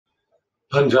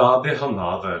ਪੰਜਾਬ ਦੇ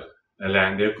ਹਮਲਾਵਰ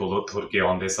ਲਹਿੰਦੇ ਕੋਲੋਂ ਤੁਰ ਕੇ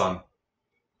ਆਉਂਦੇ ਸਨ,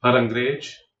 ਪਰ ਅੰਗਰੇਜ਼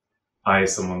ਆਏ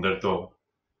ਸਮੁੰਦਰ ਤੋਂ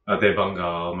ਅਤੇ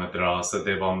ਬੰਗਾਲ, ਮਦਰਾਸ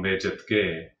ਅਤੇ ਬੰਬੇ ਜਿੱਤ ਕੇ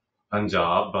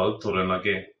ਪੰਜਾਬ ਵੱਲ ਤੁਰਨ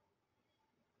ਲੱਗੇ।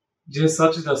 ਜੇ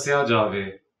ਸੱਚ ਦੱਸਿਆ ਜਾਵੇ,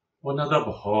 ਉਹਨਾਂ ਦਾ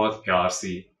ਬਹੁਤ ਪਿਆਰ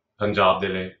ਸੀ ਪੰਜਾਬ ਦੇ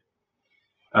ਲਈ।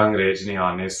 ਅੰਗਰੇਜ਼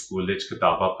ਨਿਆਣੇ ਸਕੂਲ ਵਿੱਚ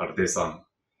ਕਿਤਾਬਾਂ ਪੜ੍ਹਦੇ ਸਨ,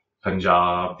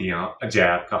 ਪੰਜਾਬ ਦੀਆਂ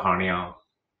ਅਜਾਇਬ ਕਹਾਣੀਆਂ,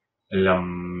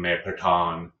 ਲੰਮੇ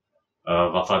ਪਠਾਨ,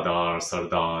 ਵਫਾਦਾਰ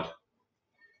ਸਰਦਾਰ।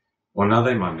 ਉਹਨਾਂ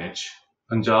ਦੇ ਮਨ ਵਿੱਚ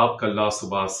ਪੰਜਾਬ ਕੱਲਾ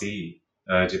ਸੂਬਾ ਸੀ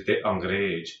ਜਿੱਥੇ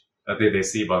ਅੰਗਰੇਜ਼ ਅਤੇ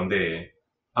ਦੇਸੀ ਬੰਦੇ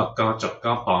ਅੱਕਾਂ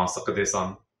ਚੱਕਾਂ ਪਾ ਸਕਦੇ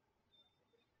ਸਨ।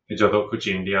 ਜਦੋਂ ਕੁਝ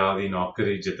ਇੰਡੀਆ ਦੀ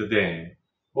ਨੌਕਰੀ ਜਿੱਤਦੇ,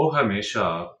 ਉਹ ਹਮੇਸ਼ਾ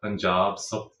ਪੰਜਾਬ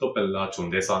ਸਭ ਤੋਂ ਪਹਿਲਾਂ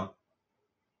ਚੁਣਦੇ ਸਨ।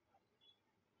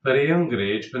 ਪਰ ਇਹ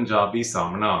ਅੰਗਰੇਜ਼ ਪੰਜਾਬੀ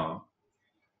ਸਾਹਮਣਾ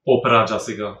ਓਪਰਾ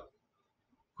ਸੀਗਾ।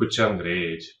 ਕੁਝ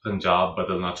ਅੰਗਰੇਜ਼ ਪੰਜਾਬ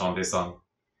ਬਦਲਣਾ ਚਾਹੁੰਦੇ ਸਨ,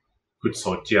 ਕੁਝ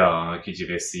ਸੋਚਿਆ ਕਿ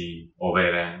ਜਿਵੇਂ ਸੀ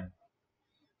ਉਵੇਂ ਰਹਿਣ।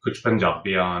 ਕੁਝ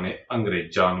ਪੰਜਾਬੀਆਂ ਨੇ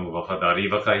ਅੰਗਰੇਜ਼ਾਂ ਨੂੰ ਵਫਾਦਾਰੀ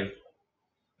ਵਿਖਾਈ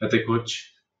ਅਤੇ ਕੁਝ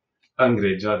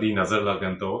ਅੰਗਰੇਜ਼ਾਂ ਦੀ ਨਜ਼ਰ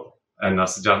ਲੱਗਣ ਤੋਂ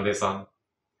ਨੱਸ ਜਾਂਦੇ ਸਨ।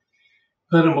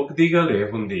 ਪਰ ਮੁੱਕਦੀ ਗੱਲ ਇਹ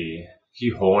ਹੁੰਦੀ ਕਿ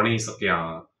ਹੋ ਨਹੀਂ ਸਕਿਆ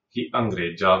ਕਿ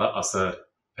ਅੰਗਰੇਜ਼ਾਂ ਦਾ ਅਸਰ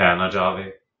ਪੈ ਨਾ ਜਾਵੇ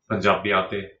ਪੰਜਾਬੀਆਂ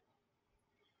ਤੇ।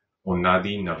 ਉਹਨਾਂ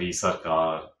ਦੀ ਨਵੀਂ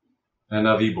ਸਰਕਾਰ,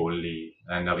 ਨਵੀਂ ਬੋਲੀ,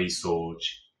 ਨਵੀਂ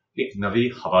ਸੋਚ, ਇੱਕ ਨਵੀਂ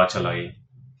ਹਵਾ ਚਲਾਈ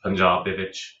ਪੰਜਾਬ ਦੇ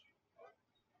ਵਿੱਚ।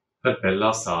 ਪਰ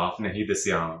ਪਹਿਲਾਂ ਸਾਫ਼ ਨਹੀਂ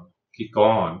ਦੱਸਿਆ ਕਿ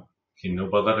ਕੌਣ ਕਿਹਨੂੰ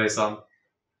ਬਦਲ ਰਹੇ ਸਨ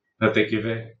ਅਤੇ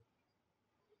ਕਿਵੇਂ।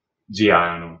 ਜੀ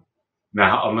ਆਇਆਂ ਨੂੰ, ਮੈਂ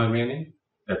ਹਾਂ ਅਮਰ ਮੇਨੀ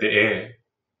ਅਤੇ ਇਹ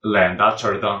ਲਹਿੰਦਾ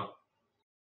ਚੜ੍ਹਦਾ।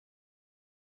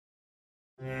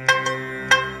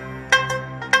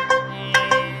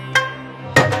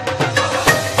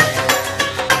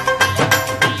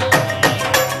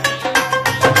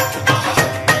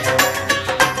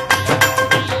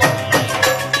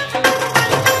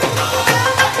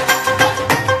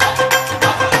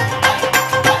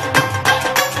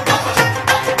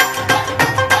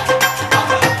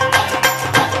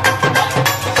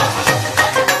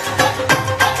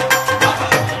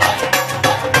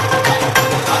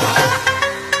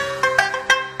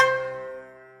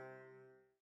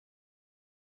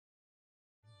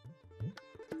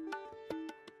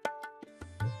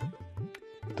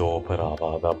 ਦੋ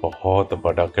ਭਰਾਵਾਂ ਦਾ ਬਹੁਤ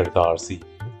ਵੱਡਾ ਕਿਰਦਾਰ ਸੀ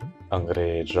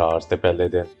ਅੰਗਰੇਜ਼ ਰਾਜ ਦੇ ਪਹਿਲੇ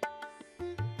ਦਿਨ।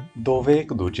 ਦੋਵੇਂ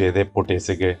ਇੱਕ ਦੂਜੇ ਦੇ ਪੁੱਟੇ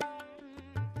ਸੀਗੇ।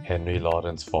 ਹੈਨਰੀ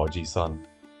ਲਾਰੈਂਸ ਫੌਜੀ ਸਨ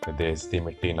ਤੇ ਦੇਸ਼ ਦੀ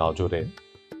ਮਿੱਟੀ ਨਾਲ ਜੁੜੇ।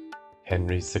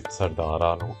 ਹੈਨਰੀ ਸਿੱਖ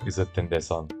ਸਰਦਾਰਾਂ ਨੂੰ ਇੱਜ਼ਤ ਦਿੰਦੇ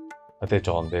ਸਨ ਅਤੇ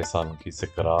ਚਾਹੁੰਦੇ ਸਨ ਕਿ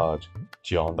ਸਿੱਖ ਰਾਜ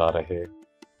ਜਿਉਂਦਾ ਰਹੇ।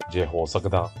 ਜੇ ਹੋ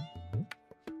ਸਕਦਾ,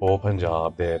 ਉਹ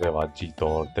ਪੰਜਾਬ ਦੇ ਰਿਵਾਜੀ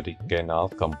ਤੌਰ ਤਰੀਕੇ ਨਾਲ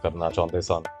ਕੰਮ ਕਰਨਾ ਚਾਹੁੰਦੇ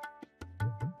ਸਨ।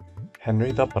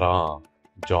 ਹੈਨਰੀ ਦਾ ਭਰਾ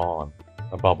ਜੌਨ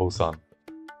ਬਾਬੂ ਸਨ,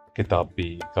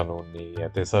 ਕਿਤਾਬੀ, ਕਾਨੂੰਨੀ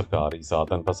ਅਤੇ ਸਰਕਾਰੀ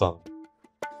ਸਾਧਨ ਪਸੰਦ।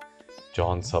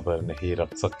 ਜੌਨ ਸਬਰ ਨਹੀਂ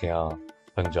ਰੱਖ ਸਕਿਆ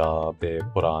ਪੰਜਾਬ ਦੇ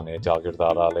ਪੁਰਾਣੇ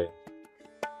ਜਾਗੀਰਦਾਰਾਂ ਲਈ।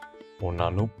 ਉਹਨਾਂ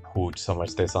ਨੂੰ ਫੂਜ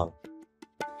ਸਮਝਦੇ ਸਨ।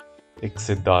 ਇੱਕ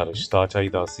ਸਿੱਧਾ ਰਿਸ਼ਤਾ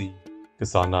ਚਾਹੀਦਾ ਸੀ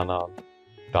ਕਿਸਾਨਾਂ ਨਾਲ,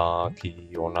 ਤਾਂ ਕਿ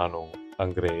ਉਹਨਾਂ ਨੂੰ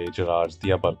ਅੰਗਰੇਜ਼ ਰਾਜ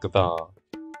ਦੀਆਂ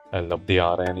ਬਰਕਤਾਂ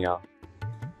ਲੱਭਦੀਆਂ ਰਹਿਣੀਆਂ।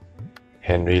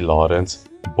 Henry Lawrence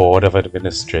board of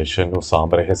administration ਨੂੰ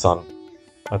ਸਾਂਭ ਰਹੇ ਸਨ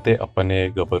ਅਤੇ ਆਪਣੇ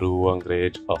ਗੱਭਰੂ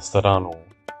ਅੰਗਰੇਜ਼ ਅਫਸਰਾਂ ਨੂੰ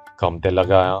ਕੰਮ ਤੇ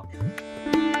ਲਗਾਇਆ।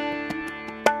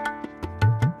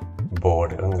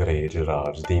 ਬੋਰਡ ਅੰਗਰੇਜ਼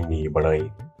ਰਾਜ ਦੀ ਨੀਂਹ ਬਣਾਈ।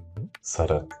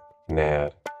 ਸੜਕ, ਨਹਿਰ,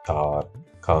 ਤਾਰ,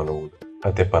 ਕਾਨੂੰਨ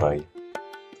ਅਤੇ ਪੜ੍ਹਾਈ।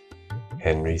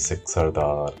 ਹੈਨਰੀ ਸਿੱਖ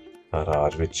ਸਰਦਾਰ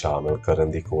ਰਾਜ ਵਿੱਚ ਸ਼ਾਮਲ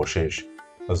ਕਰਨ ਦੀ ਕੋਸ਼ਿਸ਼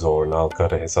ਜ਼ੋਰ ਨਾਲ ਕਰ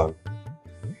ਰਹੇ ਸਨ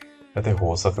ਅਤੇ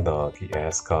ਹੋ ਸਕਦਾ ਕਿ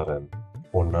ਇਸ ਕਾਰਨ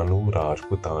ਉਹਨਾਂ ਨੂੰ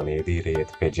ਰਾਜਪੂਤਾਨੇ ਦੀ ਰੇਤ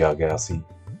ਭੇਜਿਆ ਗਿਆ ਸੀ।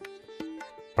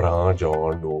 ਭਰਾ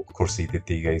ਜੌਨ ਨੂੰ ਕੁਰਸੀ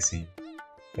ਦਿੱਤੀ ਗਈ ਸੀ,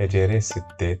 ਜਿਹੜੇ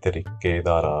ਸਿੱਧੇ ਤਰੀਕੇ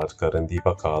ਦਾ ਰਾਜ ਕਰਨ ਦੀ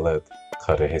ਵਕਾਲਤ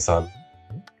ਕਰ ਰਹੇ ਸਨ।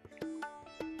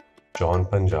 ਜੌਨ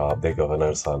ਪੰਜਾਬ ਦੇ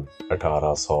ਗਵਰਨਰ ਸਨ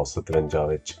 1857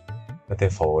 ਵਿੱਚ ਅਤੇ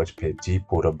ਫੌਜ ਭੇਜੀ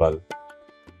ਪੂਰਬ ਵੱਲ।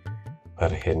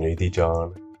 ਪਰ ਹੈਨਰੀ ਦੀ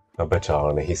ਜਾਨ ਬਚਾ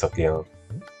ਨਹੀਂ ਸਕਿਆ।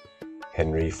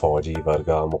 ਹੈਨਰੀ ਫੌਜੀ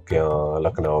ਵਰਗਾ ਮੁੱਕਿਆ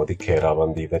ਲਖਨਊ ਦੀ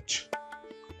ਖੇਰਾਬੰਦੀ ਵਿੱਚ।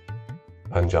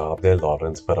 ਪੰਜਾਬ ਦੇ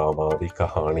ਲਾਰੈਂਸ ਭਰਾਵਾਂ ਦੀ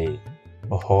ਕਹਾਣੀ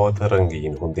ਬਹੁਤ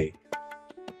ਰੰਗੀਨ ਹੁੰਦੀ,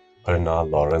 ਪਰ ਨਾ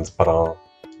ਲਾਰੈਂਸ ਭਰਾ,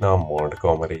 ਨਾ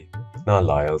ਮੌਂਟਗੋਮਰੀ, ਨਾ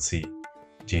ਲਾਇਲ ਸੀ,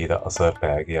 ਜਿਹਦਾ ਅਸਰ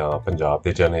ਪੈ ਗਿਆ ਪੰਜਾਬ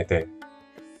ਦੇ ਜਨੇ ਤੇ।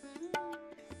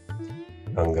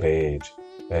 ਅੰਗਰੇਜ਼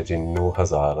ਜਿਹਨੂੰ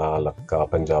ਹਜ਼ਾਰਾਂ ਲੱਖਾਂ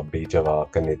ਪੰਜਾਬੀ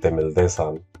ਜਵਾਕ ਨਿੱਤ ਮਿਲਦੇ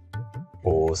ਸਨ,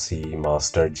 ਉਹ ਸੀ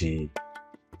ਮਾਸਟਰ ਜੀ,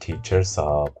 ਟੀਚਰ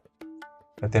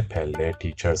ਸਾਹਿਬ ਅਤੇ ਪਹਿਲੇ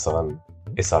ਟੀਚਰ ਸਨ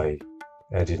ਈਸਾਈ,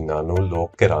 ਜਿਨ੍ਹਾਂ ਨੂੰ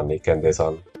ਲੋਕ ਕਿਰਾਨੀ ਕਹਿੰਦੇ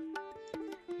ਸਨ,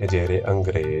 ਜਿਹੜੇ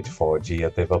ਅੰਗਰੇਜ਼ ਫੌਜੀ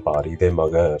ਅਤੇ ਵਪਾਰੀ ਦੇ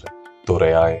ਮਗਰ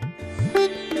ਤੁਰੇ ਆਏ।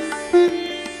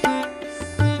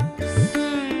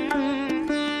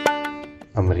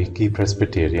 ਅਮਰੀਕੀ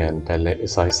ਪ੍ਰੈਸਬਿਟੇਰੀਅਨ ਪਹਿਲੇ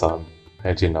ਈਸਾਈ ਸਨ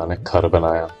जिन्हां ने घर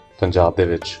बनाया पंजाब दे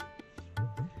विच।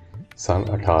 सन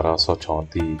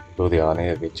 1834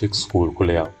 लुधियाने विच एक स्कूल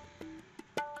खुलिया।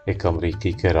 एक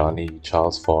अमरीकी घरानी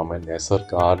चार्ल्स फॉरमैन ने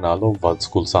सरकार नालों वध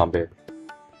स्कूल सांभे।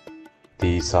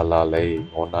 30 सालां लई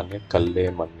उन्हां ने कल्ले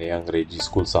मन्ने अंग्रेजी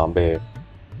स्कूल सांभे,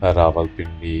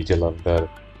 रावलपिंडी, जलंधर,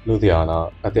 लुधियाना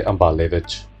अते अंबाले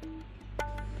विच।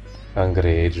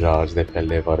 अंग्रेज राज दे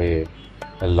पहले वरे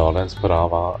लॉरेंस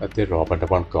भरावां अते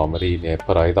रॉबर्ट मोंटगोमरी ने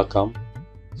पढ़ाई दा काम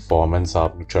फॉरमैन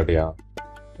साहब नूं छड्डिया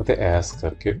अते ऐस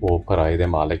करके वो पढ़ाई दे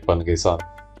मालिक बन गए सन।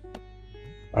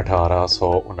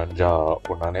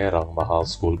 1849 उन्हां ने रंगमहल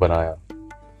स्कूल बनाया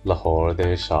लाहौर दे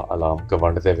शाह आलम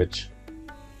गवंड दे विच।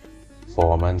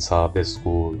 फॉरमैन साहब दे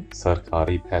स्कूल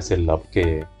सरकारी पैसे लभ के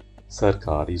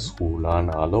सरकारी स्कूलां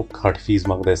नालों घट फीस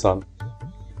मंगदे सन।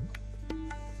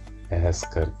 ऐस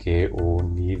करके वो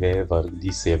नीवे वर्ग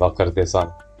की सेवा करते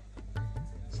सन।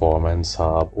 फॉरमैन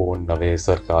साहब वो नवे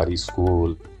सरकारी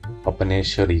स्कूल अपने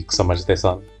शरीक समझते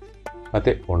सन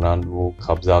अते उन्हां नूं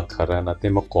कब्जा करन अते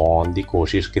मुकाउण दी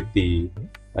कोशिश कीती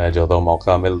जदों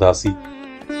मौका मिलदा सी।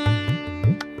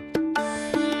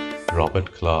 रॉबर्ट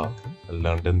क्लार्क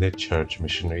लंडन दे चर्च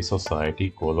मिशनरी सोसाइटी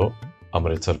कोलों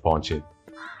अमृतसर पहुंचे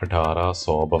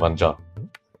 1852।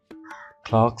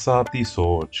 क्लार्क साहब की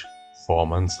सोच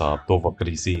फॉरमैन साहब तो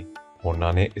वक्री सी।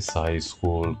 उन्हां ने ईसाई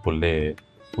स्कूल खुले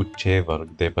उच्चे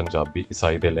वर्ग दे पंजाबी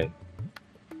ईसाई दे लई,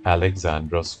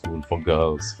 Alexandra school for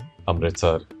girls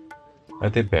Amritsar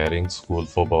अते bearing school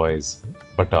for boys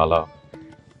Batala.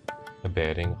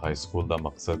 Bearing high school का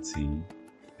मकसद सी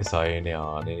ईसाई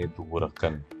निआं ने दूर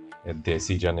रखन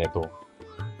देसी जने तो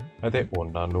अते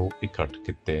उन्हां नूं इकट्ठ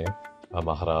कीते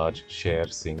महाराज शेर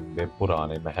सिंह दे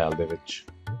पुराने महल दे विच।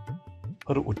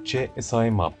 पर उच्चे ईसाई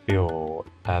मापिओ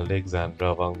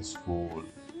एलेक्जेंड्रा वांग स्कूल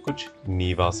कुछ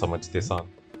नीवा समझते सन।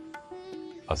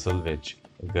 असल विच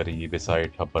गरीब ईसाई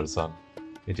ठप्पर सन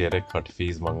जेहड़े घट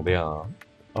फीस मंगदिआं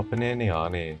अपने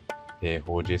निआणे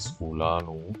इहो जे स्कूलां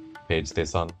नूं भेजदे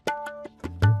सन।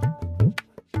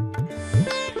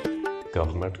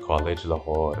 गवर्नमेंट कॉलेज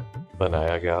लाहौर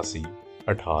बनाया गया सी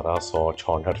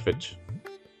 1866 विच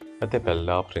अते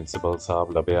पहला प्रिंसीपल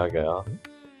साहब लभ्या गया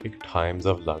एक टाइम्स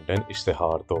ऑफ लंडन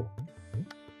इश्तिहार तो।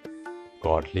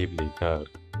 गॉटलीब लीडनर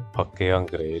पक्के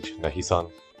अंग्रेज नहीं सन।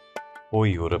 वो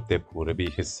यूरोप के पूर्वी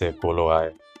हिस्से कोलों आए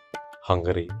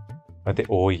हंगरी अते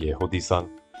वो यहूदी सन।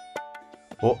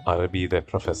 वो अरबी दे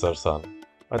प्रोफेसर सन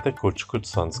अते कुछ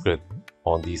संस्कृत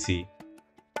आउंदी सी।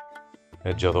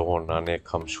 जदों उन्हां ने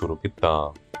काम शुरू किया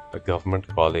गवर्नमेंट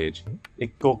कॉलेज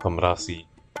इक्को कमरा सी,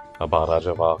 12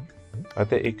 जवाक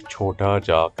अते एक छोटा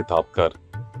जा किताब घर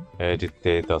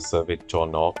जिते 10 विचों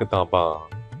 9 किताबां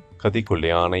कदी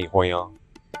खुलियां नहीं होइयां।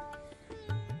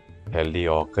 पहली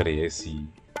औकर ये सी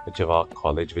जवाक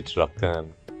कॉलेज विच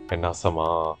रखन इन्ना समा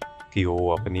कि वो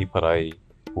अपनी पढ़ाई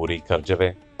पूरी कर जावे।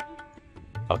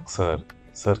 अक्सर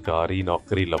सरकारी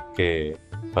नौकरी लभ के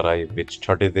पढ़ाई विच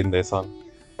छड्ड दिंदे सन।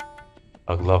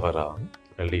 अगला वरा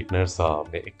लीडनर साहब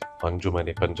ने एक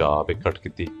अंजुमन पंजाब इकट्ठ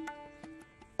की।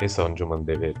 इस अंजुमन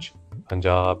दे विच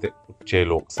पंजाब दे उच्चे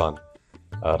लोग सन,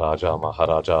 राजा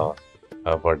महाराजा,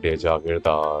 वड्डे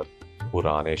जागीरदार,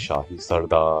 पुराने शाही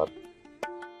सरदार।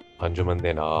 अंजुमन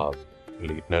दे नाल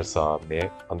लीडनर साहब ने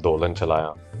अंदोलन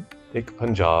चलाया एक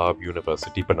पंजाब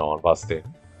यूनिवर्सिटी बनाउण वास्ते।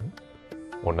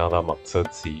 उन्हां दा मकसद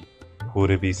सी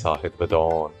पूर्वी साहित्य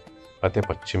वधाउण अते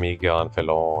पश्चिमी ज्ञान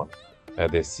फैलाउण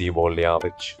देसी बोलियां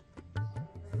विच।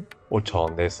 वो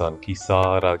चाहुंदे सन कि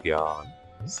सारा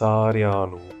ज्ञान सारियां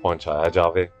नूं पहुंचाया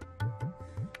जावे।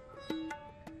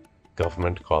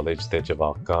 गवर्नमेंट कॉलेज दे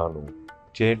जवाकां नूं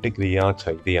जे डिग्रियां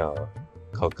चाहिदियां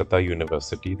कलकत्ता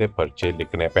यूनिवर्सिटी दे पर्चे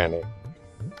लिखने पैने।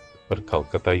 पर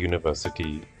कलकत्ता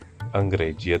यूनिवर्सिटी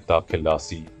अंग्रेजीयत दा खिला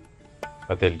सी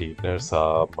अते लीडनर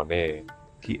साहब मने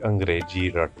कि अंग्रेजी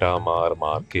रट्टा मार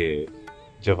मार के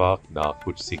जवाक ना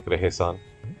कुछ सीख रहे सन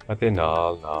अते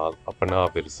नाल नाल अपना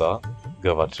विरसा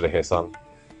गवच रहे सन।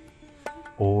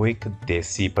 वो एक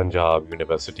देसी पंजाब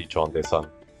यूनिवर्सिटी चाहुंदे सन।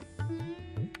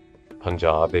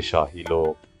 पंजाब दे शाही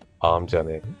लोग आम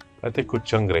जने अते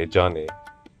कुछ अंग्रेजां ने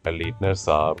लीडनर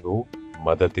साहब नूं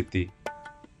मदद दित्ती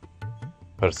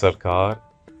पर सरकार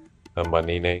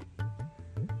मनी नहीं।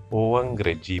 वो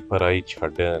अंग्रेजी पढ़ाई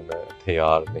छड्डण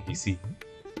तैयार नहीं सी।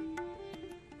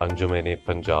 अंजुमन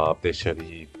पंजाब दे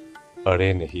शरीफ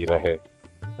अड़े नहीं रहे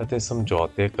अते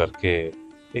समझौते करके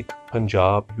एक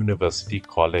पंजाब यूनिवर्सिटी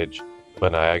कॉलेज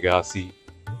बनाया गया सी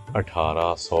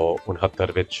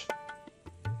 1869 विच।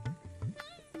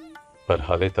 पर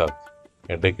हाले तक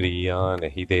डिग्रियां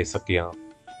नहीं दे सकियां।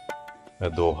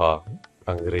 दोहा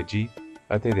अंग्रेजी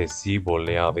अते देसी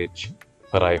बोलियां विच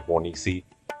पढ़ाई होनी सी।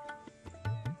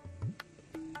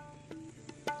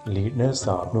 ਲੀਡਨਰ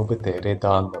ਸਾਹਿਬ ਨੂੰ ਬਥੇਰੇ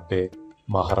ਦਾਨ ਲੱਭੇ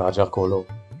ਮਹਾਰਾਜਾ ਕੋਲੋਂ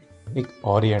ਇੱਕ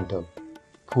ਓਰੀਐਂਟਲ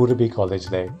ਪੂਰਬੀ ਕਾਲਜ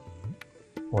ਲਈ।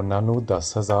 ਉਹਨਾਂ ਨੂੰ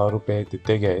 10,000 ਰੁਪਏ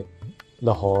ਦਿੱਤੇ ਗਏ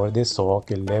ਲਾਹੌਰ ਦੇ 100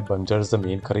 ਕਿੱਲੇ ਬੰਜਰ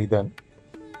ਜ਼ਮੀਨ ਖਰੀਦਣ।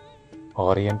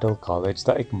 ਓਰੀਐਂਟਲ ਕਾਲਜ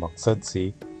ਦਾ ਇੱਕ ਮਕਸਦ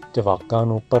ਸੀ ਜਵਾਕਾਂ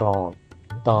ਨੂੰ ਪੜ੍ਹਾਉਣ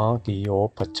ਤਾਂ ਕਿ ਉਹ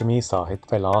ਪੱਛਮੀ ਸਾਹਿਤ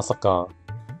ਫੈਲਾ ਸਕਣ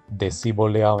ਦੇਸੀ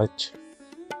ਬੋਲੀਆਂ ਵਿੱਚ।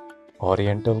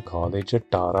 ਓਰੀਐਂਟਲ ਕਾਲਜ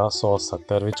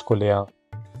 1870 ਵਿੱਚ ਖੁੱਲ੍ਹਿਆ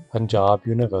ਪੰਜਾਬ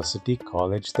ਯੂਨੀਵਰਸਿਟੀ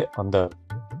ਕਾਲਜ ਦੇ ਅੰਦਰ।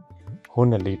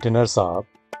 ਹੁਣ ਲੀਟਨਰ ਸਾਹਿਬ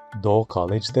 2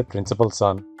 ਕਾਲਜ ਦੇ ਪ੍ਰਿੰਸੀਪਲ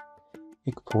ਸਨ,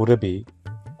 ਇੱਕ ਪੂਰਬੀ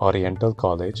ਓਰੀਐਂਟਲ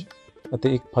ਕਾਲਜ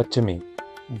ਅਤੇ ਇੱਕ ਪੱਛਮੀ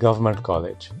ਗਵਰਨਮੈਂਟ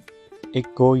ਕਾਲਜ,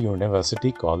 ਇੱਕੋ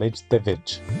ਯੂਨੀਵਰਸਿਟੀ ਕਾਲਜ ਦੇ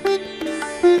ਵਿੱਚ।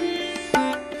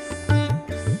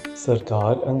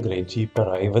 ਸਰਕਾਰ ਅੰਗਰੇਜ਼ੀ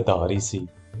ਪੜ੍ਹਾਈ ਵਧਾ ਰਹੀ ਸੀ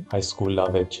ਹਾਈ ਸਕੂਲਾਂ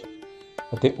ਵਿੱਚ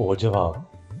ਅਤੇ ਉਹ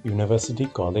ਜਵਾਕ ਯੂਨੀਵਰਸਿਟੀ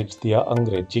ਕਾਲਜ ਦੀਆਂ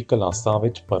ਅੰਗਰੇਜ਼ੀ ਕਲਾਸਾਂ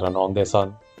ਵਿੱਚ ਪੜ੍ਹਨ ਆਉਂਦੇ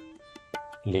ਸਨ।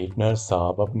 ਲੀਟਨਰ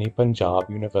ਸਾਹਿਬ ਆਪਣੀ ਪੰਜਾਬ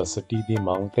ਯੂਨੀਵਰਸਿਟੀ ਦੀ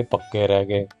ਮੰਗ 'ਤੇ ਪੱਕੇ ਰਹਿ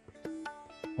ਗਏ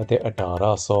ਅਤੇ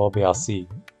 1882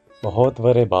 ਬਹੁਤ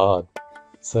ਵਰ੍ਹੇ ਬਾਅਦ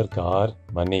ਸਰਕਾਰ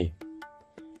ਮੰਨੀ।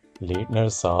 ਲੀਟਨਰ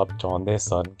ਸਾਹਿਬ ਚਾਹੁੰਦੇ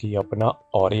ਸਨ ਕਿ ਆਪਣਾ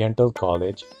ਓਰੀਐਂਟਲ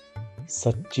ਕਾਲਜ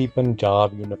ਸੱਚੀ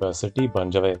ਪੰਜਾਬ ਯੂਨੀਵਰਸਿਟੀ ਬਣ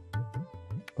ਜਾਵੇ,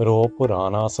 ਪਰ ਉਹ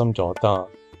ਪੁਰਾਣਾ ਸਮਝੌਤਾ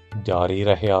ਜਾਰੀ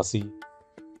ਰਿਹਾ ਸੀ।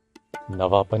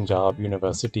 ਨਵਾਂ ਪੰਜਾਬ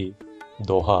ਯੂਨੀਵਰਸਿਟੀ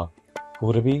ਦੋਹਾਂ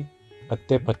ਪੂਰਬੀ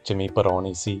ਅਤੇ ਪੱਛਮੀ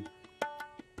ਪੜ੍ਹਾਉਣੀ ਸੀ।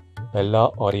 ਪਹਿਲਾ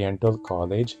ਓਰੀਐਂਟਲ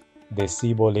ਕਾਲਜ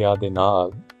ਦੇਸੀ ਬੋਲੀਆਂ ਦੇ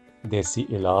ਨਾਲ ਦੇਸੀ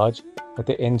ਇਲਾਜ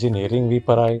ਅਤੇ ਇੰਜੀਨੀਅਰਿੰਗ ਵੀ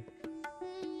ਪੜ੍ਹਾਏ,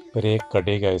 ਪਰ ਇਹ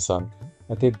ਕੱਢੇ ਗਏ ਸਨ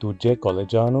ਅਤੇ ਦੂਜੇ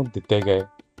ਕਾਲਜਾਂ ਨੂੰ ਦਿੱਤੇ ਗਏ।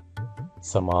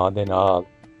 ਸਮਾਂ ਦੇ ਨਾਲ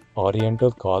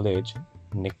ਓਰੀਐਂਟਲ ਕਾਲਜ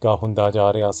ਨਿੱਕਾ ਹੁੰਦਾ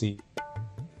ਜਾ ਰਿਹਾ ਸੀ।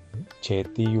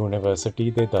 ਛੇਤੀ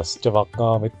ਯੂਨੀਵਰਸਿਟੀ ਦੇ 10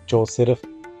 ਜਵਾਕਾਂ ਵਿੱਚੋਂ ਸਿਰਫ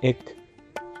ਇੱਕ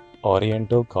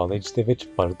ਓਰੀਐਂਟਲ ਕਾਲਜ ਦੇ ਵਿੱਚ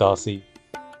ਪੜ੍ਹਦਾ ਸੀ।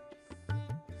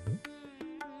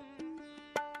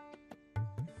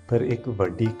 ਪਰ ਇੱਕ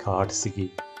ਵੱਡੀ ਘਾਟ ਸੀਗੀ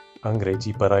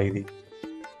ਅੰਗਰੇਜ਼ੀ ਪੜ੍ਹਾਈ ਦੀ।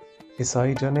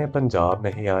 ਈਸਾਈ ਜਨੇ ਪੰਜਾਬ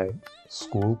ਨਹੀਂ ਆਏ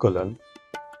ਸਕੂਲ ਖੋਲ੍ਹਣ,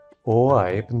 ਉਹ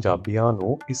ਆਏ ਪੰਜਾਬੀਆਂ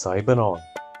ਨੂੰ ਈਸਾਈ ਬਣਾਉਣ।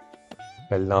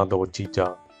 ਪਹਿਲਾਂ 2 ਚੀਜ਼ਾਂ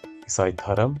ਈਸਾਈ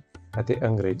ਧਰਮ ਅਤੇ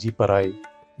ਅੰਗਰੇਜ਼ੀ ਪੜ੍ਹਾਈ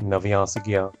ਨਵੀਆਂ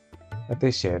ਸੀਗੀਆਂ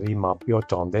ਅਤੇ ਸ਼ਹਿਰੀ ਮਾਪਿਓ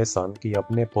ਚਾਹੁੰਦੇ ਸਨ ਕਿ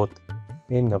ਆਪਣੇ ਪੁੱਤ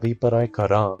ਇਹ ਨਵੀਂ ਪੜ੍ਹਾਈ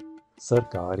ਕਰਾਂ,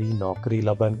 ਸਰਕਾਰੀ ਨੌਕਰੀ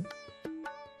ਲੱਭਣ।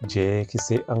 ਜੇ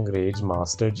ਕਿਸੇ ਅੰਗਰੇਜ਼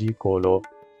ਮਾਸਟਰ ਜੀ ਕੋਲੋਂ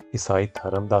ਈਸਾਈ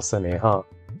ਧਰਮ ਦਾ ਸੁਨੇਹਾ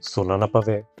ਸੁਣਨਾ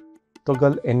ਪਵੇ ਤਾਂ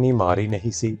ਗੱਲ ਇੰਨੀ ਮਾੜੀ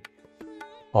ਨਹੀਂ ਸੀ।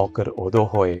 ਔਕਰ ਉਦੋਂ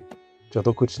ਹੋਏ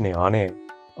ਜਦੋਂ ਕੁਝ ਨਿਆਣੇ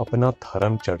ਆਪਣਾ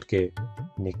ਧਰਮ ਛੱਡ ਕੇ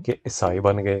ਨਿੱਕੇ ਈਸਾਈ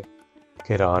ਬਣ ਗਏ।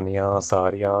 ਘਰਾਣਿਆਂ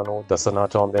ਸਾਰਿਆਂ ਨੂੰ ਦੱਸਣਾ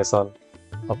ਚਾਹੁੰਦੇ ਸਨ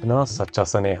ਆਪਣਾ ਸੱਚਾ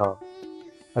ਸੁਨੇਹਾ,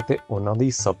 ਅਤੇ ਉਹਨਾਂ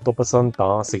ਦੀ ਸਭ ਤੋਂ ਪਸੰਦ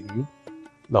ਤਾਂ ਸੀਗੀ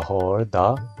ਲਾਹੌਰ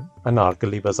ਦਾ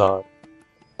ਅਨਾਰਕਲੀ ਬਾਜ਼ਾਰ।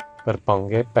 ਪਰ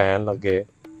ਪੰਗੇ ਪੈਣ ਲੱਗੇ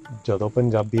ਜਦੋਂ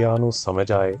ਪੰਜਾਬੀਆਂ ਨੂੰ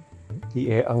ਸਮਝ ਆਏ ਕਿ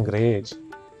ਇਹ ਅੰਗਰੇਜ਼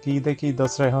ਕੀ ਦੇ ਕੀ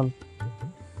ਦੱਸ ਰਹੇ ਹਨ।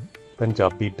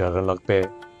 ਪੰਜਾਬੀ ਡਰਨ ਲੱਗ ਪਏ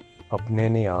ਆਪਣੇ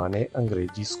ਨਿਆਣੇ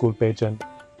ਅੰਗਰੇਜ਼ੀ ਸਕੂਲ ਭੇਜਣ।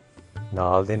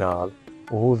 ਨਾਲ ਦੇ ਨਾਲ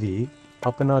ਉਹ ਵੀ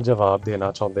ਆਪਣਾ ਜਵਾਬ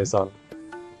ਦੇਣਾ ਚਾਹੁੰਦੇ ਸਨ।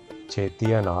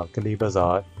 ਛੇਤੀ ਅਨਾਰਕਲੀ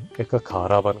ਬਾਜ਼ਾਰ ਇੱਕ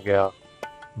ਅਖਾੜਾ ਬਣ ਗਿਆ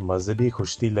ਮਜ਼ਹਬੀ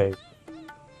ਖੁਸ਼ਤੀ ਲਈ।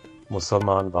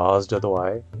 ਮੁਸਲਮਾਨ ਬਾਜ਼ ਜਦੋਂ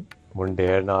ਆਏ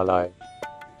ਮੁੰਡੇਰ ਨਾਲ ਆਏ,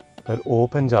 ਪਰ ਉਹ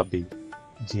ਪੰਜਾਬੀ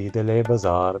ਜਿਹਦੇ ਲਈ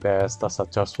ਬਾਜ਼ਾਰ ਬੈਸ ਦਾ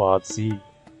ਸੱਚਾ ਸਵਾਦ ਸੀ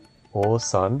ਉਹ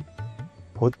ਸਨ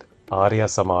ਖੁਦ ਆਰੀਆ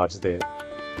ਸਮਾਜ ਦੇ।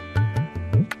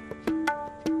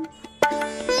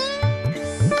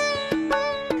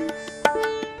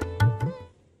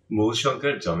 ਮੂਲ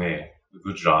ਸ਼ੰਕਰ ਜਮੇ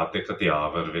ਗੁਜਰਾਤ ਦੇ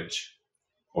ਕਤਿਆਵਰ ਵਿੱਚ।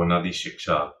 ਉਹਨਾਂ ਦੀ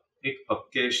ਸਿੱਖਿਆ ਇੱਕ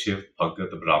ਪੱਕੇ ਸ਼ਿਵ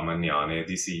ਭਗਤ ਬ੍ਰਾਹਮਣ ਨਿਆਣੇ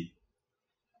ਦੀ ਸੀ।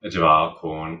 ਜਵਾਕ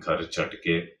ਹੋਣ ਘਰ ਛੱਡ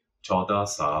ਕੇ 14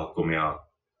 ਸਾਲ ਘੁੰਮਿਆ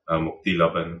ਮੁਕਤੀ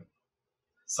ਲੱਭਣ।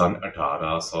 ਸੰਨ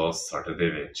 1860 ਦੇ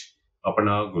ਵਿੱਚ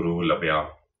ਆਪਣਾ ਗੁਰੂ ਲੱਭਿਆ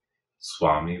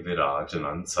ਸਵਾਮੀ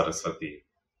ਵਿਰਾਜਨੰਦ ਸਰਸਵਤੀ,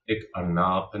 ਇੱਕ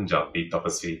ਅੰਨਾ ਪੰਜਾਬੀ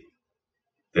ਤਪਸਵੀ।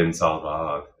 3 ਸਾਲ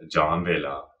ਬਾਅਦ ਜਾਣ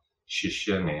ਵੇਲਾ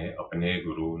ਸ਼ਿਸ਼ਯ ਨੇ ਆਪਣੇ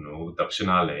ਗੁਰੂ ਨੂੰ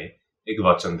ਦਕਸ਼ਨਾ ਲਈ ਇੱਕ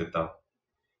ਵਚਨ ਦਿੱਤਾ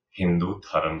ਹਿੰਦੂ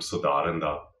ਧਰਮ ਸੁਧਾਰਨ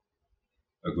ਦਾ।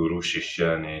 ਗੁਰੂ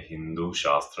ਸ਼ਿਸ਼ਯ ਨੇ ਹਿੰਦੂ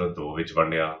ਸ਼ਾਸਤਰ 2 ਵਿੱਚ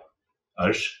ਵੰਡਿਆ,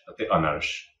 ਅਰਸ਼ ਅਤੇ ਅਨਰਸ਼।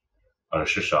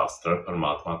 ਅਰਸ਼ ਸ਼ਾਸਤਰ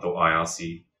ਪਰਮਾਤਮਾ ਤੋਂ ਆਇਆ ਸੀ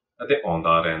ਅਤੇ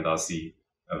ਆਉਂਦਾ ਰਹਿੰਦਾ ਸੀ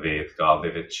ਵੇਦ ਕਾਲ ਦੇ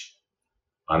ਵਿੱਚ।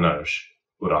 ਅਨਰਸ਼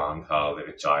ਪੁਰਾਣ ਕਾਲ ਦੇ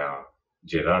ਵਿੱਚ ਆਇਆ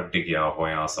ਜਿਹੜਾ ਡਿੱਗਿਆ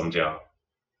ਹੋਇਆ ਸਮਝਿਆ।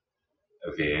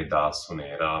 ਵੇਦ ਦਾ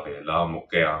ਸੁਨਹਿਰਾ ਵੇਲਾ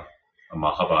ਮੁੱਕਿਆ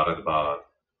ਮਹਾਭਾਰਤ ਬਾਅਦ,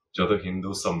 ਜਦੋਂ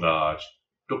ਹਿੰਦੂ ਸਾਮਰਾਜ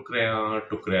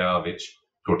ਟੁਕੜਿਆਂ ਵਿੱਚ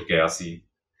ਟੁੱਟ ਗਿਆ ਸੀ।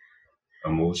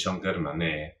 ਮੂਲ ਸ਼ੰਕਰ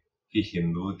ਮੰਨੇ ਕਿ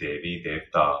ਹਿੰਦੂ ਦੇਵੀ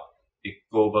ਦੇਵਤਾ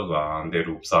ਇੱਕੋ ਭਗਵਾਨ ਦੇ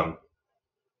ਰੂਪ ਸਨ।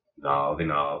 ਨਾਲ ਦੇ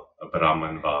ਨਾਲ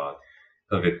ਬ੍ਰਾਹਮਣਵਾਦ,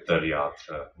 ਪਵਿੱਤਰ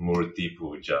ਯਾਤਰਾ, ਮੂਰਤੀ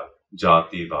ਪੂਜਾ,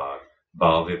 ਜਾਤੀਵਾਦ,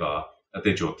 ਬਾਲ ਵਿਵਾਹ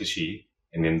ਅਤੇ ਜੋਤਿਸ਼ੀ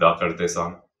ਨਿੰਦਾ ਕਰਦੇ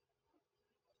ਸਨ।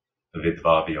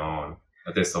 ਵਿਧਵਾ ਵਿਆਹੁਣ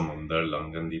ਅਤੇ ਸਮੁੰਦਰ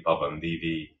ਲੰਘਣ ਦੀ ਪਾਬੰਦੀ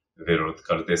ਵੀ ਵਿਰੋਧ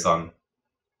ਕਰਦੇ ਸਨ।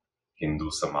 ਹਿੰਦੂ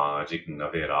ਸਮਾਜ ਇੱਕ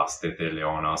ਨਵੇਂ ਰਾਸਤੇ ਤੇ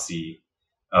ਲਿਆਉਣਾ ਸੀ।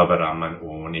 ਅਬਰਾਮਨ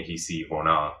ਉਹ ਨਹੀਂ ਸੀ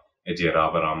ਹੋਣਾ ਜਿਹੜਾ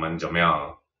ਬ੍ਰਾਹਮਣ ਜੰਮਿਆ,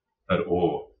 ਪਰ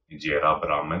ਉਹ ਜਿਹੜਾ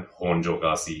ਬ੍ਰਾਹਮਣ ਹੋਣ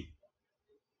ਜੋਗਾ ਸੀ।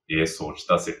 ਇਹ ਸੋਚ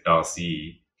ਦਾ ਸਿੱਟਾ ਸੀ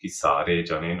ਕਿ ਸਾਰੇ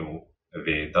ਜਣੇ ਨੂੰ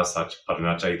ਵੇਦ ਦਾ ਸੱਚ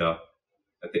ਪੜ੍ਹਨਾ ਚਾਹੀਦਾ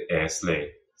ਅਤੇ ਇਸ ਲਈ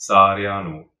ਸਾਰਿਆਂ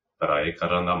ਨੂੰ ਪੜ੍ਹਾਈ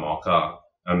ਕਰਨ ਦਾ ਮੌਕਾ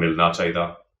ਮਿਲਣਾ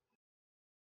ਚਾਹੀਦਾ।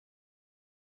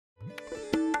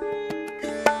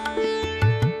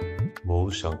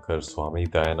 ਮੂਲ ਸ਼ੰਕਰ ਸਵਾਮੀ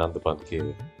ਦਇਆਨੰਦ ਬਣ ਕੇ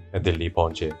ਦਿੱਲੀ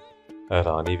ਪਹੁੰਚੇ।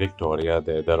 ਰਾਣੀ ਵਿਕਟੋਰੀਆ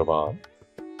ਦੇ ਦਰਬਾਰ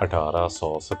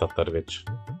 1877 ਵਿੱਚ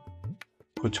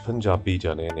ਕੁਝ ਪੰਜਾਬੀ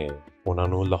ਜਣੇ ਨੇ ਉਹਨਾਂ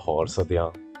ਨੂੰ ਲਾਹੌਰ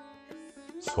ਸੱਦਿਆ।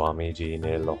 ਸਵਾਮੀ ਜੀ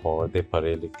ਨੇ ਲਾਹੌਰ ਦੇ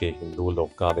ਪੜ੍ਹੇ ਲਿਖੇ ਹਿੰਦੂ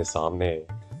ਲੋਕਾਂ ਦੇ ਸਾਹਮਣੇ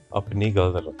ਆਪਣੀ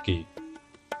ਗੱਲ ਰੱਖੀ।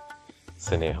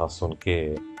 ਸੁਨੇਹਾ ਸੁਣ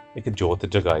ਕੇ ਇੱਕ ਜੋਤ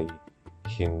ਜਗਾਈ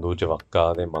ਹਿੰਦੂ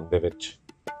ਜਵਾਕਾਂ ਦੇ ਮਨ ਦੇ ਵਿੱਚ,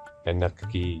 ਇੰਨਕ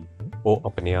ਕਿ ਉਹ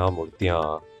ਆਪਣੀਆਂ ਮੂਰਤੀਆਂ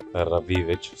ਰਵੀ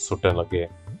ਵਿੱਚ ਸੁੱਟਣ ਲੱਗੇ।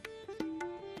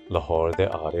 ਲਾਹੌਰ ਦੇ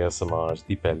ਆਰੀਆ ਸਮਾਜ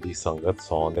ਦੀ ਪਹਿਲੀ ਸੰਗਤ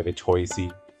ਸੌਣ ਦੇ ਵਿੱਚ ਹੋਈ ਸੀ।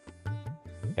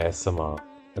 ਇਸ ਸਮਾਂ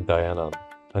ਦਇਆਨੰਦ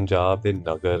ਪੰਜਾਬ ਦੇ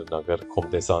ਨਗਰ ਨਗਰ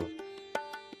ਘੁੰਮਦੇ ਸਨ।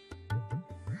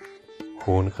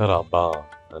 ਖੂਨ ਖਰਾਬਾ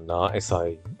ਨਾ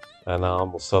ਈਸਾਈ ਨਾ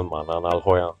ਮੁਸਲਮਾਨਾਂ ਨਾਲ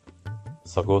ਹੋਇਆ,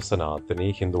 ਸਗੋਂ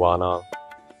ਸਨਾਤਨੀ ਹਿੰਦੂਆਂ ਨਾਲ।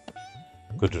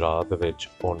 ਗੁਜਰਾਤ ਵਿੱਚ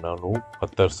ਉਹਨਾਂ ਨੂੰ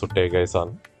ਪੱਥਰ ਸੁੱਟੇ ਗਏ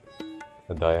ਸਨ।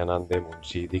 ਦਇਆਨੰਦ ਦੇ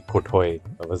ਮੁਨਸ਼ੀ ਦੀ ਕੁੱਟ ਹੋਈ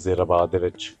ਵਜ਼ੀਰਾਬਾਦ ਦੇ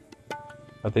ਵਿੱਚ,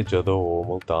 ਅਤੇ ਜਦੋਂ ਉਹ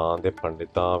ਮੁਲਤਾਨ ਦੇ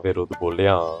ਪੰਡਿਤਾਂ ਵਿਰੁੱਧ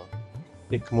ਬੋਲਿਆ,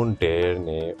 ਇੱਕ ਮੁੰਡੇਰ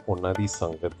ਨੇ ਉਹਨਾਂ ਦੀ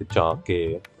ਸੰਗਤ ਝਾਕ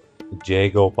ਕੇ ਜੈ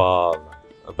ਗੋਪਾਲ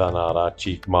ਦਾ ਨਾਰਾ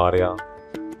ਚੀਕ ਮਾਰਿਆ।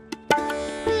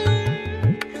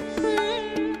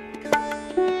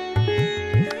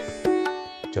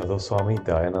 ਜਦੋਂ ਸਵਾਮੀ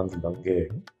ਦਇਆਨੰਦ ਲੰਘੇ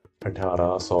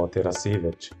 1883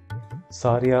 ਵਿੱਚ,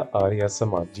 ਸਾਰੀਆਂ ਆਰੀਆ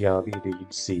ਸਮਾਜੀਆਂ ਦੀ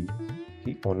ਰੀਝ ਸੀ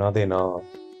ਕਿ ਉਹਨਾਂ ਦੇ ਨਾਂ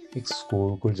ਇੱਕ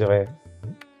ਸਕੂਲ ਖੁੱਲ੍ਹ ਜਾਵੇ।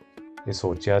 ਇਹ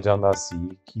ਸੋਚਿਆ ਜਾਂਦਾ ਸੀ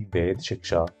ਕਿ ਵੇਦ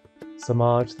ਸਿੱਖਿਆ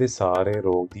ਸਮਾਜ ਦੇ ਸਾਰੇ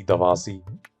ਰੋਗ ਦੀ ਦਵਾ ਸੀ।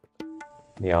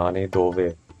 ਨਿਆਣੇ ਦੋਵੇਂ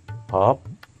ਆਪ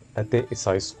ਅਤੇ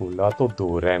ਈਸਾਈ ਸਕੂਲਾਂ ਤੋਂ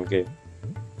ਦੂਰ ਰਹਿਣਗੇ।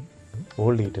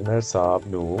 ਉਹ ਲੀਟਨਰ ਸਾਹਿਬ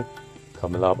ਨੂੰ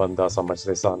ਕਮਲਾ ਬੰਦਾ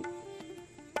ਸਮਝਦੇ ਸਨ।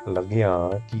 ਲੱਗਿਆ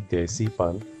ਕਿ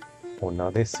ਦੇਸੀਪਨ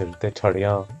ਉਹਨਾਂ ਦੇ ਸਿਰ ਤੇ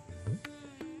ਛੜਿਆ।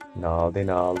 ਨਾਲ ਦੇ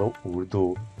ਨਾਲ ਉਹ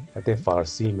ਉਰਦੂ ਅਤੇ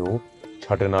ਫਾਰਸੀ ਨੂੰ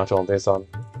ਛੱਡਣਾ ਚਾਹੁੰਦੇ ਸਨ।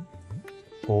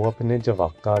 ਉਹ ਆਪਣੇ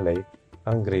ਜਵਾਕਾਂ ਲਈ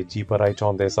ਅੰਗਰੇਜ਼ੀ ਪੜ੍ਹਾਈ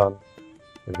ਚਾਹੁੰਦੇ ਸਨ।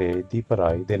 ਵੇਦ ਦੀ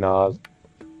ਪੜ੍ਹਾਈ ਦੇ ਨਾਲ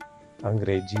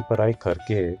ਅੰਗਰੇਜ਼ੀ ਪੜ੍ਹਾਈ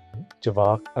ਕਰਕੇ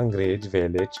ਜਵਾਕ ਅੰਗਰੇਜ਼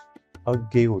ਵੇਲੇ 'ਚ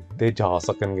ਅੱਗੇ ਉੱਤੇ ਜਾ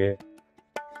ਸਕਣਗੇ,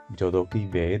 ਜਦੋਂ ਕਿ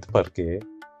ਵੇਦ ਪੜ੍ਹ ਕੇ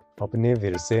ਆਪਣੇ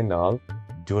ਵਿਰਸੇ ਨਾਲ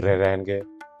ਜੁੜੇ ਰਹਿਣਗੇ।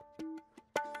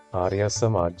 ਆਰੀਆ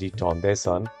ਸਮਾਜੀ ਚਾਹੁੰਦੇ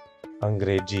ਸਨ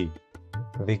ਅੰਗਰੇਜ਼ੀ,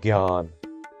 ਵਿਗਿਆਨ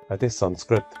ਅਤੇ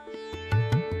ਸੰਸਕ੍ਰਿਤ।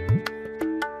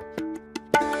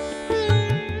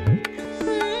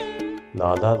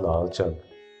 ਲਾਲਾ ਲਾਲ ਚੰਦ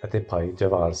ਅਤੇ ਭਾਈ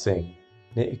ਜਵਾਹਰ ਸਿੰਘ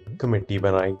ਨੇ ਇੱਕ ਕਮੇਟੀ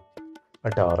ਬਣਾਈ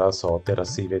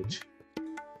 1883 ਵਿੱਚ।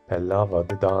 ਪਹਿਲਾ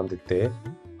ਵੱਧ ਦਾਨ ਦਿੱਤੇ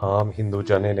ਆਮ ਹਿੰਦੂ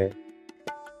ਜਣੇ ਨੇ।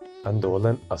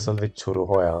 ਅੰਦੋਲਨ ਅਸਲ ਵਿੱਚ ਸ਼ੁਰੂ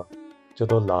ਹੋਇਆ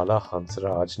ਜਦੋਂ ਲਾਲਾ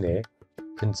ਹੰਸਰਾਜ ਨੇ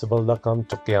ਪ੍ਰਿੰਸੀਪਲ ਦਾ ਕੰਮ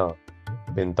ਚੁੱਕਿਆ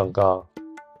ਬਿਨ ਤਨਖਾਹ।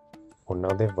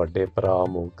 ਉਹਨਾਂ ਦੇ ਵੱਡੇ ਭਰਾ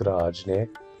ਮੁਲਕ ਰਾਜ ਨੇ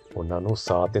ਉਹਨਾਂ ਨੂੰ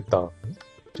ਸਾਥ ਦਿੱਤਾ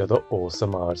ਜਦੋਂ ਉਹ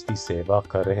ਸਮਾਜ ਦੀ ਸੇਵਾ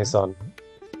ਕਰ ਰਹੇ ਸਨ।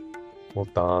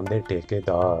 ਮੁਲਤਾਨ ਦੇ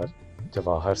ਠੇਕੇਦਾਰ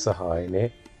ਜਵਾਹਰ ਸਹਾਇ ਨੇ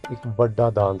ਇੱਕ ਵੱਡਾ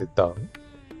ਦਾਨ ਦਿੱਤਾ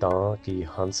ਤਾਂ ਕਿ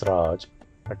ਹੰਸਰਾਜ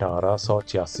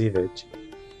 1886 ਵਿੱਚ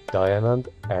ਦਇਆਨੰਦ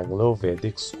ਐਂਗਲੋ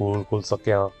ਵੈਦਿਕ ਸਕੂਲ ਖੁੱਲ੍ਹ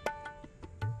ਸਕਿਆ।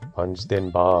 5 ਦਿਨ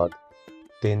ਬਾਅਦ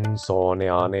 300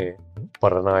 ਨਿਆਣੇ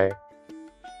ਪੜ੍ਹਨ ਆਏ।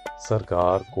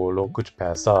 ਸਰਕਾਰ ਕੋਲੋਂ ਕੁਝ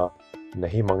ਪੈਸਾ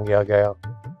ਨਹੀਂ ਮੰਗਿਆ ਗਿਆ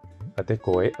ਅਤੇ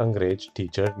ਕੋਈ ਅੰਗਰੇਜ਼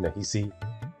ਟੀਚਰ ਨਹੀਂ ਸੀ।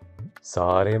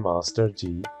 ਸਾਰੇ ਮਾਸਟਰ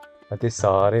ਜੀ ਅਤੇ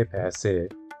ਸਾਰੇ ਪੈਸੇ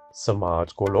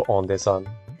ਸਮਾਜ ਕੋਲੋਂ ਆਉਂਦੇ ਸਨ।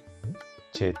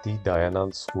 ਛੇਤੀ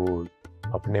ਦਇਆਨੰਦ ਸਕੂਲ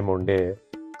ਆਪਣੇ ਮੁੰਡੇ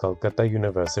ਕਲਕੱਤਾ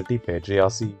ਯੂਨੀਵਰਸਿਟੀ ਭੇਜ ਰਿਹਾ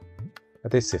ਸੀ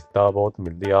ਅਤੇ ਸਿਫਤਾਂ ਬਹੁਤ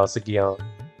ਮਿਲਦੀਆਂ ਸੀਗੀਆਂ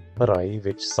ਪੜ੍ਹਾਈ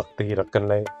ਵਿੱਚ ਸਖਤੀ ਰੱਖਣ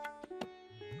ਲਈ।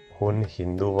 ਹੁਣ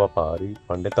ਹਿੰਦੂ ਵਪਾਰੀ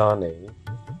ਪੰਡਿਤਾਂ ਨੇ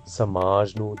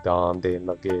ਸਮਾਜ ਨੂੰ ਦਾਨ ਦੇਣ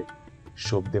ਲੱਗੇ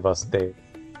ਸ਼ੁਭ ਦਿਵਸ 'ਤੇ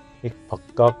ਇੱਕ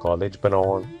ਪੱਕਾ ਕਾਲਜ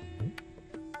ਬਣਾਉਣ।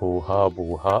 ਬੂਹਾ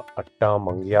ਬੂਹਾ ਆਟਾ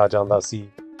ਮੰਗਿਆ ਜਾਂਦਾ ਸੀ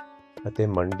ਅਤੇ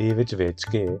ਮੰਡੀ ਵਿੱਚ ਵੇਚ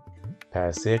ਕੇ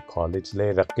ਪੈਸੇ ਕਾਲਜ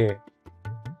ਲਈ ਰੱਖੇ।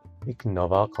 ਇੱਕ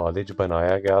ਨਵਾਂ ਕਾਲਜ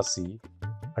ਬਣਾਇਆ ਗਿਆ ਸੀ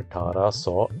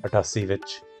 1888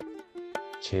 ਵਿੱਚ।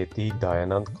 ਛੇਤੀ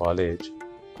ਦਇਆਨੰਦ ਕਾਲਜ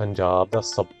ਪੰਜਾਬ ਦਾ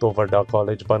ਸਭ ਤੋਂ ਵੱਡਾ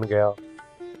ਕਾਲਜ ਬਣ ਗਿਆ।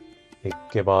 ਇੱਕ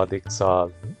ਕੇ ਬਾਅਦ ਇੱਕ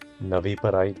ਸਾਲ ਨਵੀਂ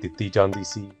ਪੜ੍ਹਾਈ ਦਿੱਤੀ ਜਾਂਦੀ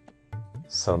ਸੀ।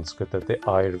 ਸੰਸਕ੍ਰਿਤ ਅਤੇ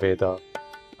ਆਯੁਰਵੇਦਾ,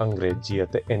 ਅੰਗਰੇਜ਼ੀ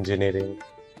ਅਤੇ ਇੰਜੀਨੀਅਰਿੰਗ।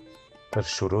 ਪਰ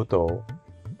ਸ਼ੁਰੂ ਤੋਂ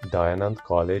ਦਇਆਨੰਦ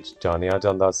ਕਾਲਜ ਜਾਣਿਆ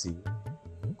ਜਾਂਦਾ ਸੀ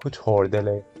ਕੁਝ ਹੋਰ ਦੇ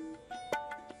ਲਈ।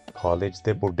 ਕਾਲਜ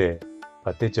ਦੇ ਬੁੱਢੇ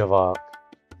ਅਤੇ ਜਵਾਕ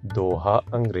ਦੋਹਾਂ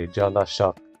ਅੰਗਰੇਜ਼ਾਂ ਦਾ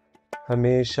ਸ਼ੱਕ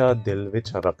ਹਮੇਸ਼ਾ ਦਿਲ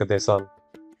ਵਿੱਚ ਰੱਖਦੇ ਸਨ।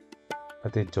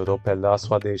 ਅਤੇ ਜਦੋਂ ਪਹਿਲਾ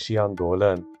ਸਵਦੇਸ਼ੀ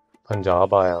ਅੰਦੋਲਨ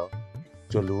ਪੰਜਾਬ ਆਇਆ,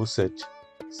 ਜਲੂਸ ਵਿੱਚ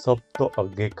ਸਭ ਤੋਂ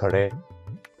ਅੱਗੇ ਖੜੇ।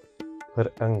 ਪਰ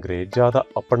ਅੰਗਰੇਜ਼ਾਂ ਦਾ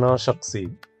ਆਪਣਾ ਸ਼ੱਕ ਸੀ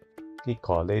ਕਿ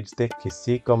ਕਾਲਜ ਦੇ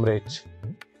ਕਿਸੇ ਕਮਰੇ 'ਚ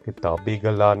ਕਿਤਾਬੀ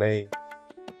ਗੱਲਾਂ ਨਹੀਂ,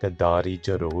 ਗੱਦਾਰੀ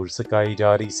ਜ਼ਰੂਰ ਸਿਖਾਈ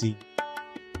ਜਾ ਰਹੀ ਸੀ।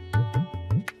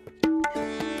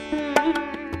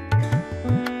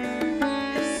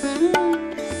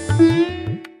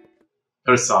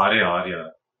 ਪਰ ਸਾਰੇ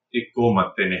ਆਰੀਆ ਇੱਕੋ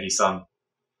ਮਤ ਤੇ ਨਹੀਂ ਸਨ।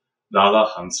 ਲਾਲਾ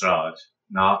ਹੰਸਰਾਜ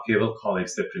ਨਾ ਕੇਵਲ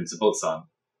ਕਾਲਜ ਦੇ ਪ੍ਰਿੰਸੀਪਲ ਸਨ,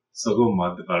 ਸਗੋਂ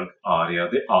ਮੱਧ ਵਰਗ ਆਰੀਆ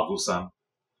ਦੇ ਆਗੂ ਸਨ।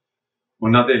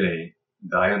 ਉਹਨਾਂ ਦੇ ਲਈ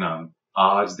ਦਇਆਨੰਦ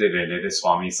ਆਜ ਦੇ ਵੇਲੇ ਦੇ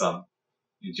ਸਵਾਮੀ ਸਨ,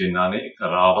 ਜਿਨ੍ਹਾਂ ਨੇ ਇੱਕ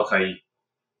ਰਾਹ ਵਿਖਾਈ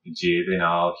ਜਿਹਦੇ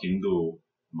ਨਾਲ ਹਿੰਦੂ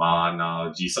ਮਾਂ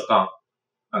ਨਾਲ ਜੀ ਸਕਾਂ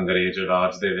ਅੰਗਰੇਜ਼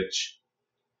ਰਾਜ ਦੇ ਵਿੱਚ।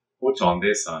 ਉਹ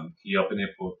ਚਾਹੁੰਦੇ ਸਨ ਕਿ ਆਪਣੇ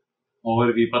ਪੁੱਤ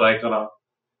ਹੋਰ ਵੀ ਪੜ੍ਹਾਈ ਕਰਾਂ,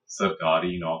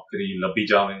 ਸਰਕਾਰੀ ਨੌਕਰੀ ਲੱਭੀ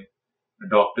ਜਾਵੇ,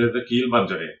 ਡਾਕਟਰ ਵਕੀਲ ਬਣ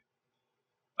ਜਾਵੇ।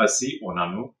 ਅਸੀਂ ਉਹਨਾਂ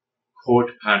ਨੂੰ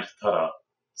ਖੋਟ ਪੈਂਟ ਥਰਾ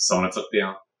ਸਮਝ ਸਕਦੇ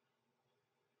ਹਾਂ।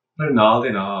 ਪਰ ਨਾਲ ਦੇ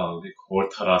ਨਾਲ ਇੱਕ ਹੋਰ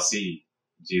ਥਰਾ ਸੀ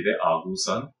ਜਿਹਦੇ ਆਗੂ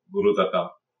ਸਨ ਗੁਰੂ ਦੱਤਾ।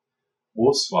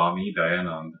 ਉਹ ਸਵਾਮੀ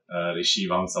ਦਇਆਨੰਦ ਰਿਸ਼ੀ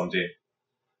ਵਾਂਗ ਸਮਝੇ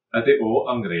ਅਤੇ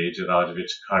ਉਹ ਅੰਗਰੇਜ਼ ਰਾਜ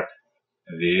ਵਿੱਚ ਘੱਟ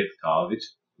ਵੇਦ ਕਾਲ ਵਿੱਚ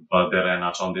ਵਧਦੇ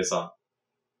ਰਹਿਣਾ ਚਾਹੁੰਦੇ ਸਨ।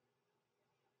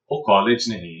 ਉਹ ਕਾਲਜ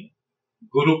ਨਹੀਂ,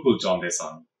 ਗੁਰੂਕੁਲ ਚਾਹੁੰਦੇ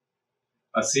ਸਨ।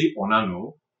 ਅਸੀਂ ਉਹਨਾਂ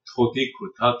ਨੂੰ ਧੋਤੀ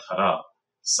ਕੁਰਤਾ ਥਰਾ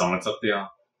ਸਮਝ ਸਕਦੇ ਹਾਂ।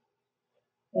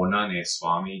 ਉਹਨਾਂ ਨੇ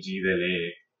ਸਵਾਮੀ ਜੀ ਦੇ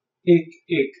ਲਈ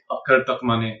ਇੱਕ ਅੱਖਰ ਤੱਕ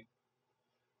ਮੰਨੇ।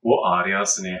 ਉਹ ਆਰਿਆ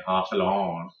ਸਨੇਹਾ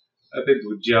ਫੈਲਾਉਣ ਅਤੇ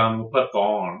ਦੂਜਿਆਂ ਨੂੰ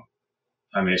ਭੜਕਾਉਣ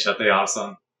ਹਮੇਸ਼ਾ ਤਿਆਰ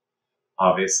ਸਨ,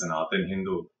 ਭਾਵੇਂ ਸਨਾਤਨ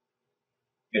ਹਿੰਦੂ,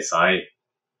 ਈਸਾਈ,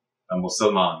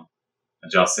 ਮੁਸਲਮਾਨ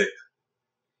ਜਾਂ ਸਿੱਖ।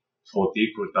 ਧੋਤੀ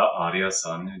ਕੁਰਤਾ ਆਰਿਆ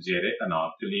ਸਨ ਜਿਹੜੇ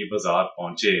ਅਨਾਰਕਲੀ ਬਾਜ਼ਾਰ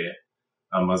ਪਹੁੰਚੇ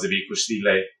ਮਜ਼ਹਬੀ ਕੁਸ਼ਤੀ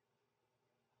ਲਈ।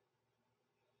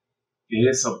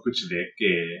 ਇਹ ਸਭ ਕੁਝ ਦੇਖ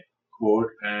ਕੇ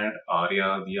ਕੋਟ ਪੈਂਟ ਆਰਿਆ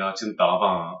ਦੀਆਂ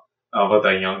ਚਿੰਤਾਵਾਂ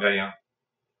ਵਧਾਈਆਂ ਗਈਆਂ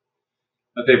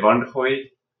ਅਤੇ ਵੰਡ ਹੋਈ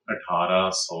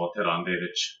 1893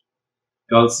 ਵਿੱਚ।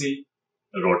 ਗੱਲ ਸੀ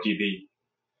ਰੋਟੀ ਦੀ।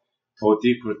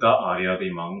 ਧੋਤੀ ਕੁਰਤਾ ਆਰਿਆ ਦੀ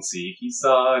ਮੰਗ ਸੀ ਕਿ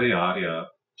ਸਾਰੇ ਆਰਿਆ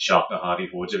ਸ਼ਾਕਾਹਾਰੀ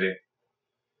ਹੋ ਜਾਵੇ।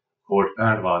 ਕੋਟ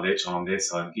ਪੈਂਟ ਵਾਲੇ ਚਾਹੁੰਦੇ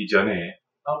ਸਨ ਕਿ ਜਣੇ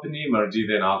ਆਪਣੀ ਮਰਜ਼ੀ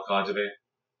ਦੇ ਨਾਲ ਖਾ ਜਾਵੇ।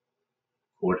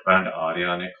 ਕੋਟ ਪੈਂਟ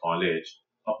ਆਰਿਆ ਨੇ ਕਾਲਜ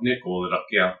ਆਪਣੇ ਕੋਲ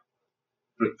ਰੱਖਿਆ,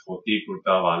 ਪਰ ਧੋਤੀ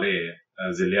ਕੁਰਤਾ ਵਾਲੇ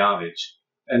ਜ਼ਿਲ੍ਹਿਆਂ ਵਿੱਚ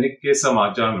ਨਿੱਕੇ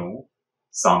ਸਮਾਜਾਂ ਨੂੰ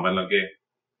ਸਾਂਭਣ ਲੱਗੇ।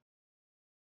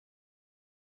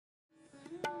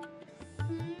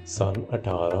 ਸੰਨ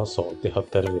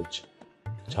 1873 ਵਿੱਚ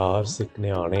 4 ਸਿੱਖ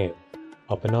ਨਿਆਣੇ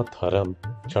ਆਪਣਾ ਧਰਮ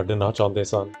ਛੱਡਣਾ ਚਾਹੁੰਦੇ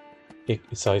ਸਨ। ਇੱਕ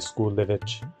ਈਸਾਈ ਸਕੂਲ ਦੇ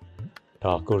ਵਿੱਚ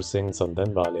ਠਾਕੁਰ ਸਿੰਘ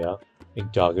ਸੰਧਨ ਵਾਲਿਆ ਇੱਕ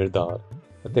ਜਾਗੀਰਦਾਰ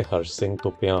ਅਤੇ ਹਰਸ਼ ਸਿੰਘ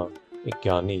ਤੁਪਿਆਂ ਇੱਕ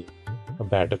ਗਿਆਨੀ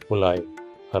ਬੈਠਕ ਬੁਲਾਏ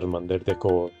ਹਰਮੰਦਰ ਦੇ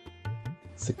ਕੋਲ।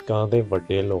 ਸਿੱਖਾਂ ਦੇ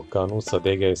ਵੱਡੇ ਲੋਕਾਂ ਨੂੰ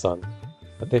ਸੱਦੇ ਗਏ ਸਨ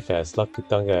ਅਤੇ ਫੈਸਲਾ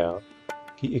ਕੀਤਾ ਗਿਆ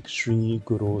ਕਿ ਇੱਕ ਸ਼੍ਰੀ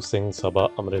ਗੁਰੂ ਸਿੰਘ ਸਭਾ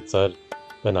ਅੰਮ੍ਰਿਤਸਰ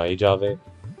ਬਣਾਈ ਜਾਵੇ।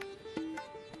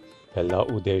 ਪਹਿਲਾ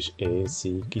ਉਦੇਸ਼ ਇਹ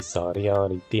ਸੀ ਕਿ ਸਾਰੀਆਂ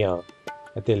ਰੀਤੀਆਂ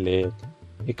ਅਤੇ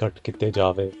ਲੇਖ ਇਕੱਠ ਕੀਤੇ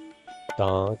ਜਾਵੇ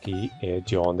ਤਾਂ ਕਿ ਇਹ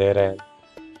ਜਿਉਂਦੇ ਰਹਿਣ।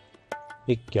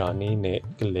 ਇੱਕ ਗਿਆਨੀ ਨੇ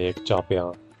ਇੱਕ ਲੇਖ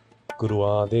ਛਾਪਿਆ,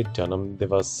 ਗੁਰੂਆਂ ਦੇ ਜਨਮ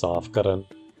ਦਿਵਸ ਸਾਫ਼ ਕਰਨ।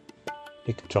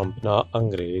 ਇੱਕ ਟਰੰਪਨਾ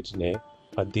ਅੰਗਰੇਜ਼ ਨੇ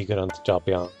ਆਦਿ ਗ੍ਰੰਥ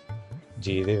ਛਾਪਿਆ,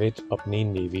 ਜਿਹਦੇ ਵਿੱਚ ਆਪਣੀ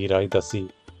ਨੀਵੀਂ ਰਾਏ ਦੱਸੀ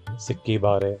ਸਿੱਖੀ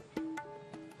ਬਾਰੇ।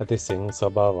 ਅਤੇ ਸਿੰਘ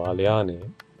ਸਭਾ ਵਾਲਿਆਂ ਨੇ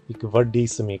ਇੱਕ ਵੱਡੀ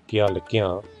ਸਮੀਖਿਆ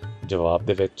ਲਿਖੀਆਂ ਜਵਾਬ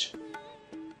ਦੇ ਵਿੱਚ।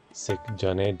 ਸਿੱਖ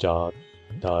ਜਨੇ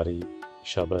ਜਾਤਦਾਰੀ,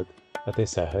 ਸ਼ਬਦ ਅਤੇ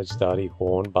ਸਹਿਜਦਾਰੀ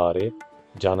ਹੋਣ ਬਾਰੇ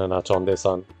ਜਾਣਨਾ ਚਾਹੁੰਦੇ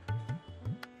ਸਨ।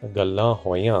 ਗੱਲਾਂ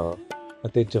ਹੋਈਆਂ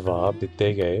ਅਤੇ ਜਵਾਬ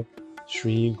ਦਿੱਤੇ ਗਏ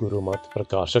ਸ਼੍ਰੀ ਗੁਰਮਤਿ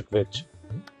ਪ੍ਰਕਾਸ਼ਕ ਵਿੱਚ,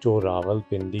 ਜੋ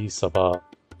ਰਾਵਲਪਿੰਡੀ ਸਭਾ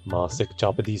ਮਾਸਿਕ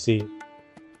ਛਪਦੀ ਸੀ।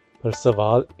 ਪਰ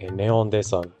ਸਵਾਲ ਇੰਨੇ ਆਉਂਦੇ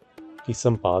ਸਨ ਕਿ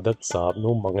ਸੰਪਾਦਕ ਸਾਹਿਬ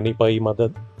ਨੂੰ ਮੰਗਣੀ ਪਈ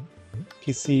ਮਦਦ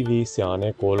ਕਿਸੇ ਵੀ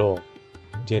ਸਿਆਣੇ ਕੋਲੋਂ,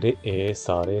 ਜਿਹੜੇ ਇਹ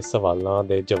ਸਾਰੇ ਸਵਾਲਾਂ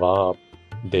ਦੇ ਜਵਾਬ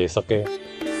ਦੇ ਸਕੇ।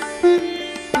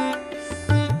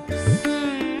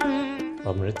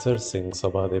 ਅੰਮ੍ਰਿਤਸਰ ਸਿੰਘ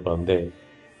ਸਭਾ ਦੇ ਬੰਦੇ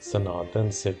ਸਨਾਤਨ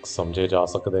ਸਿੱਖ ਸਮਝੇ ਜਾ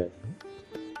ਸਕਦੇ।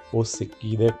 ਉਹ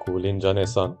ਸਿੱਖੀ ਦੇ ਕੂਲੀਨ ਜਣੇ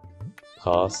ਸਨ,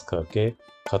 ਖਾਸ ਕਰਕੇ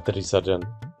ਖੱਤਰੀ ਸੱਜਣ,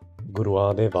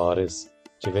 ਗੁਰੂਆਂ ਦੇ ਵਾਰਿਸ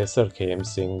ਜਿਵੇਂ ਸਰਖੇਮ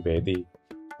ਸਿੰਘ ਬੇਦੀ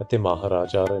ਅਤੇ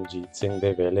ਮਹਾਰਾਜਾ ਰਣਜੀਤ ਸਿੰਘ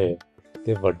ਦੇ ਵੇਲੇ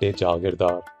ਦੇ ਵੱਡੇ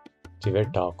ਜਾਗੀਰਦਾਰ ਜਿਵੇਂ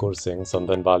ਠਾਕੁਰ ਸਿੰਘ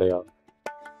ਸੰਧਨ ਵਾਲਿਆ।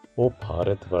 ਉਹ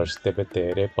ਭਾਰਤ ਵਰਸ਼ ਦੇ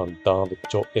ਬਥੇਰੇ ਪੰਥਾਂ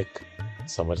ਵਿੱਚੋਂ ਇੱਕ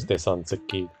ਸਮਝਦੇ ਸਨ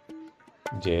ਸਿੱਖੀ,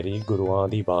 ਜਿਹੜੀ ਗੁਰੂਆਂ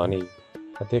ਦੀ ਬਾਣੀ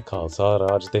ਅਤੇ ਖਾਲਸਾ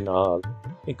ਰਾਜ ਦੇ ਨਾਲ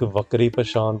ਇੱਕ ਵੱਖਰੀ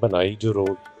ਪਛਾਣ ਬਣਾਈ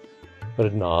ਜ਼ਰੂਰ,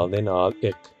 ਪਰ ਨਾਲ ਦੇ ਨਾਲ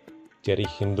ਇੱਕ ਜਿਹੜੀ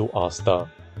ਹਿੰਦੂ ਆਸਥਾ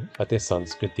ਅਤੇ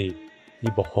ਸੰਸਕ੍ਰਿਤੀ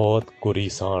ਦੀ ਬਹੁਤ ਗੁਰੀ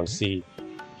ਸਾਂਝ ਸੀ।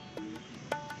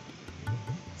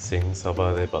 ਸਿੰਘ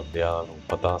ਸਭਾ ਦੇ ਬੰਦਿਆਂ ਨੂੰ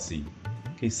ਪਤਾ ਸੀ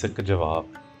ਕਿ ਸਿੱਖ ਜਵਾਬ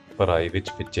ਪਰਾਈ ਵਿੱਚ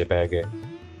ਪਿੱਛੇ ਪੈ ਗਏ।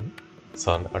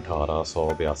 ਸੰਨ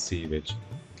 1882 ਵਿੱਚ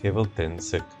ਕੇਵਲ 3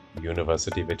 ਸਿੱਖ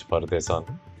ਯੂਨੀਵਰਸਿਟੀ ਵਿੱਚ ਪੜ੍ਹਦੇ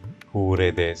ਸਨ। ਪੂਰੇ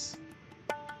ਦੇਸ਼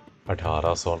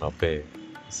 1890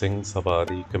 ਸਿੰਘ ਸਭਾ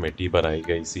ਦੀ ਕਮੇਟੀ ਬਣਾਈ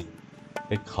ਗਈ ਸੀ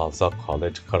ਇੱਕ ਖਾਲਸਾ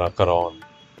ਕਾਲਜ ਖੜਾ ਕਰਾਉਣ।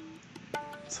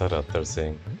 ਸਰ ਅਤਰ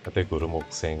ਸਿੰਘ ਅਤੇ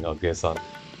ਗੁਰਮੁਖ ਸਿੰਘ ਅੱਗੇ ਸਨ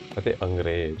ਅਤੇ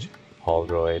ਅੰਗਰੇਜ਼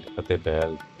ਹਾਲਰੋਇਡ ਅਤੇ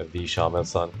ਬੈਲ ਵੀ ਸ਼ਾਮਲ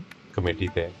ਸਨ ਕਮੇਟੀ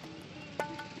 'ਤੇ।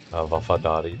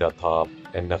 ਵਫਾਦਾਰੀ ਦਾ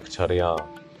ਥਾਪ ਇੰਨਾ ਛੜਿਆ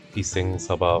ਕਿ ਸਿੰਘ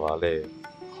ਸਭਾ ਵਾਲੇ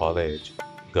ਕਾਲਜ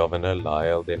ਗਵਰਨਰ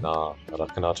ਲਾਇਲ ਦੇ ਨਾਂ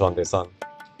ਰੱਖਣਾ ਚਾਹੁੰਦੇ ਸਨ,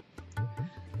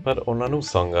 ਪਰ ਉਹਨਾਂ ਨੂੰ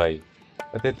ਸੰਗ ਆਈ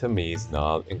ਅਤੇ ਤਮੀਜ਼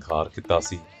ਨਾਲ ਇਨਕਾਰ ਕੀਤਾ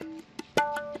ਸੀ।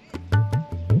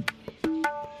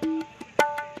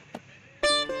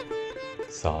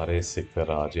 ਸਾਰੇ ਸਿੱਖ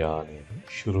ਰਾਜਿਆਂ ਨੇ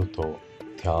ਸ਼ੁਰੂ ਤੋਂ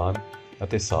ਧਿਆਨ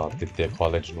ਅਤੇ ਸਾਥ ਦਿੱਤੇ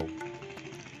ਕਾਲਜ ਨੂੰ।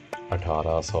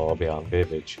 1892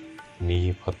 ਵਿੱਚ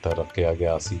ਨੀਂਹ ਪੱਥਰ ਰੱਖਿਆ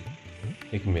ਗਿਆ ਸੀ।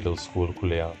 ਇੱਕ ਮਿਡਲ ਸਕੂਲ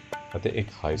ਖੁੱਲ੍ਹਿਆ ਅਤੇ ਇੱਕ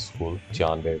ਹਾਈ ਸਕੂਲ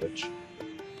 96 ਵਿੱਚ।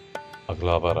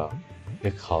 ਅਗਲਾ ਵਰ੍ਹਾ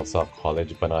ਇੱਕ ਖਾਲਸਾ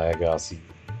ਕਾਲਜ ਬਣਾਇਆ ਗਿਆ ਸੀ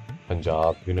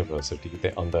ਪੰਜਾਬ ਯੂਨੀਵਰਸਿਟੀ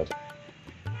ਦੇ ਅੰਦਰ।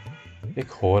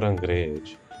 ਇੱਕ ਹੋਰ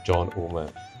ਅੰਗਰੇਜ਼ ਜੌਨ ਊਮਨ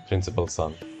ਪ੍ਰਿੰਸੀਪਲ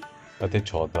ਸਨ ਅਤੇ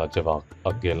 14 ਜਵਾਕ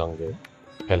ਅੱਗੇ ਲੰਘੇ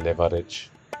ਪਹਿਲੇ ਵਰ੍ਹੇ 'ਚ।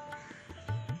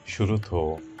 ਸ਼ੁਰੂ ਤੋਂ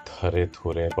ਥਰੇ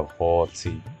ਥੁਰੇ ਬਹੁਤ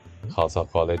ਸੀ ਖਾਲਸਾ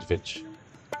ਕਾਲਜ ਵਿੱਚ।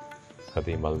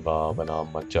 ਕਦੀ ਮਲਬਾ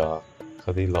ਬਨਾਮ ਮੱਝਾ,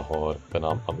 ਕਦੀ ਲਾਹੌਰ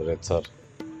ਬਨਾਮ ਅੰਮ੍ਰਿਤਸਰ।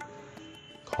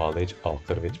 ਕਾਲਜ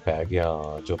ਆਖਰ ਵਿੱਚ ਪੈ ਗਿਆ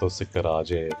ਜਦੋਂ ਸਿੱਖ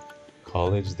ਰਾਜੇ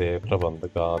ਕਾਲਜ ਦੇ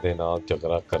ਪ੍ਰਬੰਧਕਾਂ ਦੇ ਨਾਲ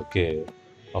ਝਗੜਾ ਕਰਕੇ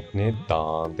ਆਪਣੇ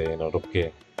ਦਾਨ ਦੇਣ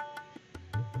ਰੁਕੇ।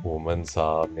 ਊਮਨ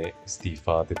ਸਾਹਿਬ ਨੇ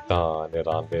ਅਸਤੀਫਾ ਦਿੱਤਾ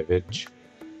 99 ਵਿੱਚ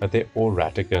ਅਤੇ ਉਹ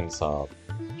ਰੈਟਿਗਨ ਸਾਹਿਬ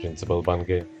ਪ੍ਰਿੰਸੀਪਲ ਬਣ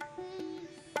ਗਏ।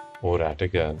 ਉਹ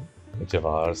ਰੈਟਿਗਨ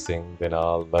ਜਵਾਹਰ ਸਿੰਘ ਦੇ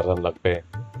ਨਾਲ ਲੜਨ ਲੱਗ ਪਏ।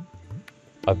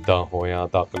 ਅੱਧਾ ਹੋਇਆ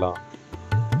ਦਾਖਲਾ।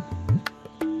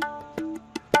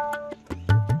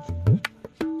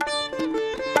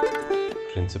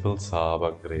 ਪ੍ਰਿੰਸੀਪਲ ਸਾਹਿਬ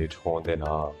ਅੰਗਰੇਜ਼ ਹੋਣ ਦੇ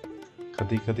ਨਾਲ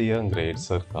ਕਦੀ ਅੰਗਰੇਜ਼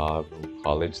ਸਰਕਾਰ ਨੂੰ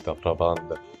ਕਾਲਜ ਦਾ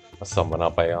ਪ੍ਰਬੰਧ ਸੰਭਣਾ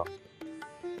ਪਿਆ।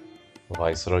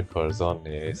 ਵਾਇਸਰਾਏ ਕਰਜ਼ਨ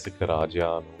ਨੇ ਸਿੱਖ ਰਾਜਿਆਂ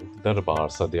ਨੂੰ ਦਰਬਾਰ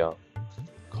ਸੱਦਿਆ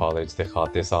ਕਾਲਜ ਦੇ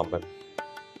ਖਾਤੇ ਸਾਂਭਣ।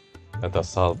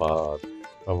 10 ਸਾਲ ਬਾਅਦ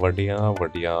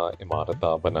ਵੱਡੀਆਂ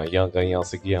ਇਮਾਰਤਾਂ ਬਣਾਈਆਂ ਗਈਆਂ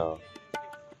ਸੀਗੀਆਂ,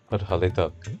 ਪਰ ਹਾਲੇ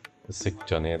ਤੱਕ ਸਿੱਖ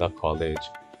ਜਨੇ ਦਾ ਕਾਲਜ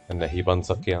ਨਹੀਂ ਬਣ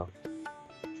ਸਕਿਆ।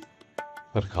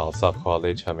 ਪਰ ਖਾਲਸਾ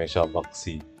ਕਾਲਜ ਹਮੇਸ਼ਾ ਵਕਤ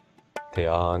ਸੀ।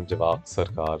 ਧਿਆਨ ਜਵਾਕ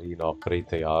ਸਰਕਾਰੀ ਨੌਕਰੀ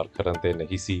ਤਿਆਰ ਕਰਨ ਦੇ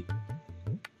ਨਹੀਂ ਸੀ।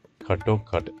 ਘੱਟੋ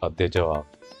ਘੱਟ ਅੱਧੇ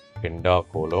ਜਵਾਕ ਪਿੰਡਾਂ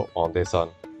ਕੋਲੋਂ ਆਉਂਦੇ ਸਨ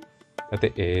ਅਤੇ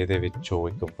ਇਹਦੇ ਵਿੱਚੋਂ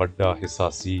ਇੱਕ ਵੱਡਾ ਹਿੱਸਾ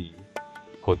ਸੀ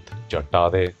ਖੁਦ ਜੱਟਾਂ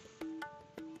ਦੇ।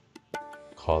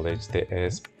 ਕਾਲਜ ਤੇ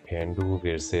ਇਸ ਪੇਂਡੂ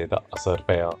ਵਿਰਸੇ ਦਾ ਅਸਰ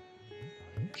ਪਿਆ।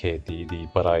 ਖੇਤੀ ਦੀ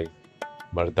ਪੜ੍ਹਾਈ,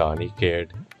 ਮਰਦਾਨੀ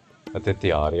ਖੇਡ ਅਤੇ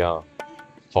ਤਿਆਰੀਆਂ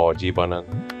ਫੌਜੀ ਬਣਨ।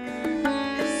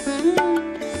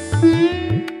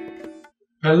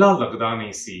 ਪਹਿਲਾਂ ਲੱਗਦਾ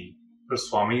ਨਹੀਂ ਸੀ, ਪਰ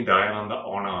ਸਵਾਮੀ ਦਇਆਨੰਦ ਦਾ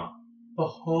ਆਉਣਾ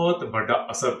ਬਹੁਤ ਵੱਡਾ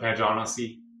ਅਸਰ ਪੈ ਜਾਣਾ ਸੀ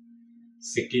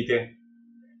ਸਿੱਖੀ ਤੇ।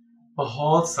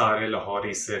 ਬਹੁਤ ਸਾਰੇ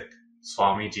ਲਾਹੌਰੀ ਸਿੱਖ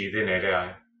ਸਵਾਮੀ ਜੀ ਦੇ ਨੇੜੇ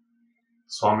ਆਏ।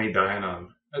 ਸਵਾਮੀ ਦਇਆਨੰਦ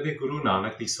ਅਤੇ ਗੁਰੂ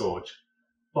ਨਾਨਕ ਦੀ ਸੋਚ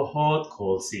ਬਹੁਤ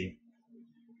ਖੋਲ ਸੀ।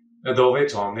 ਇਹ ਦੋਵੇਂ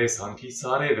ਚਾਹੁੰਦੇ ਸਨ ਕਿ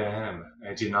ਸਾਰੇ ਵਹਿਮ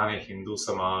ਜਿਨ੍ਹਾਂ ਨੇ ਹਿੰਦੂ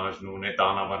ਸਮਾਜ ਨੂੰ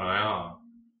ਨਿਤਾਣਾ ਬਣਾਇਆ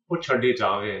ਉਹ ਛੱਡੇ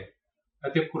ਜਾਵੇ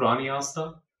ਅਤੇ ਪੁਰਾਣੀ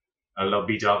ਆਸਥਾ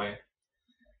ਲੱਭੀ ਜਾਵੇ।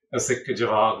 ਸਿੱਖ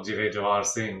ਜਵਾਕ ਜਿਵੇਂ ਜਵਾਹਰ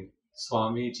ਸਿੰਘ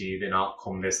ਸਵਾਮੀ ਜੀ ਦੇ ਨਾਲ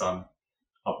ਘੁੰਮਦੇ ਸਨ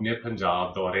ਆਪਣੇ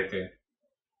ਪੰਜਾਬ ਦੌਰੇ ਤੇ।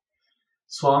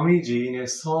 ਸਵਾਮੀ ਜੀ ਨੇ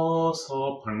 100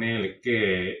 ਪੰਨੇ ਲਿਖੇ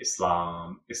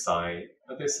ਇਸਲਾਮ, ਈਸਾਈ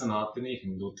ਅਤੇ ਸਨਾਤਨੀ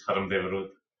ਹਿੰਦੂ ਧਰਮ ਦੇ ਵਿਰੁੱਧ,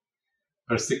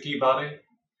 ਪਰ ਸਿੱਖੀ ਬਾਰੇ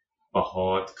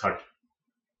ਬਹੁਤ ਘੱਟ।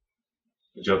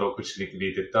 ਜਦੋਂ ਕੁਝ ਲਿਖ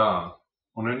ਵੀ ਦਿੱਤਾ,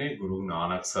 ਉਹਨਾਂ ਨੇ ਗੁਰੂ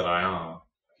ਨਾਨਕ ਸਰਾਇਆ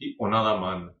ਕਿ ਉਹਨਾਂ ਦਾ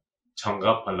ਮਨ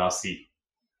ਚੰਗਾ ਭਲਾ ਸੀ।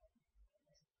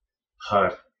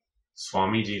 ਹਰ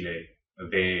ਸਵਾਮੀ ਜੀ ਲਈ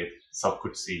ਵੇਦ ਸਭ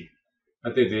ਕੁਝ ਸੀ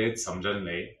ਅਤੇ ਵੇਦ ਸਮਝਣ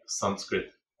ਲਈ ਸੰਸਕ੍ਰਿਤ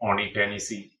ਆਉਣੀ ਪੈਣੀ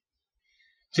ਸੀ।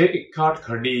 ਜੇ ਇਕਾਟ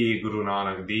ਖੜੀ ਗੁਰੂ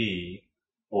ਨਾਨਕ ਦੀ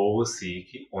ਉਹ ਸੀ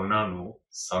ਕਿ ਉਹਨਾਂ ਨੂੰ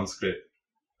ਸੰਸਕ੍ਰਿਤ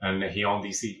ਨਹੀਂ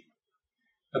ਆਉਂਦੀ ਸੀ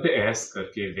ਅਤੇ ਇਸ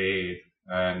ਕਰਕੇ ਵੇਦ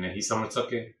ਨਹੀਂ ਸਮਝ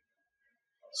ਸਕੇ।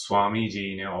 ਸਵਾਮੀ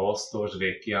ਜੀ ਨੇ ਉਸ ਦੋਸ਼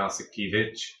ਵੇਖਿਆ ਸਿੱਖੀ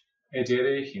ਵਿੱਚ ਇਹ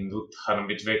ਜਿਹੜੇ ਹਿੰਦੂ ਧਰਮ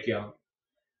ਵਿੱਚ ਵੇਖਿਆ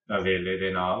ਵੇਲੇ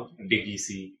ਦੇ ਨਾਲ ਡਿੱਗੀ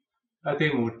ਸੀ ਅਤੇ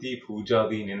ਮੂਰਤੀ ਪੂਜਾ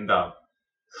ਦੀ ਨਿੰਦਾ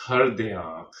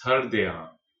ਖਰਦਿਆਂ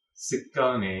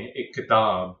ਸਿੱਖਾਂ ਨੇ ਇੱਕ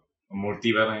ਕਿਤਾਬ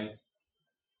ਮੂਰਤੀ ਬਣਾਈ।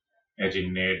 ਇਹ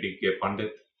ਜਿੰਨੇ ਡਿੱਗੇ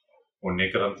ਪੰਡਿਤ ਉਹਨੇ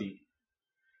ਕ੍ਰਾਂਤੀ।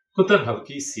 ਕੁਤਰ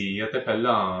ਹਲਕੀ ਸੀ ਅਤੇ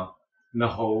ਪਹਿਲਾਂ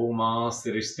ਨਹੋ ਮਾਸ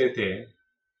ਰਿਸ਼ਤੇ ਤੇ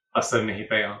ਅਸਰ ਨਹੀਂ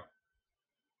ਪਿਆ।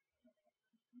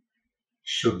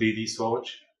 ਸ਼ੁੱਧੀ ਦੀ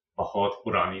ਸੋਚ ਬਹੁਤ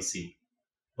ਪੁਰਾਣੀ ਸੀ।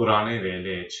 ਪੁਰਾਣੇ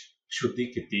ਵੇਲੇ 'ਚ ਸ਼ੁੱਧੀ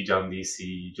ਕੀਤੀ ਜਾਂਦੀ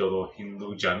ਸੀ ਜਦੋਂ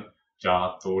ਹਿੰਦੂ ਜਨ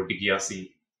ਜਾਤ ਤੋਂ ਡਿੱਗਿਆ ਸੀ।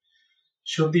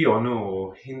 ਸ਼ੁੱਧੀ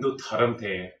ਉਹਨੂੰ ਹਿੰਦੂ ਧਰਮ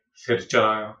ਤੇ ਫਿਰ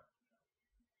ਚਲਾਇਆ।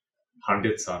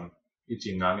 ਪੰਡਿਤ ਸਨ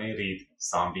ਜਿਨ੍ਹਾਂ ਨੇ ਰੀਤ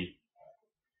ਸਾਂਭੀ।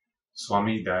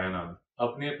 स्वामी दयानंद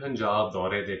अपने पंजाब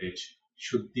दौरे दे विच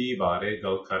शुद्धि बारे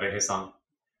गल कर रहे सन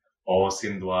और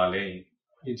सिंध वाले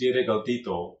ਜਿਹੜੇ गलती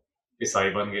तो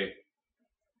ईसाई बन गए।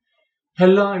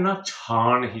 ਪਹਿਲਾਂ ਇਹਨਾਂ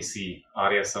ਛਾਣ ਹੀ ਸੀ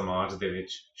ਆਰੀਆ ਸਮਾਜ ਦੇ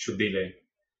ਵਿੱਚ ਸ਼ੁੱਧੀ ਲਈ,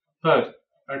 ਪਰ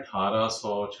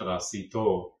 1884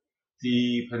 ਤੋਂ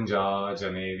 30-50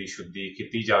 ਜਣੇ ਦੀ ਸ਼ੁੱਧੀ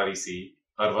ਕੀਤੀ ਜਾ ਰਹੀ ਸੀ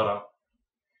ਹਰ ਵਾਰ।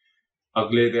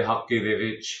 ਅਗਲੇ ਦਹਾਕੇ ਦੇ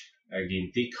ਵਿੱਚ ਇਹ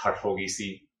ਗਿਣਤੀ ਘੱਟ ਹੋ ਗਈ ਸੀ।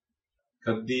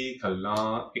 ਕਦੀ ਕੱਲਾ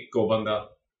ਇੱਕੋ ਬੰਦਾ,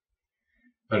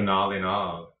 ਪਰ ਨਾਲ ਦੇ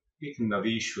ਨਾਲ ਇੱਕ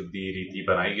ਨਵੀਂ ਸ਼ੁੱਧੀ ਰੀਤੀ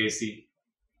ਬਣਾਈ ਗਈ ਸੀ।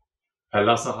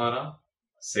 ਪਹਿਲਾ ਸਹਾਰਾ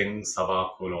ਸਿੰਘ ਸਭਾ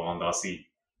ਕੋਲੋਂ ਆਉਂਦਾ ਸੀ।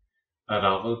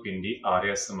 ਰਾਵਲਪਿੰਡੀ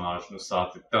ਆਰੀਆ ਸਮਾਜ ਨੂੰ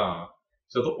ਸਾਥ ਦਿੱਤਾ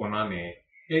ਜਦੋਂ ਉਹਨਾਂ ਨੇ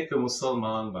ਇੱਕ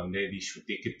ਮੁਸਲਮਾਨ ਬੰਦੇ ਦੀ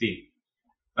ਸ਼ੁੱਧੀ ਕੀਤੀ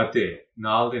ਅਤੇ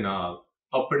ਨਾਲ ਦੇ ਨਾਲ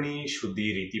ਆਪਣੀ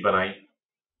ਸ਼ੁੱਧੀ ਰੀਤੀ ਬਣਾਈ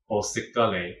ਉਹ ਸਿੱਖਾਂ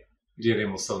ਲਈ ਜਿਹੜੇ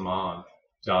ਮੁਸਲਮਾਨ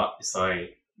ਜਾਂ ਈਸਾਈ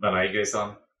ਬਣਾਏ ਗਏ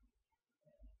ਸਨ।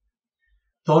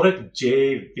 ਤੁਰਕ ਜੇ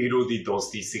ਵਿਰੋਧੀ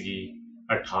ਦੋਸਤੀ ਸੀਗੀ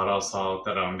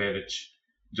 1893 ਵਿੱਚ,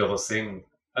 ਜਦੋਂ ਸਿੰਘ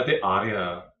ਅਤੇ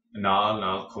ਆਰੀਆ ਨਾਲ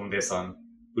ਨਾਲ ਘੁੰਮਦੇ ਸਨ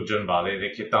ਪੁੱਜਣ ਵਾਲੇ ਦੇ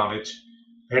ਖੇਤਾਂ ਵਿੱਚ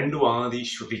ਹਿੰਦੂਆਂ ਦੀ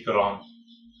ਸ਼ੁੱਧੀ ਕਰਾਉਣ।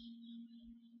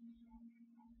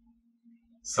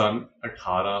 ਸਨ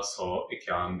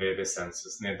 1891 ਦੇ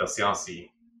ਸੈਂਸਸ ਨੇ ਦੱਸਿਆ ਸੀ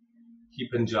ਕਿ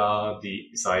ਪੰਜਾਬ ਦੀ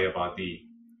ਈਸਾਈ ਆਬਾਦੀ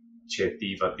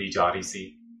ਛੇਤੀ ਵੱਧਦੀ ਜਾ ਰਹੀ ਸੀ।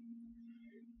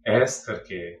 ਇਸ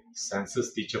ਕਰਕੇ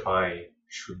ਸੈਂਸਸ ਦੀ ਛਪਾਈ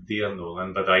ਸ਼ੁੱਧੀ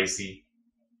ਅੰਦੋਲਨ ਵਧਾਈ ਸੀ।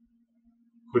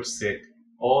 ਕੁਝ ਸਿੱਖ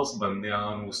ਉਸ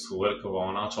ਬੰਦਿਆਂ ਨੂੰ ਸੂਰ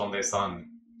ਕਵਾਉਣਾ ਚਾਹੁੰਦੇ ਸਨ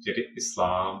ਜਿਹੜੇ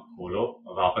ਇਸਲਾਮ ਕੋਲੋਂ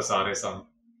ਵਾਪਸ ਆ ਰਹੇ ਸਨ।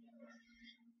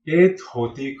 ਇਹ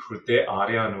ਧੋਤੀ ਖੁਰਤੇ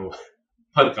ਆਰਿਆਂ ਨੂੰ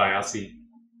ਭੜਕਾਇਆ ਸੀ।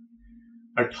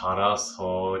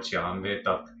 1896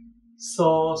 ਤੱਕ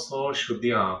 100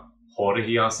 ਸ਼ੁੱਧੀਆਂ ਹੋ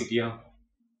ਰਹੀਆਂ ਸੀਗੀਆਂ।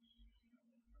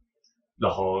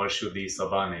 ਲਾਹੌਰ ਸ਼ੁੱਧੀ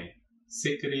ਸਭਾ ਨੇ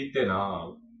ਸਿੱਖ ਰੀਤ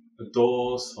ਨਾਲ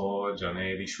 200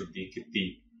 ਜਣੇ ਦੀ ਸ਼ੁੱਧੀ ਕੀਤੀ।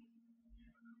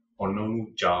 ਉਹਨਾਂ ਨੂੰ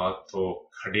ਜਾਤ ਤੋਂ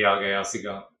ਕੱਢਿਆ ਗਿਆ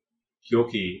ਸੀਗਾ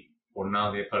ਕਿਉਂਕਿ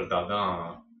ਉਹਨਾਂ ਦੇ ਪਰਦਾਦਾ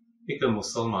ਇੱਕ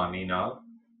ਮੁਸਲਮਾਨੀ ਨਾਲ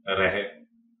ਰਹੇ।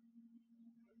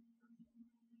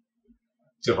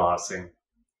 ਜਵਾਹਰ ਸਿੰਘ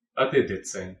ਅਤੇ ਦਿੱਤ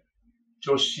ਸਿੰਘ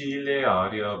ਜੋਸ਼ੀਲੇ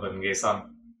ਆਰੀਆ ਬਣ ਗਏ ਸਨ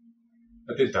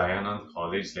ਅਤੇ ਦਇਆਨੰਦ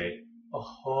ਕਾਲਜ ਲਈ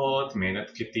ਬਹੁਤ ਮਿਹਨਤ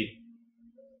ਕੀਤੀ।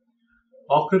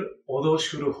 ਆਖਰ ਉਦੋਂ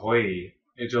ਸ਼ੁਰੂ ਹੋਈ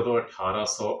ਜਦੋਂ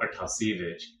 1888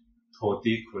 ਵਿੱਚ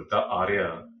ਧੋਤੀ ਖੁਰਦਾ ਆਰੀਆ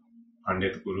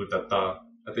ਪੰਡਿਤ ਗੁਰੂ ਦੱਤਾ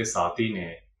ਅਤੇ ਸਾਥੀ ਨੇ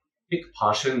ਇੱਕ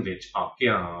ਭਾਸ਼ਣ ਵਿੱਚ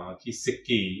ਆਖਿਆ ਕਿ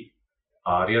ਸਿੱਖੀ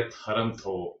ਆਰੀਆ ਧਰਮ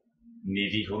ਤੋਂ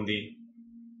ਨੀਵੀਂ ਹੁੰਦੀ।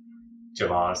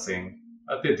 ਜਵਾਹਰ ਸਿੰਘ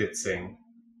ਅਤੇ ਦਿੱਤ ਸਿੰਘ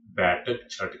ਬੈਠਕ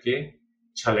ਛੱਡ ਕੇ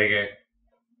ਚਲੇ ਗਏ।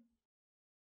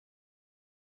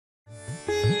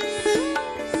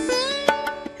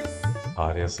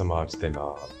 ਆਰੀਆ ਸਮਾਜ ਦੇ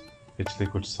ਨਾਲ ਪਿਛਲੇ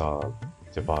ਕੁਝ ਸਾਲ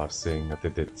ਜਵਾਹਰ ਸਿੰਘ ਅਤੇ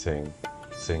ਦਿੱਤ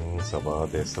ਸਿੰਘ ਸਭਾ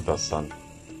ਦੇ ਸਦੱਸ ਸਨ,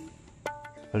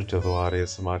 ਪਰ ਜਦੋਂ ਆਰੀਆ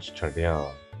ਸਮਾਜ ਛੱਡਿਆ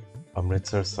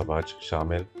ਅੰਮ੍ਰਿਤਸਰ ਸਭਾ 'ਚ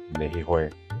ਸ਼ਾਮਿਲ ਨਹੀਂ ਹੋਏ।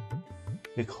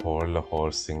 ਇੱਕ ਹੋਰ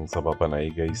ਲਾਹੌਰ ਸਿੰਘ ਸਭਾ ਬਣਾਈ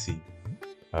ਗਈ ਸੀ,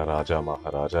 ਰਾਜਾ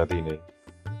ਮਹਾਰਾਜਾ ਦੀ ਨਹੀਂ,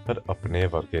 ਪਰ ਆਪਣੇ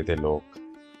ਵਰਗੇ ਦੇ ਲੋਕ,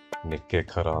 ਨਿੱਕੇ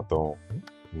ਘਰਾਂ ਤੋਂ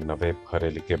ਨਵੇਂ ਪੜ੍ਹੇ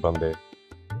ਲਿਖੇ ਬੰਦੇ।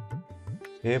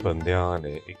 ਇਹ ਬੰਦਿਆਂ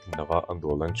ਨੇ ਇੱਕ ਨਵਾਂ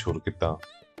ਅੰਦੋਲਨ ਸ਼ੁਰੂ ਕੀਤਾ,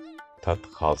 ਤਤ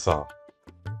ਖਾਲਸਾ।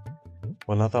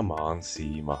 ਉਹਨਾਂ ਦਾ ਮਾਣ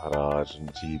ਸੀ ਮਹਾਰਾਜ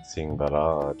ਰਣਜੀਤ ਸਿੰਘ ਦਾ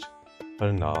ਰਾਜ,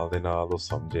 ਪਰ ਨਾਲ ਦੇ ਨਾਲ ਉਹ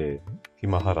ਸਮਝੇ ਕਿ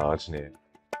ਮਹਾਰਾਜ ਨੇ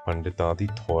ਪੰਡਿਤਾਂ ਦੀ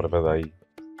ਥੋਰ ਵਧਾਈ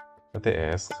ਅਤੇ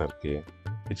ਇਸ ਕਰਕੇ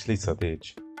ਪਿਛਲੀ ਸਦੀ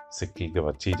 'ਚ ਸਿੱਖੀ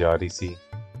ਗਵਾਚੀ ਜਾ ਰਹੀ ਸੀ।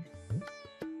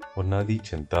 ਉਹਨਾਂ ਦੀ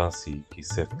ਚਿੰਤਾ ਸੀ ਕਿ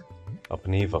ਸਿੱਖ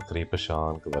ਆਪਣੀ ਵੱਖਰੀ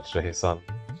ਪਛਾਣ ਗਵਾਚ ਰਹੇ ਸਨ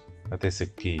ਅਤੇ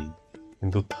ਸਿੱਖੀ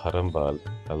ਹਿੰਦੂ ਧਰਮ ਵੱਲ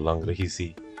ਲੰਘ ਰਹੀ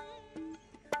ਸੀ।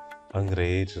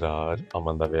 ਅੰਗਰੇਜ਼ ਰਾਜ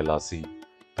ਅਮਨ ਦਾ ਵੇਲਾ ਸੀ,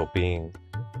 ਤੋਪਿੰਗ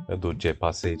ਦੂਜੇ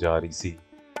ਪਾਸੇ ਜਾ ਰਹੀ ਸੀ।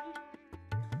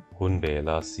 ਹੁਣ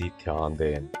ਵੇਲਾ ਸੀ ਧਿਆਨ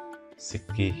ਦੇਣ,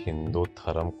 ਸਿੱਖੀ ਹਿੰਦੂ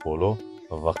ਧਰਮ ਕੋਲੋਂ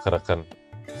ਵੱਖ ਰੱਖਣ।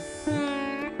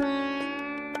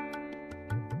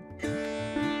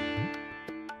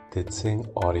 ਦਿੱਤ ਸਿੰਘ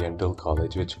ਓਰੀਐਂਟਲ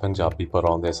ਕਾਲਜ ਵਿੱਚ ਪੰਜਾਬੀ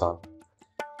ਪੜ੍ਹਾਉਂਦੇ ਸਨ।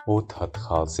 ਉਹ ਤਤ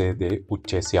ਖਾਲਸੇ ਦੇ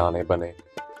ਉੱਚੇ ਸਿਆਣੇ ਬਣੇ।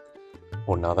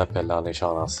 ਉਹਨਾਂ ਦਾ ਪਹਿਲਾ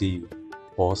ਨਿਸ਼ਾਨਾ ਸੀ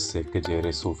ਉਹ ਸਿੱਖ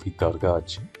ਜਿਹੜੇ ਸੂਫੀ ਦਰਗਾਹ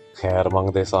 'ਚ ਖੈਰ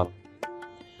ਮੰਗਦੇ ਸਨ।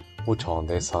 ਉਹ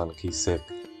ਚਾਹੁੰਦੇ ਸਨ ਕਿ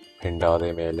ਸਿੱਖ ਪਿੰਡਾਂ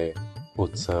ਦੇ ਮੇਲੇ,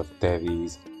 ਉਤਸਵ,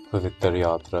 ਤਹਿਵੀਜ਼, ਪਵਿੱਤਰ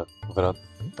ਯਾਤਰਾ, ਵਰਤ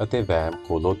ਅਤੇ ਵਹਿਮ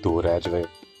ਕੋਲੋਂ ਦੂਰ ਰਹਿ ਜਾਵੇ।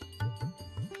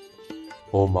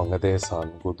 ਉਹ ਮੰਗਦੇ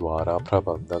ਸਨ ਗੁਰਦੁਆਰਾ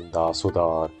ਪ੍ਰਬੰਧਨ ਦਾ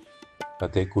ਸੁਧਾਰ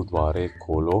ਅਤੇ ਗੁਰਦੁਆਰੇ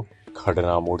ਕੋਲੋਂ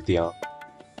ਖੜਨਾ ਮੂਰਤੀਆਂ।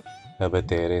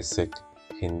 ਬਥੇਰੇ ਸਿੱਖ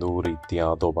ਹਿੰਦੂ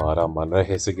ਰੀਤੀਆਂ ਦੁਬਾਰਾ ਮੰਨ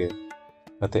ਰਹੇ ਸੀਗੇ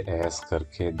ਅਤੇ ਇਸ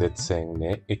ਕਰਕੇ ਦਿੱਤ ਸਿੰਘ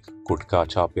ਨੇ ਇੱਕ ਗੁਟਕਾ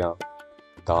ਛਾਪਿਆ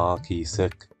ਤਾਂ ਕਿ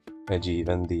ਸਿੱਖ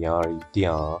ਜੀਵਨ ਦੀਆਂ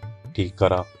ਰੀਤੀਆਂ ਠੀਕ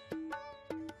ਕਰਾਂ।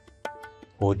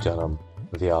 ਉਹ ਜਨਮ,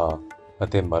 ਵਿਆਹ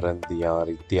ਅਤੇ ਮਰਨ ਦੀਆਂ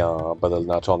ਰੀਤੀਆਂ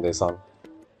ਬਦਲਣਾ ਚਾਹੁੰਦੇ ਸਨ।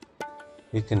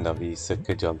 ਇੱਕ ਨਵੀਂ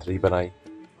ਸਿੱਖ ਜੰਤਰੀ ਬਣਾਈ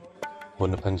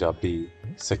ਹੁਣ ਪੰਜਾਬੀ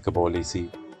ਸਿੱਖ ਬੋਲੀ ਸੀ।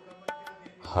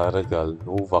 ਹਰ ਗੱਲ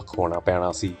ਨੂੰ ਵੱਖ ਹੋਣਾ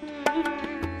ਪੈਣਾ ਸੀ।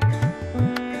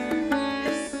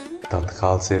 ਤਤ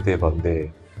ਖਾਲਸੇ ਦੇ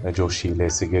ਬੰਦੇ ਜੋਸ਼ੀਲੇ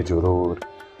ਸੀਗੇ ਜ਼ਰੂਰ,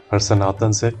 ਪਰ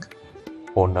ਸਨਾਤਨ ਸਿੱਖ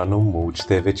ਉਹਨਾਂ ਨੂੰ ਮੂੰਝ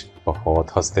ਦੇ ਵਿੱਚ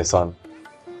ਬਹੁਤ ਹੱਸਦੇ ਸਨ।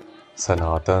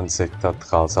 ਸਨਾਤਨ ਸਿੱਖ ਤਤ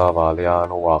ਖਾਲਸਾ ਵਾਲਿਆਂ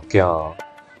ਨੂੰ ਆਖਿਆ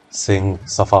ਸਿੰਘ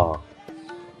ਸਫਾ।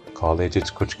 ਕਾਲਜ ਵਿੱਚ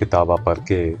ਕੁਝ ਕਿਤਾਬਾਂ ਪੜ੍ਹ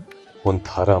ਕੇ ਹੁਣ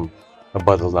ਧਰਮ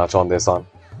ਬਦਲਣਾ ਚਾਹੁੰਦੇ ਸਨ।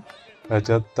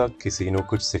 ਜਦ ਤੱਕ ਕਿਸੇ ਨੂੰ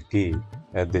ਕੁਝ ਸਿੱਖੀ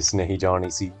ਦਿਸ ਨਹੀਂ ਜਾਣੀ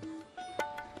ਸੀ।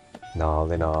 ਨਾਲ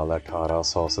ਦੇ ਨਾਲ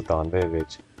 1897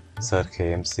 ਵਿੱਚ ਸਰ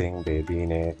ਖੇਮ ਸਿੰਘ ਬੇਦੀ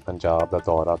ਨੇ ਪੰਜਾਬ ਦਾ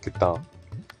ਦੌਰਾ ਕੀਤਾ,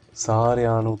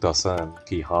 ਸਾਰਿਆਂ ਨੂੰ ਦੱਸਣ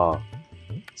ਕਿ ਹਾਂ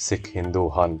ਸਿੱਖ ਹਿੰਦੂ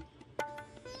ਹਨ।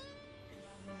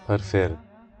 ਪਰ ਫਿਰ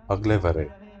ਅਗਲੇ ਵਰੇ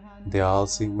ਦਿਆਲ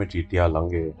ਸਿੰਘ ਮਜੀਠੀਆ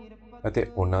ਲੰਘੇ ਅਤੇ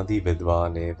ਉਹਨਾਂ ਦੀ ਵਿਧਵਾ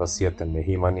ਨੇ ਵਸੀਅਤ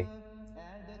ਨਹੀਂ ਮੰਨੀ।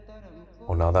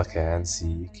 ਉਹਨਾਂ ਦਾ ਕਹਿਣ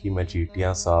ਸੀ ਕਿ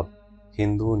ਮਜੀਠੀਆ ਸਾਹਿਬ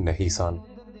ਹਿੰਦੂ ਨਹੀਂ ਸਨ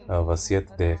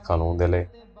ਵਸੀਅਤ ਦੇ ਕਾਨੂੰਨ ਦੇ ਲਈ।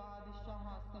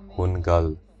 ਹੁਣ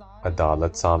ਗੱਲ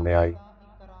ਅਦਾਲਤ ਸਾਹਮਣੇ ਆਈ।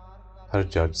 ਹਰ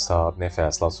ਜੱਜ ਸਾਹਿਬ ਨੇ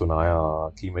ਫੈਸਲਾ ਸੁਣਾਇਆ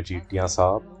ਕਿ ਮਜੀਠੀਆ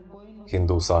ਸਾਹਿਬ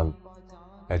ਹਿੰਦੂ ਸਨ,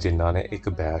 ਜਿਨ੍ਹਾਂ ਨੇ ਇੱਕ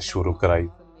ਬਹਿਸ ਸ਼ੁਰੂ ਕਰਾਈ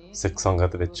ਸਿੱਖ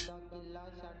ਸੰਗਤ ਵਿੱਚ।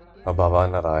 ਬਾਬਾ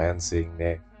ਨਾਰਾਇਣ ਸਿੰਘ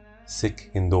ਨੇ ਸਿੱਖ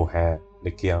ਹਿੰਦੂ ਹੈ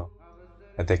ਲਿਖਿਆ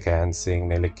ਅਤੇ ਕਹਿਣ ਸਿੰਘ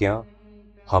ਨੇ ਲਿਖਿਆ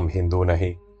ਹਮ ਹਿੰਦੂ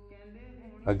ਨਹੀਂ।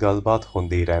 ਗੱਲਬਾਤ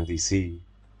ਹੁੰਦੀ ਰਹਿੰਦੀ ਸੀ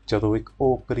ਜਦੋਂ ਇੱਕ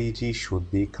ਓਪਰੀ ਜੀ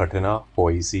ਸ਼ੁੱਧੀ ਘਟਨਾ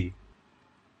ਹੋਈ ਸੀ।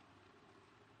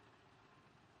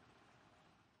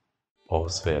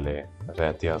 ਉਸ ਵੇਲੇ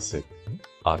ਰਹਿਤਿਆ ਸਿੱਖ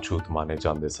ਆਛੂਤ ਮਾਨੇ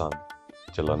ਜਾਂਦੇ ਸਨ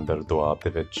ਜਲੰਧਰ ਦੁਆਬ ਦੇ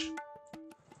ਵਿੱਚ।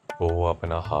 ਉਹ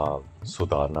ਆਪਣਾ ਹਾਲ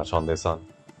ਸੁਧਾਰਨਾ ਚਾਹੁੰਦੇ ਸਨ।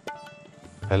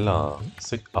 ਪਹਿਲਾਂ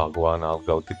ਸਿੱਖ ਆਗੂਆਂ ਨਾਲ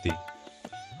ਗੱਲ ਕੀਤੀ,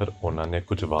 ਪਰ ਉਹਨਾਂ ਨੇ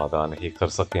ਕੁਝ ਵਾਅਦਾ ਨਹੀਂ ਕਰ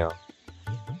ਸਕਿਆ।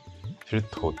 ਫਿਰ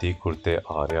ਧੋਤੀ ਕੁਰਤੇ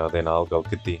ਆਰਿਆ ਦੇ ਨਾਲ ਗੱਲ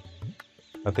ਕੀਤੀ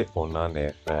ਅਤੇ ਉਹਨਾਂ ਨੇ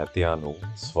ਰਹਿਤਿਆਂ ਨੂੰ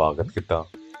ਸਵਾਗਤ ਕੀਤਾ।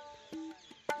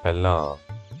 ਪਹਿਲਾਂ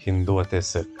ਹਿੰਦੂ ਅਤੇ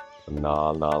ਸਿੱਖ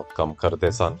ਨਾਲ ਕੰਮ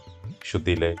ਕਰਦੇ ਸਨ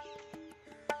ਸ਼ੁੱਧੀ ਲਈ।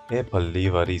 ਇਹ ਪਹਿਲੀ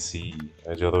ਵਾਰੀ ਸੀ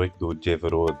ਜਦੋਂ ਇੱਕ ਦੂਜੇ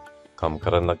ਵਿਰੋਧ ਕੰਮ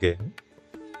ਕਰਨ ਲੱਗੇ।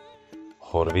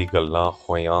 ਹੋਰ ਵੀ ਗੱਲਾਂ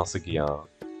ਹੋਈਆਂ ਸੀਗੀਆਂ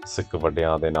ਸਿੱਖ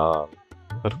ਵੱਡਿਆਂ ਦੇ ਨਾਲ,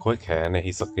 ਪਰ ਕੋਈ ਕਹਿ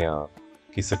ਨਹੀਂ ਸਕਿਆ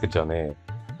ਕਿ ਸਿੱਖ ਜਣੇ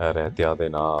ਰਹਿਤਿਆਂ ਦੇ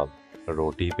ਨਾਲ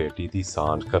ਰੋਟੀ ਬੇਟੀ ਦੀ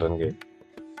ਸਾਂਝ ਕਰਨਗੇ।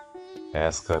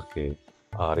 ਇਸ ਕਰਕੇ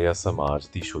ਆਰੀਆ ਸਮਾਜ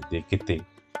ਦੀ ਸ਼ੁੱਧੀ ਕੀਤੀ।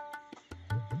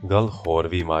 ਗੱਲ ਹੋਰ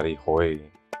ਵੀ ਮਾਰੀ ਹੋਈ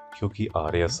ਕਿਉਂਕਿ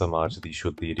ਆਰੀਆ ਸਮਾਜ ਦੀ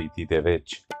ਸ਼ੁੱਧੀ ਰੀਤੀ ਦੇ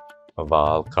ਵਿੱਚ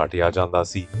ਵਾਲ ਕਾਟਿਆ ਜਾਂਦਾ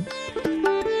ਸੀ।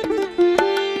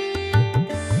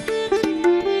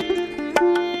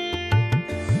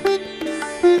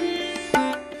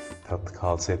 ਤਤ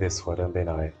ਖਾਲਸੇ ਦੇ ਸਵਰਨ ਦੇ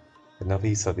ਨਾਲ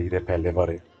ਨਵੀਂ ਸਦੀ ਦੇ ਪਹਿਲੇ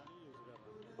ਵਰੇ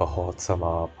ਬਹੁਤ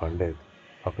ਸਮਾਂ ਪੰਡਿਤ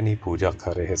ਆਪਣੀ ਪੂਜਾ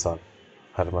ਕਰ ਰਹੇ ਸਨ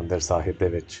ਹਰਿਮੰਦਰ ਸਾਹਿਬ ਦੇ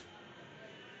ਵਿੱਚ,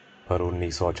 ਪਰ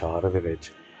 1904 ਦੇ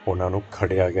ਵਿੱਚ ਉਹਨਾਂ ਨੂੰ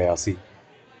ਖੜਿਆ ਗਿਆ ਸੀ।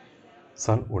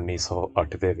 ਸੰਨ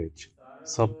 1908 ਦੇ ਵਿੱਚ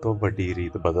ਸਭ ਤੋਂ ਵੱਡੀ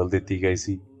ਰੀਤ ਬਦਲ ਦਿੱਤੀ ਗਈ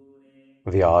ਸੀ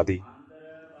ਵਿਆਹ ਦੀ।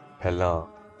 ਪਹਿਲਾਂ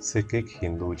ਸਿੱਖ ਇੱਕ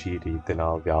ਹਿੰਦੂ ਜੀ ਰੀਤ ਦੇ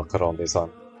ਨਾਲ ਵਿਆਹ ਕਰਾਉਂਦੇ ਸਨ,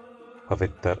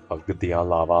 ਪਵਿੱਤਰ ਅੱਗ ਦੀਆਂ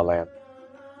ਲਾਵਾਂ ਲੈਣ।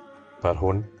 ਪਰ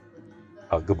ਹੁਣ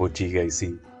ਅੱਗ ਬੁਝੀ ਗਈ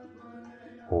ਸੀ।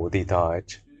 ਉਹਦੀ ਥਾਂ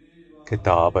ਵਿੱਚ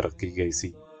ਕਿਤਾਬ ਰੱਖੀ ਗਈ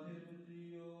ਸੀ।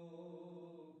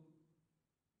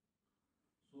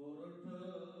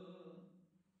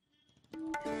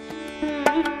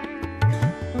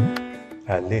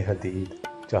 ਅਹਿਲੇ ਹਦੀਦ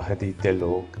ਜਾਂ ਹਦੀਦ ਦੇ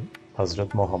ਲੋਕ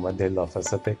ਹਜ਼ਰਤ ਮੁਹੰਮਦ ਦੇ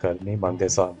ਲਫ਼ਜ਼ ਅਤੇ ਕਰਨੀ ਮੰਨਦੇ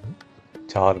ਸਨ।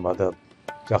 ਚਾਰ ਮਜ਼ਹਬ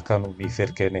ਜਾਂ ਕਾਨੂੰਨੀ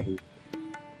ਫਿਰਕੇ ਨਹੀਂ।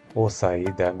 ਉਹ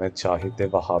ਸਈਦ ਅਹਿਮਦ ਸ਼ਾਹਿਦ ਦੇ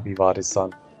ਵਹਾਬੀ ਵਾਰਿਸ ਸਨ,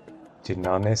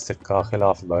 ਜਿਨ੍ਹਾਂ ਨੇ ਸਿੱਖਾਂ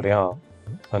ਖਿਲਾਫ ਲੜਿਆ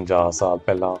 50 ਸਾਲ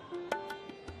ਪਹਿਲਾਂ।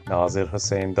 ਨਾਜ਼ਿਰ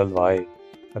ਹੁਸੈਨ ਦਲਵਾਈ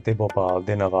ਅਤੇ ਭੋਪਾਲ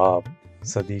ਦੇ ਨਵਾਬ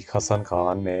ਸਦੀਕ ਹਸਨ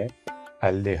ਖਾਨ ਨੇ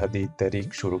ਅਹਿਲੇ ਹਦੀਦ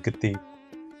ਤਹਿਰੀਕ ਸ਼ੁਰੂ ਕੀਤੀ।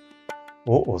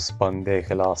 ਉਹ ਉਸ ਪੰਥ ਦੇ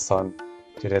ਖਿਲਾਫ ਸਨ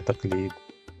ਜਿਹੜੇ ਤਕਲੀਦ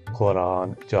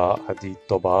ਕੁਰਾਨ ਜਾਂ ਹਦੀਦ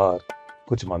ਤੋਂ ਬਾਹਰ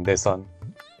ਕੁਝ ਮੰਨਦੇ ਸਨ।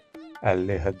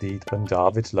 ਅਹਿਲੇ ਹਦੀਦ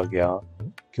ਪੰਜਾਬ ਵਿੱਚ ਲੱਗਿਆ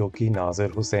ਕਿਉਂਕਿ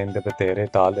ਨਾਜ਼ਿਰ ਹੁਸੈਨ ਦੇ ਬਤੇਰੇ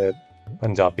ਤਾਲਿਬ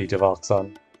ਪੰਜਾਬੀ ਜਵਾਕ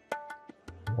ਸਨ।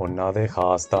 ਉਹਨਾਂ ਦੇ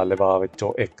ਖਾਸ ਤਾਲਿਬਾਂ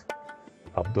ਵਿੱਚੋਂ ਇੱਕ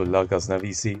ਅਬਦੁੱਲਾ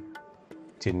ਗਜ਼ਨਵੀ ਸੀ,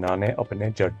 ਜਿਨ੍ਹਾਂ ਨੇ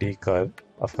ਆਪਣੇ ਜੱਦੀ ਘਰ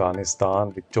ਅਫਗਾਨਿਸਤਾਨ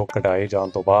ਵਿੱਚੋਂ ਕਢਾਏ ਜਾਣ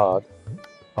ਤੋਂ ਬਾਅਦ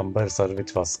ਅੰਮ੍ਰਿਤਸਰ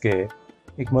ਵਿੱਚ ਵਸ ਕੇ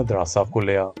ਇੱਕ ਮਦਰਾਸਾ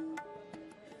ਖੋਲ੍ਹਿਆ।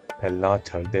 ਪਹਿਲਾਂ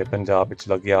ਛੜਦੇ ਪੰਜਾਬ ਵਿੱਚ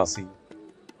ਲੱਗਿਆ ਸੀ।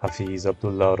 ਹਫੀਜ਼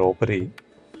ਅਬਦੁੱਲਾ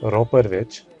ਰੋਪਰ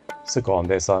ਵਿੱਚ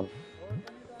ਸਿਖਾਉਂਦੇ ਸਨ।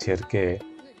 ਫਿਰ ਕੇ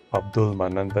ਅਬਦੁਲ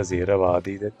ਮਨਨ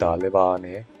ਵਜ਼ੀਰਾਬਾਦੀ ਦੇ ਤਾਲਿਬਾਂ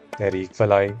ਨੇ ਤਹਿਰੀਕ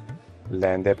ਫੈਲਾਈ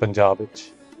ਲਹਿੰਦੇ ਪੰਜਾਬ ਵਿੱਚ।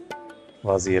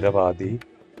 ਵਜ਼ੀਰਾਬਾਦੀ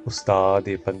ਉਸਤਾਦ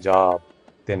ਏ ਪੰਜਾਬ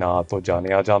ਦੇ ਨਾਂ ਤੋਂ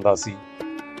ਜਾਣਿਆ ਜਾਂਦਾ ਸੀ।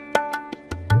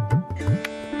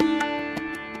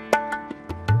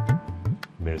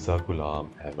 ਮਿਰਜ਼ਾ ਗੁਲਾਮ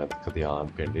ਅਹਿਮਦ ਖਦਿਆਨ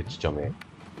ਪਿੰਡ ਵਿੱਚ ਜੰਮੇ,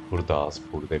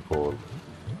 ਗੁਰਦਾਸਪੁਰ ਦੇ ਕੋਲ।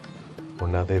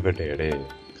 ਉਹਨਾਂ ਦੇ ਵਡੇਰੇ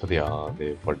ਖਦਿਆਨ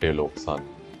ਦੇ ਵੱਡੇ ਲੋਕ ਸਨ।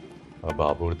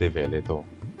 ਬਾਬਰ ਦੇ ਵੇਲੇ ਤੋਂ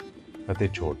ਅਤੇ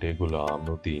ਛੋਟੇ ਗੁਲਾਮ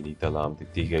ਨੂੰ ਦੀਨੀ ਤਾਲੀਮ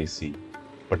ਦਿੱਤੀ ਗਈ ਸੀ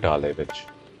ਬਟਾਲੇ ਵਿੱਚ।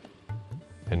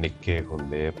 ਨਿੱਕੇ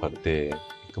ਹੁੰਦੇ ਪੜ੍ਹਦੇ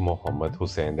ਇੱਕ ਮੁਹੰਮਦ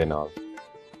ਹੁਸੈਨ ਦੇ ਨਾਲ।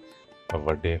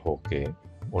 ਵੱਡੇ ਹੋ ਕੇ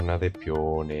ਉਹਨਾਂ ਦੇ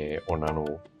ਪਿਓ ਨੇ ਉਹਨਾਂ ਨੂੰ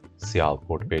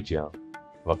ਸਿਆਲਕੋਟ ਭੇਜਿਆ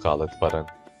ਵਕਾਲਤ ਭਰਨ।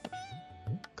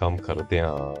 ਕੰਮ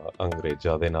ਕਰਦਿਆਂ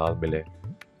ਅੰਗਰੇਜ਼ਾਂ ਦੇ ਨਾਲ ਮਿਲੇ।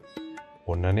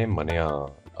 ਉਹਨਾਂ ਨੇ ਮੰਨਿਆ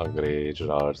ਅੰਗਰੇਜ਼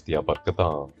ਰਾਜ ਦੀਆਂ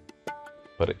ਬਰਕਤਾਂ,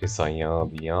 ਪਰ ਈਸਾਈਆਂ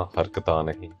ਦੀਆਂ ਹਰਕਤਾਂ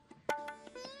ਨਹੀਂ।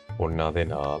 ਉਹਨਾਂ ਦੇ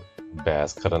ਨਾਲ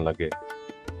ਬਹਿਸ ਕਰਨ ਲੱਗੇ।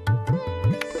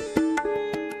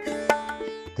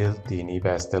 ਦਿਲ ਦੀਨੀ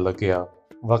ਬਹਿਸ ਤੇ ਲੱਗਿਆ,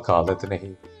 ਵਕਾਲਤ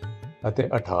ਨਹੀਂ। ਅਤੇ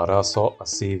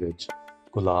 1880 ਵਿੱਚ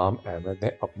ਗੁਲਾਮ ਅਹਿਮਦ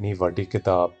ਨੇ ਆਪਣੀ ਵੱਡੀ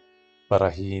ਕਿਤਾਬ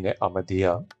ਬਰਾਹੀਨ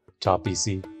ਅਹਿਮਦੀਆ ਛਾਪੀ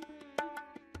ਸੀ।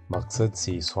 ਮਕਸਦ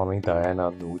ਸੀ ਸਵਾਮੀ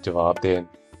ਦਇਆਨੰਦ ਨੂੰ ਜਵਾਬ ਦੇਣ।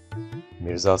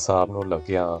 ਮਿਰਜ਼ਾ ਸਾਹਿਬ ਨੂੰ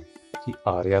ਲੱਗਿਆ ਕਿ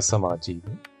ਆਰੀਆ ਸਮਾਜੀ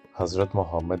ਹਜ਼ਰਤ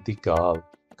ਮੁਹੰਮਦ ਦੀ ਗਾਲ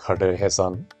ਖੜ ਰਹੇ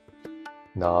ਸਨ।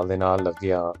 ਨਾਲ ਦੇ ਨਾਲ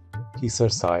ਲੱਗਿਆ ਕਿ ਸਰ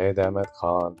ਸਾਇਦ ਅਹਿਮਦ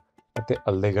ਖਾਨ ਅਤੇ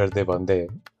ਅਲੀਗੜ੍ਹ ਦੇ ਬੰਦੇ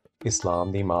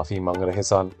ਇਸਲਾਮ ਦੀ ਮਾਫੀ ਮੰਗ ਰਹੇ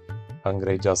ਸਨ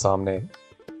ਅੰਗਰੇਜ਼ਾਂ ਸਾਹਮਣੇ।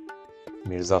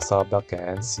 ਮਿਰਜ਼ਾ ਸਾਹਿਬ ਦਾ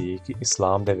ਕਹਿਣ ਸੀ ਕਿ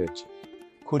ਇਸਲਾਮ ਦੇ ਵਿੱਚ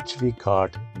ਕੁਝ ਵੀ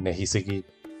ਘਾਟ ਨਹੀਂ ਸੀਗੀ।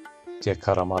 ਜੇ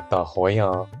ਕਰਾਮਾਤਾਂ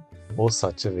ਹੋਈਆਂ, ਉਹ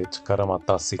ਸੱਚ ਵਿੱਚ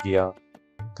ਕਰਾਮਾਤਾਂ ਸੀਗੀਆਂ,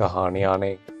 ਕਹਾਣੀਆਂ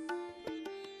ਨੇ।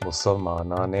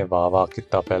 ਮੁਸਲਮਾਨਾਂ ਨੇ ਵਾਹ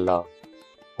ਕੀਤਾ ਪਹਿਲਾਂ।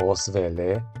 ਉਸ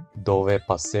ਵੇਲੇ ਦੋਵੇਂ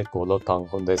ਪਾਸੇ ਕੋਲੋਂ ਤੰਗ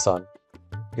ਹੁੰਦੇ ਸਨ,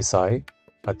 ਈਸਾਈ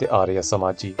ਅਤੇ ਆਰੀਆ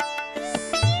ਸਮਾਜੀ।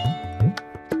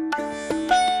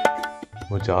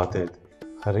 ਮੁਜਾਹਿਦ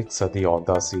ਹਰ ਇੱਕ ਸਦੀ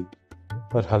ਆਉਂਦਾ ਸੀ,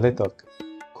 ਪਰ ਹਲੇ ਤੱਕ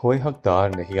ਕੋਈ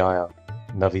ਹੱਕਦਾਰ ਨਹੀਂ ਆਇਆ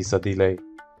ਨਵੀਂ ਸਦੀ ਲਈ,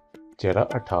 ਜਿਹੜਾ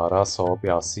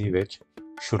 1882 ਵਿੱਚ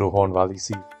ਸ਼ੁਰੂ ਹੋਣ ਵਾਲੀ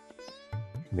ਸੀ।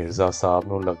 ਮਿਰਜ਼ਾ ਸਾਹਿਬ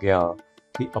ਨੂੰ ਲੱਗਿਆ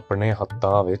ਕਿ ਆਪਣੇ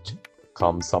ਹੱਥਾਂ ਵਿੱਚ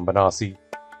ਕੰਮ ਸੰਭਣਾ ਸੀ।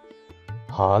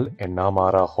 ਹਾਲ ਇੰਨਾ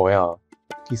ਮਾੜਾ ਹੋਇਆ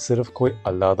ਕਿ ਸਿਰਫ ਕੋਈ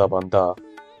ਅੱਲਾ ਦਾ ਬੰਦਾ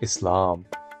ਇਸਲਾਮ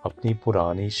ਆਪਣੀ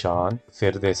ਪੁਰਾਣੀ ਸ਼ਾਨ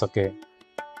ਫਿਰ ਦੇ ਸਕੇ।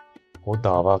 ਉਹ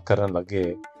ਦਾਅਵਾ ਕਰਨ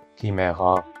ਲੱਗੇ ਕਿ ਮੈਂ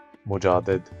ਹਾਂ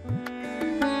ਮੁਜਾਹਿਦ।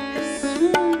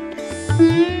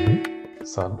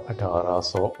 ਸੰਨ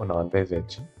 1899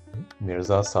 ਵਿੱਚ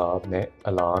ਮਿਰਜ਼ਾ ਸਾਹਿਬ ਨੇ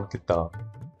ਐਲਾਨ ਕੀਤਾ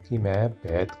ਕਿ ਮੈਂ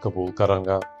ਬੈਅਤ ਕਬੂਲ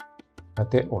ਕਰਾਂਗਾ,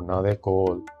 ਅਤੇ ਉਹਨਾਂ ਦੇ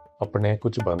ਕੋਲ ਆਪਣੇ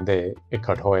ਕੁਝ ਬੰਦੇ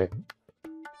ਇਕੱਠ ਹੋਏ।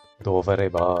 2 ਵਰ੍ਹੇ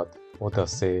ਬਾਅਦ ਉਹ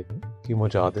ਦੱਸੇ ਕਿ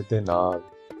ਮੁਜਾਹਿਦ ਦੇ ਨਾਲ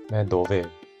ਮੈਂ ਦੋਵੇਂ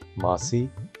ਮਾਸੀ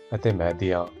ਅਤੇ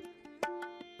ਮਹਿਦੀ ਹਾਂ।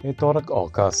 ਇਹ ਤੁਰਕ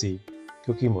ਔਖਾ ਸੀ,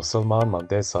 ਕਿਉਂਕਿ ਮੁਸਲਮਾਨ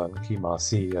ਮੰਨਦੇ ਸਨ ਕਿ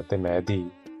ਮਾਸੀ ਅਤੇ ਮਹਿਦੀ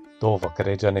 2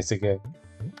 ਵੱਖਰੇ ਜਣੇ ਸੀਗੇ।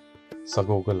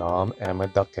 ਸਗੋਂ ਗੁਲਾਮ ਅਹਿਮਦ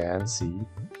ਦਾ ਕਹਿਣ ਸੀ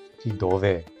ਕਿ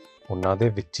ਦੋਵੇਂ ਉਹਨਾਂ ਦੇ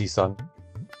ਵਿੱਚ ਹੀ ਸਨ।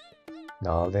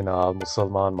 ਨਾਲ ਦੇ ਨਾਲ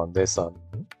ਮੁਸਲਮਾਨ ਮੰਨਦੇ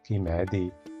ਸਨ ਕਿ ਮਹਿਦੀ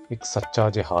ਇੱਕ ਸੱਚਾ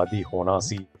ਜਿਹਾਦੀ ਹੋਣਾ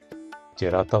ਸੀ,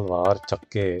 ਜਿਹੜਾ ਤਲਵਾਰ ਚੱਕ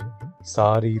ਕੇ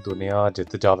ਸਾਰੀ ਦੁਨੀਆ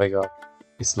ਜਿੱਤ ਜਾਵੇਗਾ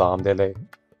ਇਸਲਾਮ ਦੇ ਲਈ।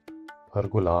 ਪਰ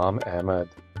ਗੁਲਾਮ ਅਹਿਮਦ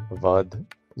ਵੱਧ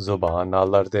ਜ਼ੁਬਾਨ ਨਾਲ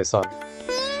ਲੜਦੇ ਸਨ।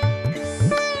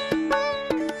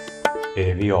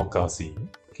 ਇਹ ਵੀ ਔਕਾ ਸੀ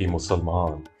ਕਿ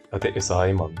ਮੁਸਲਮਾਨ ਅਤੇ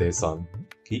ਈਸਾਈ ਮੰਨਦੇ ਸਨ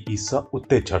ਕਿ ਈਸਾ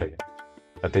ਉੱਤੇ ਚੜ੍ਹੇ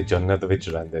ਅਤੇ ਜੰਨਤ ਵਿੱਚ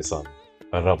ਰਹਿੰਦੇ ਸਨ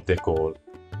ਰੱਬ ਦੇ ਕੋਲ।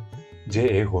 ਜੇ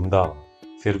ਇਹ ਹੁੰਦਾ,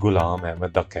 ਫਿਰ ਗੁਲਾਮ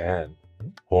ਅਹਿਮਦ ਦਾ ਕਹਿਣ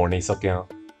ਹੋ ਨਹੀਂ ਸਕਿਆ।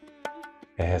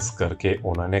 ਇਸ ਕਰਕੇ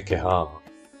ਉਹਨਾਂ ਨੇ ਕਿਹਾ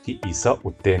ਕਿ ਈਸਾ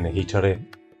ਉੱਤੇ ਨਹੀਂ ਚੜ੍ਹੇ,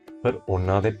 ਪਰ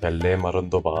ਉਹਨਾਂ ਦੇ ਪਹਿਲੇ ਮਰਨ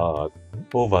ਤੋਂ ਬਾਅਦ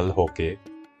ਉਹ ਵੱਲ ਹੋ ਕੇ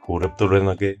ਪੂਰਬ ਤੁਰਨ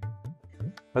ਲੱਗੇ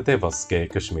ਅਤੇ ਵਸ ਗਏ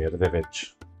ਕਸ਼ਮੀਰ ਦੇ ਵਿੱਚ।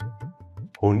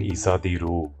 ਹੁਣ ਈਸਾ ਦੀ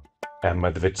ਰੂਹ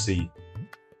ਅਹਿਮਦ ਵਿੱਚ ਸੀ।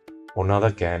 ਉਹਨਾਂ ਦਾ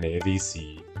ਕਹਿਣ ਇਹ ਵੀ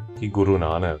ਸੀ ਕਿ ਗੁਰੂ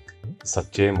ਨਾਨਕ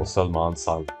ਸੱਚੇ ਮੁਸਲਮਾਨ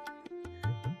ਸਨ,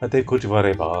 ਅਤੇ ਕੁਝ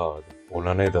ਵਰ੍ਹੇ ਬਾਅਦ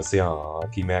ਉਹਨਾਂ ਨੇ ਦੱਸਿਆ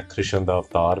ਕਿ ਮੈਂ ਕ੍ਰਿਸ਼ਨ ਦਾ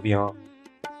ਅਵਤਾਰ ਵੀ ਹਾਂ।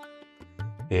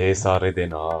 ਇਹ ਸਾਰੇ ਦੇ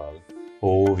ਨਾਲ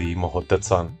ਉਹ ਵੀ ਮੁਹੱਦਤ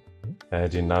ਸਨ,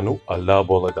 ਜਿਨ੍ਹਾਂ ਨੂੰ ਅੱਲਾ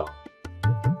ਬੋਲਦਾ।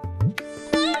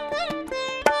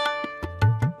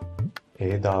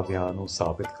 ਇਹ ਦਾਅਵਿਆਂ ਨੂੰ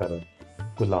ਸਾਬਿਤ ਕਰਨ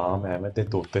ਗੁਲਾਮ ਅਹਿਮਦ ਦੇ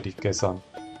 2 ਤਰੀਕੇ ਸਨ।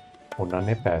 ਉਹਨਾਂ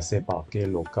ਨੇ ਪੈਸੇ ਪਾ ਕੇ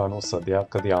ਲੋਕਾਂ ਨੂੰ ਸੱਦਿਆ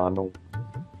ਕਦਿਆਨ ਨੂੰ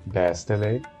ਬਹਿਸ ਦੇ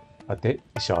ਲਈ, ਅਤੇ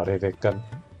ਇਸ਼ਾਰੇ ਵੇਖਣ।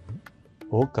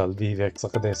 ਉਹ ਕੱਲ ਵੀ ਵੇਖ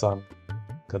ਸਕਦੇ ਸਨ,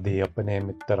 ਕਦੇ ਆਪਣੇ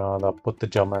ਮਿੱਤਰਾਂ ਦਾ ਪੁੱਤ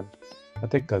ਜੰਮਣ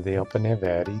ਅਤੇ ਕਦੇ ਆਪਣੇ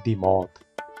ਵੈਰੀ ਦੀ ਮੌਤ।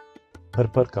 ਪਰ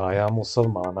ਭੜਕਾਇਆ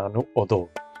ਮੁਸਲਮਾਨਾਂ ਨੂੰ ਉਦੋਂ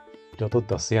ਜਦੋਂ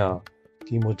ਦੱਸਿਆ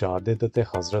ਕਿ ਮੁਜਾਹਿਦ ਅਤੇ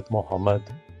ਹਜ਼ਰਤ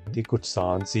ਮੁਹੰਮਦ ਦੀ ਕੁਝ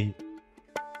ਸਾਂਝ ਸੀ।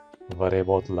 ਵਰ੍ਹੇ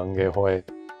ਬਹੁਤ ਲੰਘੇ ਹੋਏ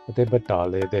ਅਤੇ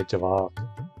ਬਟਾਲੇ ਦੇ ਜਵਾਕ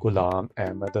ਗੁਲਾਮ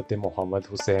ਅਹਿਮਦ ਅਤੇ ਮੁਹੰਮਦ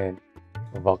ਹੁਸੈਨ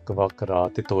ਵੱਖ-ਵੱਖ ਰਾਹ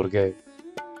 'ਤੇ ਤੁਰ ਗਏ।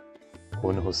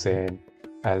 ਹੁਣ ਹੁਸੈਨ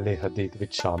ਅਹਿਲੇ ਹਦੀਥ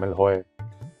ਵਿੱਚ ਸ਼ਾਮਿਲ ਹੋਏ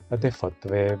ਅਤੇ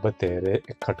ਫਤਵੇ ਬਥੇਰੇ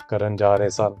ਇਕੱਠ ਕਰਨ ਜਾ ਰਹੇ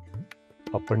ਸਨ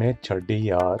ਆਪਣੇ ਛੱਡੀ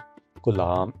ਯਾਰ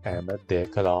ਗੁਲਾਮ ਅਹਿਮਦ ਦੇ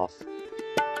ਖਿਲਾਫ।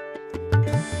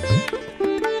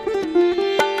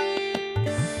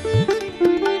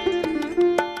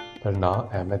 ਪਰ ਨਾ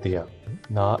ਅਹਿਮਦੀਆ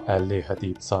ਨਾ ਅਹਿਲੇ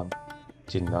ਹਦੀਥ ਸਨ,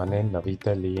 ਜਿਨ੍ਹਾਂ ਨੇ ਨਵੀਂ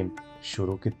ਤਾਲੀਮ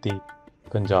ਸ਼ੁਰੂ ਕੀਤੀ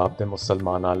ਪੰਜਾਬ ਦੇ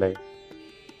ਮੁਸਲਮਾਨਾਂ ਲਈ।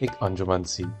 ਇੱਕ ਅੰਜੁਮਨ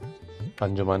ਸੀ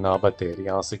ਅੰਜੁਮਨਾਂ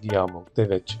ਬਥੇਰੀਆਂ ਸੀਗੀਆਂ ਮੁਲਕ ਦੇ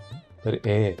ਵਿੱਚ, ਪਰ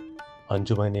ਇਹ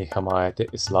ਅੰਜੁਮਨ ਹਮਾਇਤ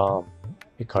ਇਸਲਾਮ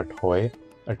ਇਕੱਠ ਹੋਏ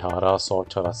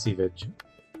 1884 ਵਿੱਚ।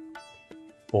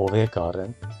 ਉਹਦੇ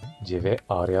ਕਾਰਨ ਜਿਵੇਂ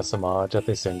ਆਰੀਆ ਸਮਾਜ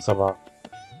ਅਤੇ ਸਿੰਘ ਸਭਾ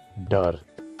ਡਰ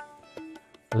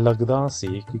ਲੱਗਦਾ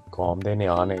ਸੀ ਕਿ ਕੌਮ ਦੇ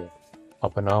ਨਿਆਣੇ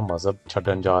ਆਪਣਾ ਮਜ਼ਹਬ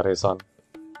ਛੱਡਣ ਜਾ ਰਹੇ ਸਨ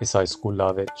ਈਸਾਈ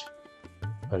ਸਕੂਲਾਂ ਵਿੱਚ,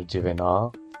 ਪਰ ਜਿਵੇਂ ਨਾ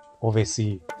ਹੋਵੇ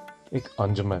ਸੀ ਇੱਕ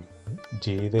ਅੰਜਮਨ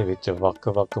ਜਿਹਦੇ ਵਿੱਚ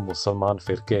ਵੱਖ-ਵੱਖ ਮੁਸਲਮਾਨ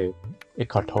ਫਿਰਕੇ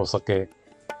ਇਕੱਠ ਹੋ ਸਕੇ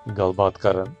ਗੱਲਬਾਤ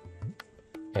ਕਰਨ।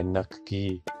 ਇੰਨਕ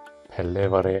ਕੀ ਪਹਿਲੇ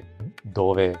ਵਰੇ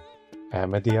ਦੋਵੇਂ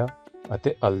ਅਹਿਮਦੀਆ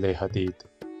ਅਤੇ ਅਹਲੇ ਹਦੀਥ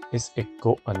ਇਸ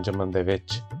ਇੱਕੋ ਅੰਜਮਨ ਦੇ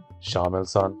ਵਿੱਚ ਸ਼ਾਮਿਲ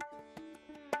ਸਨ।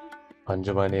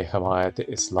 ਅੰਜਮਨ ਹਮਾਇਤ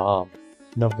ਇਸਲਾਮ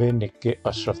 90 ਨਿੱਕੇ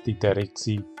ਅਸ਼ਰਫ ਦੀ ਤਹਿਰੀਕ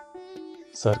ਸੀ।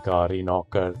 ਸਰਕਾਰੀ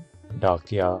ਨੌਕਰ,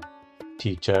 ਡਾਕੀਆ,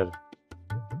 ਟੀਚਰ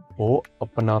ਉਹ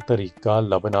ਆਪਣਾ ਤਰੀਕਾ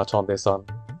ਲੱਭਣਾ ਚਾਹੁੰਦੇ ਸਨ,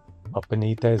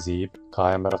 ਆਪਣੀ ਤਹਿਜ਼ੀਬ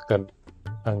ਕਾਇਮ ਰੱਖਣ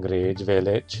ਅੰਗਰੇਜ਼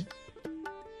ਵੇਲੇ 'ਚ,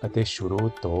 ਅਤੇ ਸ਼ੁਰੂ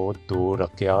ਤੋਂ ਦੂਰ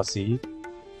ਰੱਖਿਆ ਸੀ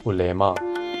ਉਲੇਮਾ।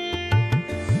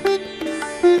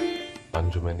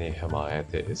 ਅੰਜੁਮਨ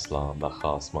ਹਮਾਇਤ ਇਸਲਾਮ ਦਾ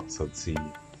ਖਾਸ ਮਕਸਦ ਸੀ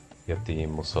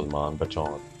ਯਤੀਮ ਮੁਸਲਮਾਨ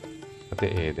ਬਚਾਉਣ, ਅਤੇ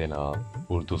ਇਹਦੇ ਨਾਲ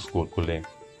ਉਰਦੂ ਸਕੂਲ ਖੁੱਲ੍ਹੇ।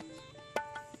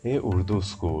 ਇਹ ਉਰਦੂ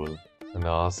ਸਕੂਲ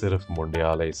ਨਾ ਸਿਰਫ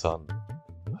ਮੁੰਡਿਆਂ ਲਈ ਸਨ,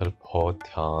 ਪਰ ਬਹੁਤ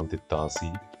ਧਿਆਨ ਦਿੱਤਾ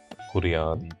ਸੀ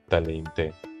ਕੁੜੀਆਂ ਦੀ ਤਾਲੀਮ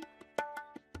 'ਤੇ।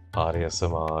 ਆਰੀਆ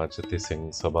ਸਮਾਜ ਅਤੇ ਸਿੰਘ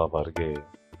ਸਭਾ ਵਰਗੇ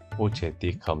ਉਹ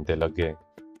ਛੇਤੀ ਕੰਮ 'ਤੇ ਲੱਗੇ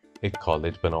ਇੱਕ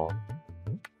ਕਾਲਜ ਬਣਾਉਣ।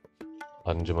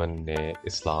 ਅੰਜੁਮਨ ਨੇ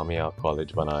ਇਸਲਾਮੀਆ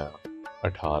ਕਾਲਜ ਬਣਾਇਆ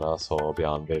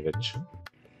 1892 ਵਿੱਚ।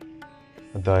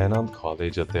 ਦਇਆਨੰਦ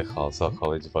ਕਾਲਜ ਅਤੇ ਖਾਲਸਾ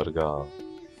ਕਾਲਜ ਵਰਗਾ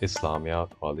ਇਸਲਾਮੀਆ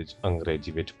ਕਾਲਜ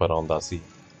ਅੰਗਰੇਜ਼ੀ ਵਿੱਚ ਪੜ੍ਹਾਉਂਦਾ ਸੀ।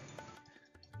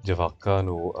 ਜਵਾਕਾਂ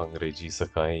ਨੂੰ ਅੰਗਰੇਜ਼ੀ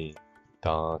ਸਿਖਾਈ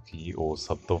ਤਾਂ ਕਿ ਉਹ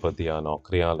ਸਭ ਤੋਂ ਵਧੀਆ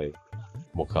ਨੌਕਰੀਆਂ ਲਈ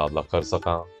ਮੁਕਾਬਲਾ ਕਰ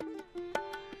ਸਕਾਂ।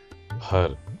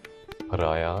 ਹਰ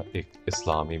ਪਰਾਇਆ ਇੱਕ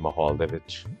ਇਸਲਾਮੀ ਮਾਹੌਲ ਦੇ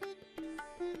ਵਿੱਚ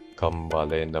ਕੰਮ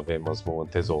ਵਾਲੇ ਨਵੇਂ ਮਜ਼ਮੂਨ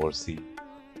 'ਤੇ ਜ਼ੋਰ ਸੀ,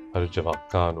 ਪਰ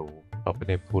ਜਵਾਕਾਂ ਨੂੰ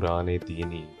ਆਪਣੇ ਪੁਰਾਣੇ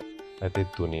ਦੀਨੀ ਅਤੇ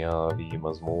ਦੁਨਿਆਵੀ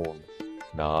ਮਜ਼ਮੂਨ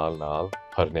ਨਾਲ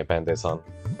ਭਰਨੇ ਪੈਂਦੇ ਸਨ।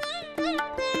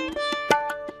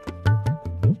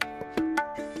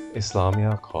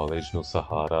 ਇਸਲਾਮੀਆ ਕਾਲਜ ਨੂੰ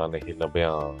ਸਹਾਰਾ ਨਹੀਂ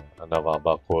ਲੱਭਿਆ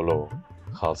ਨਵਾਬਾਂ ਕੋਲੋਂ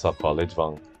ਖਾਲਸਾ ਕਾਲਜ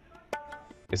ਵਾਂਗ।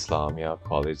 ਇਸਲਾਮੀਆ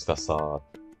ਕਾਲਜ ਦਾ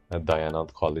ਸਾਥ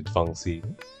ਦਇਆਨੰਦ ਕਾਲਜ ਵਾਂਗ ਸੀ।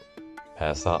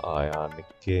 ਪੈਸਾ ਆਇਆ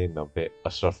ਨਿੱਕੇ 90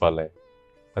 ਅਸ਼ਰਫ ਵਾਲੇ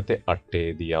ਅਤੇ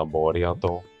ਆਟੇ ਦੀਆਂ ਬੋਰੀਆਂ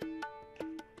ਤੋਂ।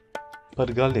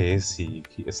 ਪਰ ਗੱਲ ਇਹ ਸੀ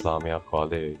ਕਿ ਇਸਲਾਮੀਆ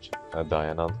ਕਾਲਜ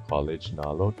ਦਇਆਨੰਦ ਕਾਲਜ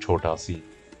ਨਾਲੋਂ ਛੋਟਾ ਸੀ,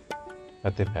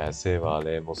 ਅਤੇ ਪੈਸੇ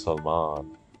ਵਾਲੇ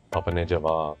ਮੁਸਲਮਾਨ ਆਪਣੇ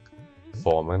ਜਵਾਕ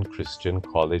ਫੋਰਮਨ ਕ੍ਰਿਸਚੀਅਨ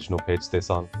ਕਾਲਜ ਨੂੰ ਭੇਜਦੇ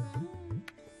ਸਨ।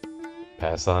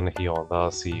 ਪੈਸਾ ਨਹੀਂ ਆਉਂਦਾ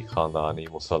ਸੀ ਖਾਨਦਾਨੀ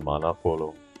ਮੁਸਲਮਾਨਾਂ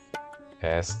ਕੋਲੋਂ,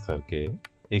 ਇਸ ਕਰਕੇ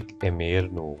ਇੱਕ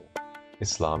ਅਮੀਰ ਨੂੰ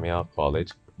ਇਸਲਾਮੀਆ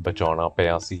ਕਾਲਜ ਬਚਾਉਣਾ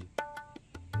ਪਿਆ ਸੀ।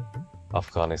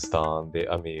 ਅਫਗਾਨਿਸਤਾਨ ਦੇ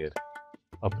ਅਮੀਰ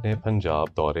ਆਪਣੇ ਪੰਜਾਬ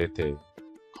ਦੌਰੇ 'ਤੇ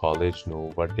ਕਾਲਜ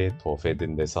ਨੂੰ ਵੱਡੇ ਤੋਹਫੇ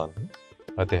ਦਿੰਦੇ ਸਨ,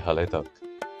 ਅਤੇ ਹਾਲੇ ਤੱਕ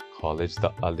ਕਾਲਜ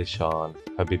ਦਾ ਆਲੀਸ਼ਾਨ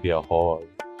ਹਬੀਬੀਆ ਹਾਲ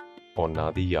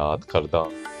ਉਹਨਾਂ ਦੀ ਯਾਦ ਕਰਦਾ।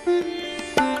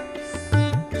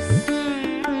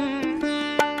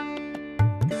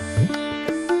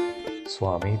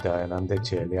 ਸਵਾਮੀ ਦਇਆਨੰਦ ਦੇ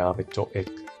ਚੇਲਿਆਂ ਵਿੱਚੋਂ ਇੱਕ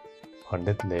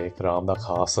ਪੰਡਿਤ ਲੇਖ ਰਾਮ ਦਾ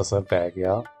ਖਾਸ ਅਸਰ ਪੈ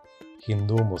ਗਿਆ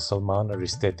ਹਿੰਦੂ ਮੁਸਲਮਾਨ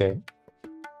ਰਿਸ਼ਤੇ 'ਤੇ।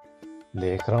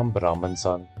 ਲੇਖ ਰਾਮ ਬ੍ਰਾਹਮਣ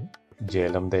ਸਨ,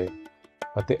 ਜੇਲਮ ਦੇ,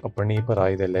 ਅਤੇ ਆਪਣੀ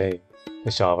ਪੜ੍ਹਾਈ ਦੇ ਲਈ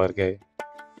ਪੇਸ਼ਾਵਰ ਗਏ।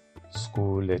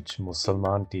 ਸਕੂਲ ਵਿੱਚ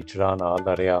ਮੁਸਲਮਾਨ ਟੀਚਰਾਂ ਨਾਲ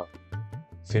ਲੜਿਆ,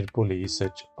 ਫਿਰ ਪੁਲਿਸ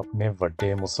ਵਿੱਚ ਆਪਣੇ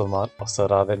ਵੱਡੇ ਮੁਸਲਮਾਨ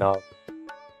ਅਫਸਰਾਂ ਦੇ ਨਾਲ।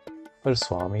 ਪਰ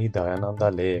ਸਵਾਮੀ ਦਇਆਨੰਦ ਦਾ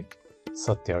ਲੇਖ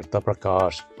ਸਤਿਅਰਥ ਦਾ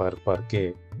ਪ੍ਰਕਾਸ਼ ਭਰ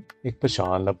ਕੇ ਇੱਕ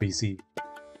ਪਛਾਣ ਲੱਭੀ ਸੀ।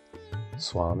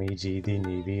 ਸਵਾਮੀ ਜੀ ਦੀ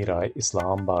ਨੀਵੀਂ ਰਾਏ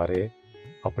ਇਸਲਾਮ ਬਾਰੇ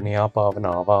ਆਪਣੀਆਂ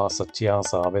ਭਾਵਨਾਵਾਂ ਸੱਚੀਆਂ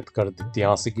ਸਾਬਿਤ ਕਰ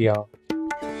ਦਿੱਤੀਆਂ ਸੀਗੀਆਂ।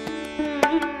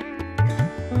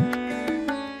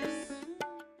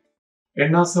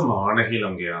 ਇੰਨਾ ਸਮਾਂ ਨਹੀਂ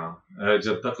ਲੰਘਿਆ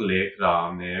ਜਦ ਤੱਕ ਲੇਖ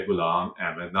ਰਾਮ ਨੇ ਗੁਲਾਮ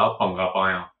ਅਹਿਮਦ ਨਾਲ ਪੰਗਾ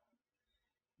ਪਾਇਆ।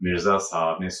 ਮਿਰਜ਼ਾ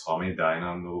ਸਾਹਿਬ ਨੇ ਸਵਾਮੀ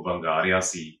ਦਇਆਨੰਦ ਨੂੰ ਵੰਗਾਰਿਆ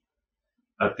ਸੀ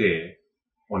ਅਤੇ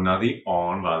ਉਹਨਾਂ ਦੀ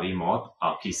ਆਉਣ ਵਾਲੀ ਮੌਤ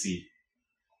ਆਖੀ ਸੀ।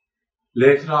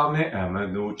 ਲੇਖ ਰਾਮ ਨੇ ਅਹਿਮਦ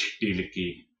ਨੂੰ ਚਿੱਠੀ ਲਿਖੀ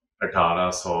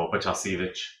 1885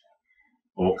 ਵਿੱਚ।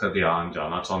 ਉਹ ਕਦਿਆਨ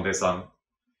ਜਾਣਾ ਚਾਹੁੰਦੇ ਸਨ।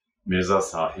 ਮਿਰਜ਼ਾ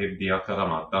ਸਾਹਿਬ ਦੀਆਂ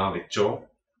ਕਰਾਮਾਤਾਂ ਵਿੱਚੋਂ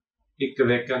ਇੱਕ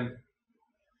ਵੇਖਣ।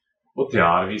 ਉਹ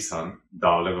ਤਿਆਰ ਵੀ ਸਨ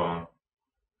ਦਾਅ ਲਗਾਉਣ।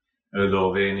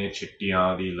 ਦੋਵੇਂ ਨੇ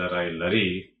ਚਿੱਟੀਆਂ ਦੀ ਲੜਾਈ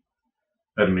ਲੜੀ,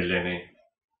 ਪਰ ਮਿਲੇ ਨੇ।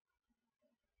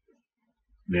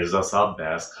 ਮਿਰਜ਼ਾ ਸਾਹਿਬ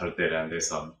ਬਹਿਸ ਕਰਦੇ ਰਹਿੰਦੇ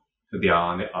ਸਨ।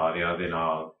 ਕਦਿਆਨ ਨੇ ਆਰਿਆ ਦੇ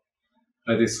ਨਾਲ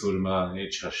ਅਤੇ ਸੁਰਮਾ ਨੇ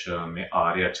ਚਸ਼ਮ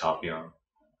ਆਰਿਆ ਛਾਪਿਆ।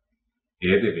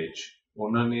 ਇਹਦੇ ਵਿੱਚ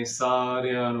ਉਹਨਾਂ ਨੇ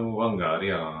ਸਾਰਿਆਂ ਨੂੰ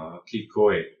ਵੰਗਾਰਿਆ ਕਿ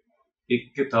ਕੋਈ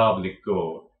ਇੱਕ ਕਿਤਾਬ ਲਿਖੋ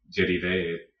ਜਿਹੜੀ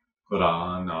ਵੇਦ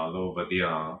ਕੁਰਾਨ ਨਾਲੋਂ ਵਧੀਆ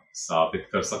ਸਾਬਿਤ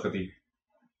ਕਰ ਸਕਦੀ।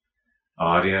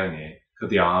 ਆਰਿਆ ਨੇ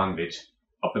ਕਦਿਆਨ ਵਿੱਚ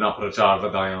ਆਪਣਾ ਪ੍ਰਚਾਰ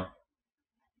ਵਧਾਇਆ।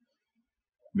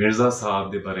 ਮਿਰਜ਼ਾ ਸਾਹਿਬ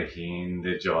ਦੇ ਬਰਹੀਨ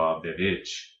ਦੇ ਜਵਾਬ ਦੇ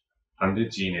ਵਿੱਚ ਪੰਡਿਤ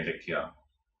ਜੀ ਨੇ ਲਿਖਿਆ,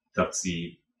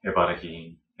 ਤਕਸੀਬ ਇਹ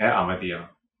ਬਰਹੀਨ ਹੈ ਅਹਿਮਦੀਆ,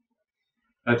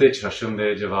 ਅਤੇ ਚਸ਼ਮ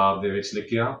ਦੇ ਜਵਾਬ ਦੇ ਵਿੱਚ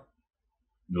ਲਿਖਿਆ,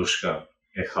 ਨੁਸ਼ਕਰ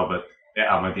ਇਹ ਖਬਤ ਹੈ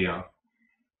ਅਹਿਮਦੀਆ।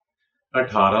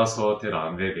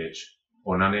 1893 ਵਿੱਚ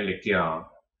ਉਹਨਾਂ ਨੇ ਲਿਖਿਆ,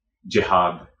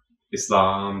 ਜਿਹਾਦ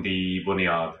ਇਸਲਾਮ ਦੀ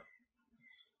ਬੁਨਿਆਦ।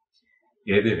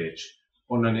 ਇਹਦੇ ਵਿੱਚ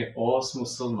ਉਹਨਾਂ ਨੇ ਉਸ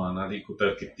ਮੁਸਲਮਾਨਾਂ ਦੀ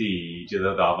ਕੁਤਰ ਕੀਤੀ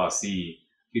ਜਿਹਦਾ ਦਾਅਵਾ ਸੀ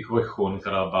ਕਿ ਕੋਈ ਖੂਨ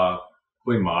ਖਰਾਬਾ,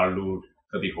 ਕੋਈ ਮਾਰ ਲੂਟ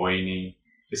ਕਦੀ ਹੋਈ ਨਹੀਂ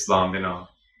ਇਸਲਾਮ ਦੇ ਨਾਲ।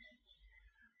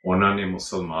 ਉਹਨਾਂ ਨੇ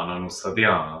ਮੁਸਲਮਾਨਾਂ ਨੂੰ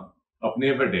ਸੱਦਿਆ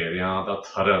ਆਪਣੇ ਵਡੇਰਿਆਂ ਦਾ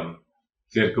ਧਰਮ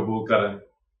ਫਿਰ ਕਬੂਲ ਕਰਨ।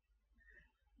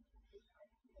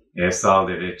 ਇਸ ਸਾਲ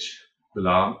ਦੇ ਵਿੱਚ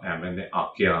ਗੁਲਾਮ ਅਹਿਮਦ ਨੇ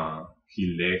ਆਖਿਆ ਕਿ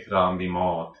ਲੇਖ ਰਾਮ ਦੀ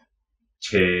ਮੌਤ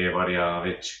 6 ਵਰ੍ਹਿਆਂ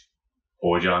ਵਿੱਚ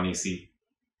ਹੋ ਜਾਣੀ ਸੀ।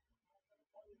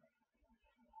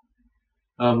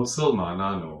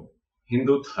 ਮੁਸਲਮਾਨਾਂ ਨੂੰ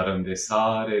ਹਿੰਦੂ ਧਰਮ ਦੇ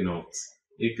ਸਾਰੇ ਨੁਕਸ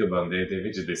ਇੱਕ ਬੰਦੇ ਦੇ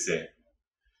ਵਿੱਚ ਦਿਸੇ।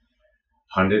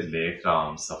 ਪੰਡਿਤ ਲੇਖ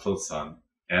ਰਾਮ ਸਫਲ ਸਨ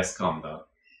ਇਸ ਕੰਮ ਦਾ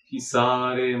ਕਿ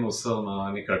ਸਾਰੇ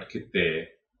ਮੁਸਲਮਾਨ ਇਕੱਠ ਕੀਤੇ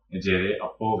ਜਿਹੜੇ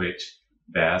ਆਪੋ ਵਿੱਚ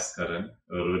ਬਹਿਸ ਕਰਨ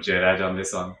ਰੁੱਝੇ ਰਹਿ ਜਾਂਦੇ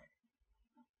ਸਨ।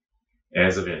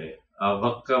 ਇਸ ਵੇਲੇ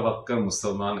ਵੱਖ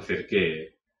ਮੁਸਲਮਾਨ ਫਿਰਕੇ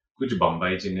ਕੁਝ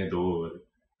ਬੰਬਈ ਜਿੰਨੇ ਦੂਰ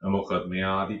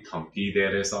ਮੁਕੱਦਮਿਆਂ ਦੀ ਧਮਕੀ ਦੇ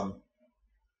ਰਹੇ ਸਨ।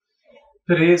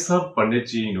 ਫਿਰ ਇਹ ਸਭ ਪੰਡਿਤ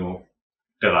ਜੀ ਨੂੰ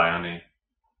ਡਰਾਇਆ ਨੇ।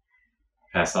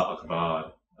 ਐਸਾ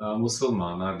ਅਖਬਾਰ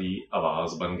ਮੁਸਲਮਾਨਾਂ ਦੀ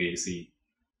ਆਵਾਜ਼ ਬਣ ਗਈ ਸੀ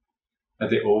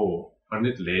ਅਤੇ ਉਹ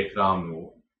ਪੰਡਿਤ ਲੇਖ ਰਾਮ ਨੂੰ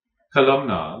ਕਲਮ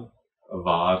ਨਾਲ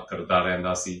ਵਾਰ ਕਰਦਾ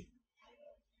ਰਹਿੰਦਾ ਸੀ।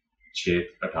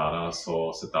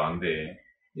 1897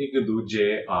 ਇੱਕ ਦੂਜੇ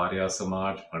ਆਰਿਆ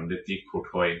ਸਮਾਜ ਪੰਡਿਤ ਦੀ ਖੁੱਟ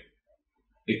ਹੋਏ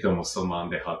ਇੱਕ ਮੁਸਲਮਾਨ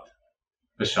ਦੇ ਹੱਥ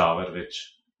ਪਸ਼ਾਵਰ ਵਿੱਚ।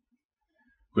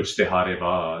 ਕੁਝ ਦਿਹਾੜੇ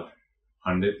ਬਾਅਦ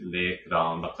ਪੰਡਿਤ ਲੇਖ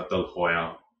ਰਾਮ ਦਾ ਕਤਲ ਹੋਇਆ।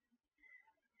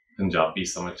 ਪੰਜਾਬੀ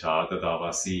ਸਮਾਚਾਰ ਦਾ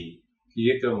ਦਾਅਵਾ ਸੀ ਕਿ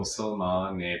ਇੱਕ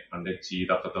ਮੁਸਲਮਾਨ ਨੇ ਪੰਡਿਤ ਜੀ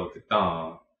ਦਾ ਕਤਲ ਕੀਤਾ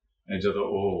ਜਦੋਂ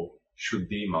ਉਹ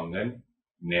ਸ਼ੁੱਧੀ ਮੰਗਣ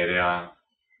ਨੇੜੇ ਆਇਆ।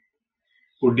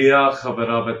 ਉੱਡੀਆਂ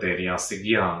ਖਬਰਾਂ ਬਥੇਰੀਆਂ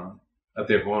ਸੀਗੀਆਂ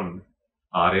ਅਤੇ ਹੁਣ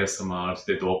ਆਰਿਆ ਸਮਾਜ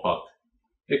ਦੇ ਦੋ ਪੱਖ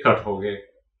ਇਕੱਠ ਹੋ ਗਏ।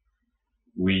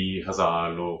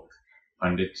 20,000 ਲੋਕ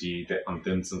ਪੰਡਿਤ ਜੀ ਦੇ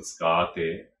ਅੰਤਿਮ ਸੰਸਕਾਰ ਤੇ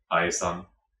ਆਏ ਸਨ।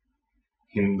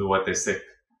 ਹਿੰਦੂ ਅਤੇ ਸਿੱਖ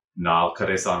ਨਾਲ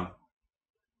ਖੜੇ ਸਨ।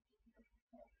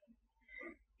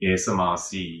 ਇਹ ਸਮਾਂ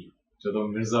ਸੀ ਜਦੋਂ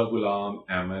ਮਿਰਜ਼ਾ ਗੁਲਾਮ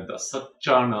ਅਹਿਮਦ ਦਾ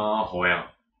ਸੱਚਾ ਨਾਂ ਹੋਇਆ।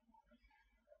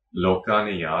 ਲੋਕਾਂ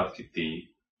ਨੇ ਯਾਦ ਕੀਤੀ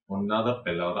ਉਹਨਾਂ ਦਾ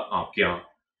ਪਹਿਲਾਂ ਦਾ ਆਕਿਆ।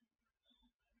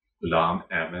 ਗੁਲਾਮ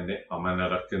ਅਹਿਮਦ ਨੇ ਅਮਨ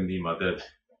ਰੱਖਣ ਦੀ ਮਦਦ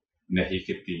ਨਹੀਂ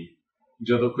ਕੀਤੀ।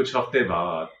 ਜਦੋਂ ਕੁਝ ਹਫ਼ਤੇ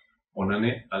ਬਾਅਦ ਉਹਨਾਂ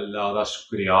ਨੇ ਅੱਲਾ ਦਾ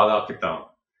ਸ਼ੁਕਰੀਆ ਅਦਾ ਕੀਤਾ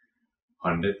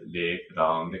ਪੰਡਿਤ ਲੇਖ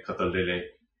ਰਾਮ ਦੇ ਕਤਲ ਦੇ ਲਈ।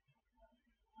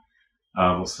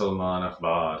 ਮੁਸਲਮਾਨ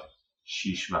ਅਖਬਾਰ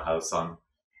ਸ਼ੀਸ਼ ਮਹਿਲ ਸਨ।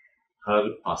 ਹਰ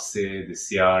ਪਾਸੇ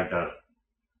ਦਿਸਿਆ ਡਰ।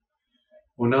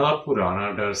 ਉਹਨਾਂ ਦਾ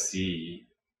ਪੁਰਾਣਾ ਡਰ ਸੀ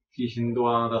ਕਿ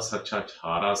ਹਿੰਦੂਆਂ ਦਾ ਸੱਚਾ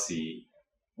ਛਾਰਾ ਸੀ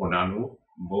ਉਹਨਾਂ ਨੂੰ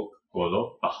ਮੁੱਖ ਕੋਲੋਂ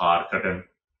ਬਾਹਰ ਕੱਢਣ।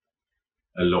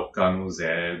 ਲੋਕਾਂ ਨੂੰ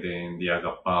ਜ਼ਹਿਰ ਦੇਣ ਦੀਆਂ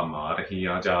ਗੱਪਾਂ ਮਾਰ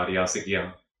ਰਹੀਆਂ ਜਾ ਰਹੀਆਂ ਸੀਗੀਆਂ।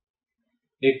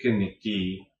 ਇੱਕ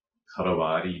ਨਿੱਕੀ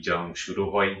ਖਰਵਾਰੀ ਜੰਗ ਸ਼ੁਰੂ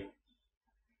ਹੋਈ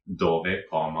ਦੋਵੇਂ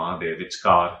ਕੌਮਾਂ ਦੇ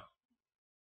ਵਿਚਕਾਰ।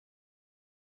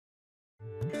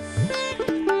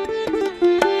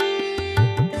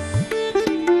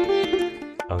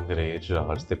 ਅੰਗਰੇਜ਼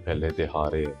ਰਾਜ ਦੇ ਪਹਿਲੇ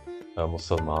ਦਿਹਾੜੇ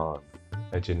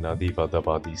ਮੁਸਲਮਾਨ ਜਿਨ੍ਹਾਂ ਦੀ ਵੱਧ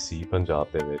ਆਬਾਦੀ ਸੀ ਪੰਜਾਬ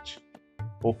ਦੇ ਵਿੱਚ,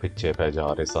 ਉਹ ਪਿੱਛੇ ਪੈ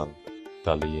ਜਾ ਰਹੇ ਸਨ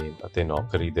ਤਾਲੀਮ ਅਤੇ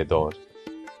ਨੌਕਰੀ ਦੇ ਦੌਰ।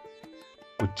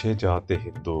 ਉੱਚੇ ਜਾਤ ਦੇ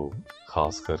ਹਿੰਦੂ,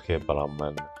 ਖਾਸ ਕਰਕੇ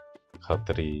ਬ੍ਰਾਹਮਣ,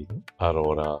 ਖੱਤਰੀ,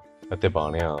 ਅਰੋੜਾ ਅਤੇ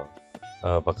ਬਾਣਿਆਂ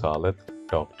ਵਕਾਲਤ,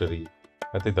 ਡਾਕਟਰੀ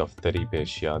ਅਤੇ ਦਫ਼ਤਰੀ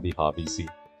ਪੇਸ਼ਿਆਂ ਦੀ ਹਾਵੀ ਸੀ।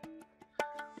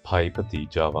 ਭਾਈ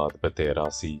ਭਤੀਜਾਵਾਦ ਬਥੇਰਾ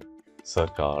ਸੀ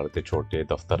ਸਰਕਾਰ ਦੇ ਛੋਟੇ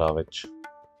ਦਫ਼ਤਰਾਂ ਵਿੱਚ।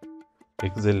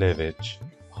 ਇੱਕ ਜ਼ਿਲ੍ਹੇ ਵਿੱਚ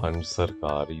 5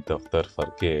 ਸਰਕਾਰੀ ਦਫ਼ਤਰ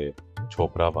ਫਰਕੇ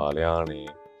ਛੋਪਰਾ ਵਾਲਿਆਂ ਨੇ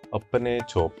ਆਪਣੇ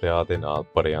ਛੋਪਰਿਆਂ ਦੇ ਨਾਲ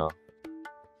ਭਰਿਆ।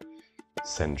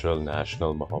 ਸੈਂਟਰਲ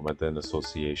ਨੈਸ਼ਨਲ ਮੁਹੰਮਦਨ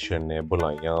ਐਸੋਸੀਏਸ਼ਨ ਨੇ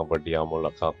ਬੁਲਾਈਆਂ ਵੱਡੀਆਂ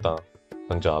ਮੁਲਾਕਾਤਾਂ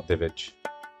ਪੰਜਾਬ ਦੇ ਵਿੱਚ।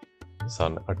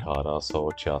 ਸੰਨ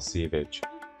 1886 ਵਿੱਚ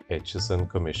ਐਚਸਨ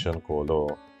ਕਮਿਸ਼ਨ ਕੋਲੋਂ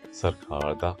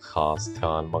ਸਰਕਾਰ ਦਾ ਖਾਸ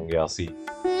ਧਿਆਨ ਮੰਗਿਆ ਸੀ।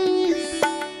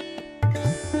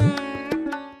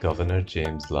 ਗਵਰਨਰ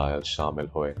ਜੇਮਸ ਲਾਇਲ ਸ਼ਾਮਿਲ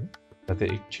ਹੋਏ ਅਤੇ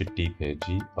ਇੱਕ ਚਿੱਠੀ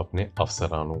ਭੇਜੀ ਆਪਣੇ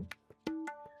ਅਫਸਰਾਂ ਨੂੰ।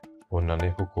 ਉਹਨਾਂ ਨੇ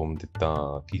ਹੁਕਮ ਦਿੱਤਾ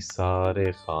ਕਿ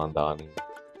ਸਾਰੇ ਖਾਨਦਾਨੀ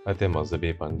ਅਤੇ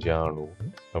ਮਜ਼ਹਬੀ ਪੰਜਿਆਂ ਨੂੰ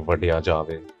ਵੰਡਿਆ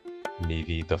ਜਾਵੇ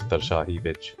ਨੀਵੀਂ ਦਫ਼ਤਰਸ਼ਾਹੀ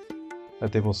ਵਿੱਚ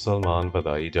ਅਤੇ ਮੁਸਲਮਾਨ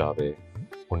ਵਧਾਈ ਜਾਵੇ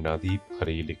ਉਹਨਾਂ ਦੀ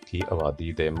ਪੜ੍ਹੀ ਲਿਖੀ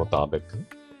ਆਬਾਦੀ ਦੇ ਮੁਤਾਬਿਕ।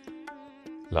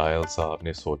 ਲਾਇਲ ਸਾਹਿਬ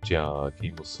ਨੇ ਸੋਚਿਆ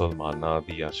ਕਿ ਮੁਸਲਮਾਨਾਂ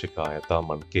ਦੀਆਂ ਸ਼ਿਕਾਇਤਾਂ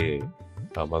ਮੰਨ ਕੇ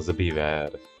ਮਜ਼ਹਬੀ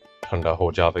ਵੈਰ ਠੰਡਾ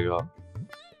ਹੋ ਜਾਵੇਗਾ।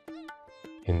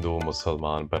 हिंदू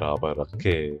मुसलमान बराबर रख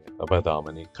के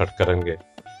बदामनी खट करनगे।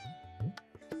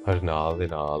 पर नाल दे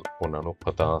नाल उन्हां नूं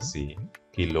पता सी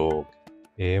कि लोग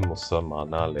ਇਹ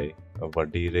ਮੁਸਲਮਾਨਾਂ ਲਈ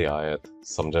ਵੱਡੀ ਰਿਆਇਤ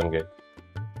ਸਮਝਣਗੇ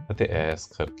ਅਤੇ ਇਸ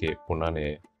ਕਰਕੇ ਉਹਨਾਂ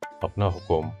ਨੇ ਆਪਣਾ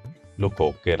ਹੁਕਮ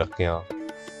ਲੁਕੋ ਕੇ ਰੱਖਿਆ।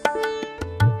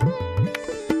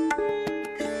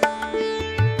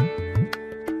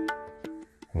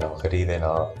 ਨੌਕਰੀ ਦੇ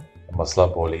ਨਾਲ ਮਸਲਾ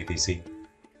ਬੋਲੀ ਦੀ ਸੀ।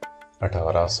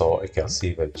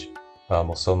 1881 ਵਿੱਚ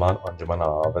ਮੁਸਲਮਾਨ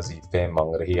ਅੰਜਮਨਾਂ ਵਜ਼ੀਫੇ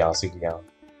ਮੰਗ ਰਹੀਆਂ ਸੀਗੀਆਂ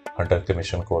ਹੰਟਰ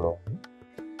ਕਮਿਸ਼ਨ ਕੋਲੋਂ।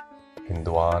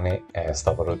 ਹਿੰਦੂਆਂ ਨੇ ਇਸ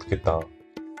ਦਾ ਵਿਰੋਧ ਕੀਤਾ।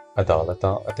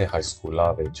 ਅਦਾਲਤਾਂ ਅਤੇ ਹਾਈ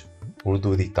ਸਕੂਲਾਂ ਵਿੱਚ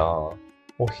ਉਰਦੂ ਦੀ ਥਾਂ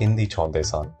ਉਹ ਹਿੰਦੀ ਚਾਹੁੰਦੇ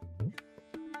ਸਨ।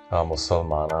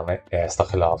 ਮੁਸਲਮਾਨਾਂ ਨੇ ਇਸ ਦਾ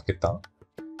ਖਿਲਾਫ ਕੀਤਾ,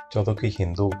 ਜਦੋਂ ਕਿ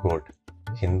ਹਿੰਦੂ ਗੁੱਟ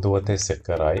ਹਿੰਦੂ ਅਤੇ ਸਿੱਖ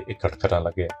ਰਾਏ ਇਕੱਠ ਕਰਨ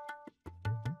ਲੱਗੇ।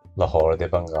 ਲਾਹੌਰ ਦੇ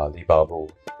ਬੰਗਾਲੀ ਬਾਬੂ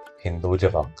ਹਿੰਦੂ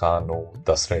ਜਵਾਕਾਂ ਨੂੰ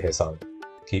ਦੱਸ ਰਹੇ ਸਨ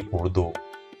ਕਿ ਉਰਦੂ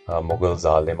ਮੁਗਲ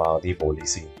ਜ਼ਾਲਿਮਾਂ ਦੀ ਬੋਲੀ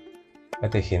ਸੀ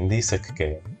ਅਤੇ ਹਿੰਦੀ ਸਿੱਖ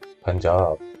ਕੇ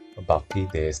ਪੰਜਾਬ ਬਾਕੀ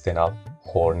ਦੇਸ਼ ਦੇ ਨਾਲ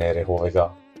ਹੋਰ ਨੇੜੇ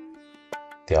ਹੋਵੇਗਾ।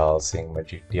 ਦਿਆਲ ਸਿੰਘ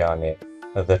ਮਜੀਠੀਆ ਨੇ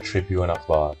ਦ ਟ੍ਰਿਬਿਊਨ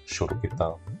ਅਖਬਾਰ ਸ਼ੁਰੂ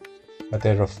ਕੀਤਾ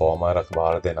ਅਤੇ ਰਿਫਾਰਮਰ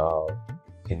ਅਖਬਾਰ ਦੇ ਨਾਲ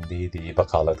ਹਿੰਦੀ ਦੀ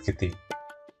ਵਕਾਲਤ ਕੀਤੀ।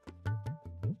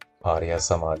 ਆਰੀਆ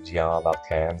ਸਮਾਜੀਆਂ ਦਾ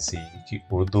ਕਹਿਣ ਸੀ ਕਿ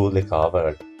ਉਰਦੂ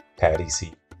ਲਿਖਾਵਟ ਠਹਿਰੀ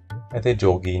ਸੀ ਅਤੇ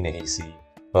ਜੋਗੀ ਨਹੀਂ ਸੀ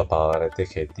ਵਪਾਰ ਅਤੇ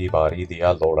ਖੇਤੀਬਾੜੀ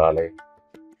ਦੀਆਂ ਲੋੜਾਂ ਲਈ।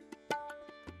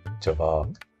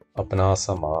 ਜਵਾਕ ਆਪਣਾ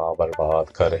ਸਮਾਂ ਬਰਬਾਦ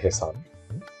ਕਰ ਰਹੇ ਸਨ।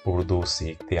 ਉਰਦੂ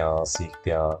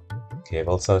ਸਿੱਖਦਿਆਂ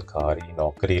ਕੇਵਲ ਸਰਕਾਰੀ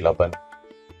ਨੌਕਰੀ ਲੱਭਣ।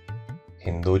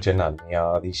 ਹਿੰਦੂ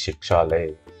ਜਨਾਨੀਆਂ ਦੀ ਸਿੱਖਿਆ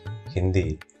ਲਈ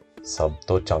ਹਿੰਦੀ ਸਭ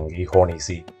ਤੋਂ ਚੰਗੀ ਹੋਣੀ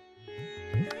ਸੀ।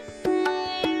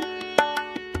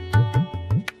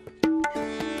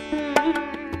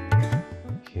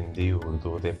 ਹਿੰਦੀ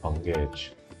ਉਰਦੂ ਦੇ ਪੰਗੇ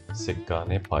 'ਚ ਸਿੱਖਾਂ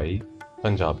ਨੇ ਪਾਈ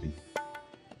ਪੰਜਾਬੀ।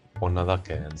 ਉਹਨਾਂ ਦਾ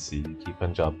ਕਹਿਣ ਸੀ ਕਿ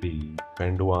ਪੰਜਾਬੀ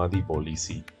ਪੇਂਡੂਆਂ ਦੀ ਬੋਲੀ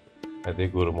ਸੀ ਅਤੇ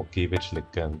ਗੁਰਮੁਖੀ ਵਿੱਚ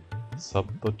ਲਿਖਣ ਸਭ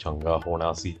ਤੋਂ ਚੰਗਾ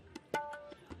ਹੋਣਾ ਸੀ।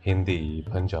 ਹਿੰਦੀ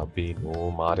ਪੰਜਾਬੀ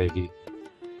ਨੂੰ ਮਾਰੇਗੀ।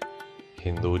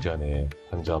 ਹਿੰਦੂ ਜਣੇ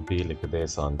ਪੰਜਾਬੀ ਲਿਖਦੇ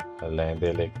ਸਨ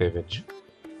ਲਹਿੰਦੇ ਲੇਖ ਦੇ ਵਿੱਚ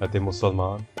ਅਤੇ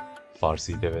ਮੁਸਲਮਾਨ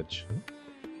ਫਾਰਸੀ ਦੇ ਵਿੱਚ।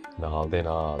 ਨਾਲ ਦੇ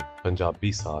ਨਾਲ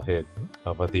ਪੰਜਾਬੀ ਸਾਹਿਤ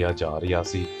ਵਧਿਆ ਜਾ ਰਿਹਾ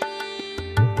ਸੀ।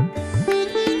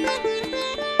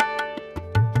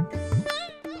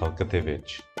 ਕਲਕੱਤੇ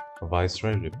ਵਿੱਚ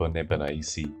ਵਾਇਸਰਾਏ ਰਿਪਨ ਨੇ ਬਣਾਈ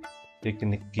ਸੀ ਇੱਕ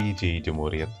ਨਿੱਕੀ ਜਿਹੀ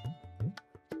ਜਮਹੂਰੀਅਤ।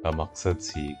 ਦਾ ਮਕਸਦ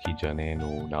ਸੀ ਕਿ ਜਣੇ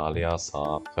ਨੂੰ ਨਾਲਿਆਂ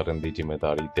ਸਾਫ਼ ਕਰਨ ਦੀ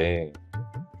ਜ਼ਿੰਮੇਵਾਰੀ ਦੇ,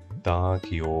 ਤਾਂ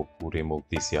ਕਿ ਉਹ ਪੂਰੇ ਮੁਲਕ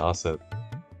ਦੀ ਸਿਆਸਤ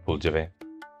ਭੁੱਲ ਜਾਵੇ।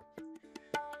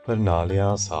 ਪਰ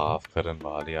ਨਾਲਿਆਂ ਸਾਫ਼ ਕਰਨ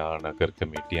ਵਾਲਿਆਂ ਨਗਰ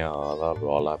ਕਮੇਟੀਆਂ ਦਾ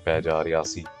ਰੌਲਾ ਪੈ ਜਾ ਰਿਹਾ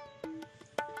ਸੀ।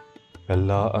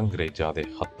 ਪਹਿਲਾਂ ਅੰਗਰੇਜ਼ਾਂ ਦੇ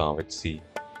ਹੱਥਾਂ ਵਿੱਚ ਸੀ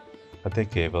ਅਤੇ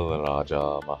ਕੇਵਲ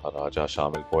ਰਾਜਾ ਮਹਾਰਾਜਾ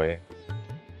ਸ਼ਾਮਿਲ ਹੋਏ।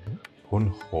 ਹੁਣ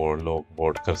ਹੋਰ ਲੋਕ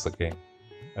ਵੋਟ ਕਰ ਸਕੇ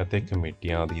ਅਤੇ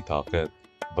ਕਮੇਟੀਆਂ ਦੀ ਤਾਕਤ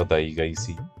ਵਧਾਈ ਗਈ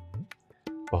ਸੀ।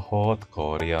 ਬਹੁਤ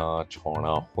ਕੋਰੀਆਂ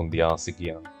ਛੋਣਾਂ ਹੁੰਦੀਆਂ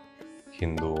ਸੀਗੀਆਂ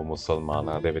ਹਿੰਦੂ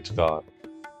ਮੁਸਲਮਾਨਾਂ ਦੇ ਵਿਚਕਾਰ।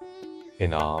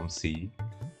 ਇਨਾਮ ਸੀ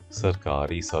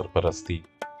ਸਰਕਾਰੀ ਸਰਪ੍ਰਸਤੀ।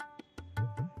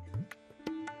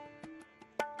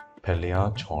 ਪਹਿਲੀਆਂ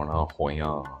ਛੋਣਾਂ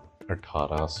ਹੋਈਆਂ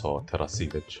 1883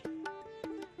 ਵਿੱਚ।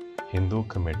 ਹਿੰਦੂ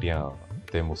ਕਮੇਟੀਆਂ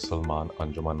ਤੇ ਮੁਸਲਮਾਨ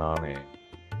ਅੰਜੁਮਨਾਂ ਨੇ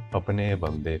ਆਪਣੇ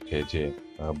ਬੰਦੇ ਭੇਜੇ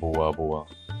ਬੂਆ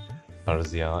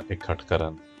ਅਰਜ਼ੀਆਂ ਇਕੱਠ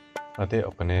ਕਰਨ ਅਤੇ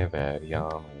ਆਪਣੇ ਵੈਰੀਆਂ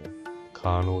ਨੂੰ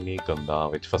ਕਾਨੂੰਨੀ ਗੰਧਾਂ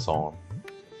ਵਿੱਚ ਫਸਾਉਣ।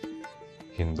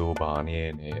 ਹਿੰਦੂ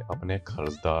ਬਾਨੀਏ ਨੇ ਆਪਣੇ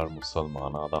ਕਰਜ਼ਦਾਰ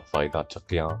ਮੁਸਲਮਾਨਾਂ ਦਾ ਫਾਇਦਾ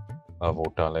ਚੱਕਿਆ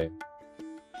ਵੋਟਾਂ ਲਈ।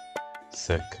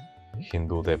 ਸਿੱਖ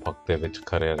ਹਿੰਦੂ ਦੇ ਭਗਤੇ ਵਿੱਚ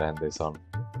ਖੜੇ ਰਹਿੰਦੇ ਸਨ।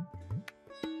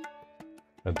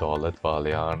 ਦੌਲਤ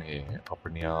ਵਾਲਿਆਂ ਨੇ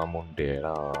ਆਪਣੀਆਂ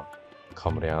ਮੁੰਡੇਰਾਂ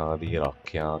ਕਮਰਿਆਂ ਦੀ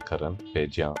ਰਾਖਿਆ ਕਰਨ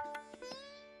ਭੇਜਿਆ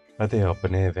ਅਤੇ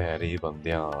ਆਪਣੇ ਵੈਰੀ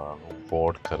ਬੰਦਿਆਂ ਨੂੰ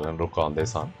ਵੋਟ ਕਰਨ ਰੁਕਾਉਂਦੇ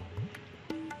ਸਨ।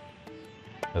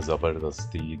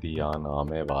 ਜ਼ਬਰਦਸਤੀ ਦੀਆਂ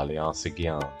ਨਾਮੇ ਵਾਲੀਆਂ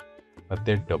ਸੀਗੀਆਂ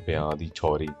ਅਤੇ ਡੱਬਿਆਂ ਦੀ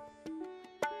ਚੋਰੀ।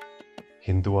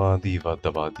 ਹਿੰਦੂਆਂ ਦੀ ਵੱਧ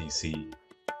ਆਬਾਦੀ ਸੀ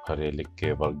ਹਰੇ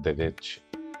ਲਿਖੇ ਵਰਗ ਦੇ ਵਿੱਚ,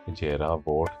 ਜਿਹੜਾ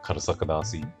ਵੋਟ ਕਰ ਸਕਦਾ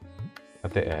ਸੀ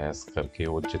ਅਤੇ ਇਸ ਕਰਕੇ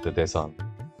ਉਹ ਜਿੱਤਦੇ ਸਨ,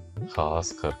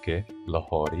 ਖਾਸ ਕਰਕੇ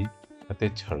ਲਾਹੌਰੀ ਅਤੇ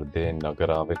ਛੜਦੇ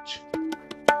ਨਗਰਾਂ ਵਿੱਚ।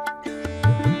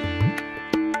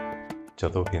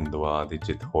 ਜਦੋਂ ਹਿੰਦੂਆਂ ਦੀ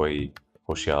ਜਿੱਤ ਹੋਈ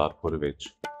ਹੁਸ਼ਿਆਰਪੁਰ ਵਿੱਚ,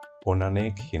 ਉਹਨਾਂ ਨੇ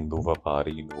ਇੱਕ ਹਿੰਦੂ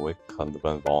ਵਪਾਰੀ ਨੂੰ ਇੱਕ ਖੰਡ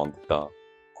ਬਣਵਾਉਣ ਦਿੱਤਾ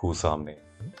ਖੂਹ ਸਾਹਮਣੇ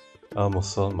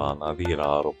ਮੁਸਲਮਾਨਾਂ ਦੀ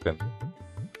ਰਾਹ ਰੋਕਣ।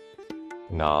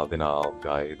 ਨਾਲ ਦੇ ਨਾਲ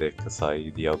ਗਾਏ ਦੇ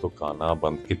ਕਸਾਈ ਦੀਆਂ ਦੁਕਾਨਾਂ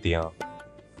ਬੰਦ ਕੀਤੀਆਂ।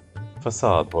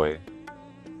 ਫਸਾਦ ਹੋਏ।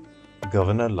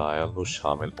 ਗਵਰਨਰ ਲਾਇਲ ਨੂੰ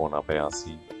ਸ਼ਾਮਿਲ ਹੋਣਾ ਪਿਆ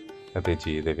ਸੀ ਅਤੇ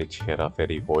ਜਿਹਦੇ ਵਿੱਚ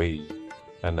ਹੇਰਾਫੇਰੀ ਹੋਈ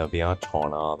ਨਵੀਆਂ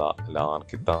ਛੋਣਾਂ ਦਾ ਐਲਾਨ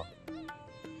ਕੀਤਾ।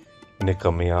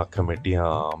 ਨਿਕੰਮੀਆਂ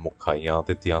ਕਮੇਟੀਆਂ ਮੁਖਾਈਆਂ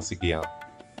ਦਿੱਤੀਆਂ ਸੀਗੀਆਂ।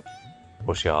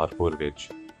 ਹੁਸ਼ਿਆਰਪੁਰ ਵਿੱਚ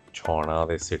ਛੋਣਾਂ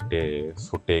ਦੇ ਸਿੱਟੇ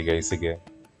ਸੁੱਟੇ ਗਏ ਸੀਗੇ।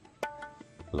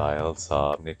 ਲਾਇਲ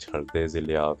ਸਾਹਿਬ ਨੇ ਛੜਦੇ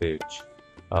ਜ਼ਿਲ੍ਹਿਆਂ ਵਿੱਚ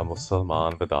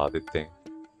ਮੁਸਲਮਾਨ ਵਧਾ ਦਿੱਤੇ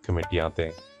ਕਮੇਟੀਆਂ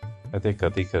ਤੇ ਅਤੇ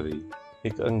ਕਦੀ-ਕਦੀ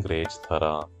ਇੱਕ ਅੰਗਰੇਜ਼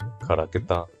ਥਰਾ ਖੜਾ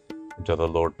ਕੀਤਾ ਜਦੋਂ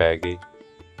ਲੋੜ ਪੈ ਗਈ।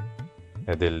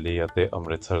 ਦਿੱਲੀ ਅਤੇ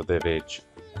ਅੰਮ੍ਰਿਤਸਰ ਦੇ ਵਿੱਚ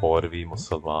ਹੋਰ ਵੀ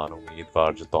ਮੁਸਲਮਾਨ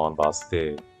ਉਮੀਦਵਾਰ ਜਿਤਾਉਣ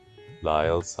ਵਾਸਤੇ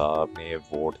ਲਾਇਲ ਸਾਹਿਬ ਨੇ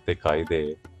ਵੋਟ ਦੇ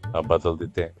ਕਾਇਦੇ ਬਦਲ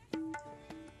ਦਿੱਤੇ।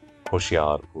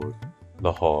 ਹੁਸ਼ਿਆਰਪੁਰ,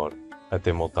 ਲਾਹੌਰ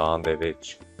ਅਤੇ ਮੁਲਤਾਨ ਦੇ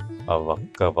ਵਿੱਚ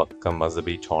ਵੱਖ-ਵੱਖ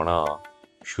ਮਜ਼ਹਬੀ ਚੋਣਾਂ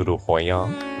ਸ਼ੁਰੂ ਹੋਈਆਂ।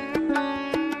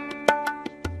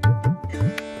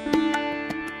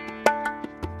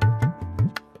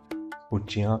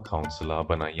 ਉੱਚੀਆਂ ਕੌਂਸਲਾਂ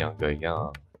ਬਣਾਈਆਂ ਗਈਆਂ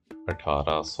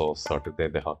 1860 ਦੇ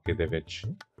ਦਹਾਕੇ ਦੇ ਵਿੱਚ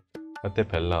ਅਤੇ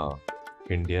ਪਹਿਲਾਂ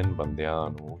ਇੰਡੀਅਨ ਬੰਦਿਆਂ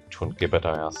ਨੂੰ ਚੁਣ ਕੇ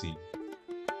ਬਿਠਾਇਆ ਸੀ।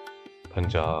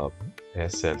 ਪੰਜਾਬ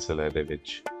ਇਸ ਸਿਲਸਿਲੇ ਦੇ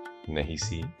ਵਿੱਚ ਨਹੀਂ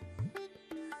ਸੀ।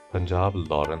 ਪੰਜਾਬ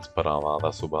ਲਾਰੈਂਸ ਭਰਾਵਾਂ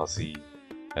ਦਾ ਸੂਬਾ ਸੀ,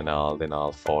 ਨਾਲ ਦੇ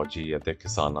ਨਾਲ ਫੌਜੀ ਅਤੇ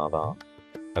ਕਿਸਾਨਾਂ ਦਾ,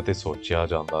 ਅਤੇ ਸੋਚਿਆ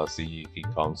ਜਾਂਦਾ ਸੀ ਕਿ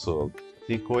ਕੌਂਸਲ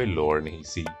ਦੀ ਕੋਈ ਲੋੜ ਨਹੀਂ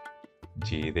ਸੀ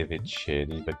ਜਿਹਦੇ ਵਿੱਚ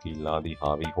ਸ਼ਹਿਰੀ ਵਕੀਲਾਂ ਦੀ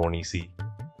ਹਾਵੀ ਹੋਣੀ ਸੀ।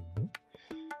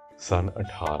 ਸੰਨ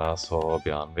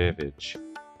 1892 ਵਿੱਚ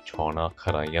ਚੋਣਾਂ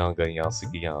ਕਰਾਈਆਂ ਗਈਆਂ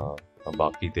ਸੀਗੀਆਂ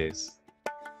ਬਾਕੀ ਦੇਸ਼,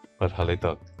 ਪਰ ਹਾਲੇ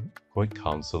ਤੱਕ ਕੋਈ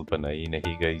ਕੌਂਸਲ ਬਣਾਈ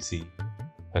ਨਹੀਂ ਗਈ ਸੀ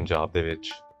ਪੰਜਾਬ ਦੇ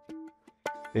ਵਿੱਚ।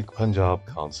 ਇੱਕ ਪੰਜਾਬ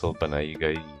ਕੌਂਸਲ ਬਣਾਈ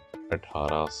ਗਈ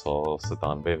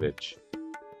 1897 ਵਿੱਚ,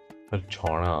 ਪਰ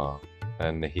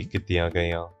ਚੋਣਾਂ ਨਹੀਂ ਕੀਤੀਆਂ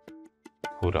ਗਈਆਂ।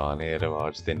 ਪੁਰਾਣੇ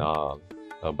ਰਿਵਾਜ ਦੇ ਨਾਲ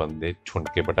ਬੰਦੇ ਚੁਣ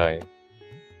ਕੇ ਬਿਠਾਏ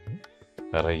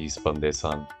ਰਈਸ ਬੰਦੇ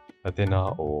ਸਨ ਅਤੇ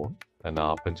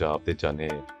ਨਾ ਪੰਜਾਬ ਦੇ ਜਨੇ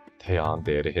ਧਿਆਨ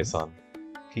ਦੇ ਰਹੇ ਸਨ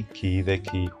ਕਿ ਕੀ ਦੇ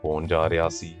ਕੀ ਹੋਣ ਜਾ ਰਿਹਾ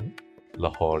ਸੀ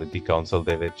ਲਾਹੌਰ ਦੀ ਕੌਂਸਲ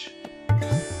ਦੇ ਵਿੱਚ।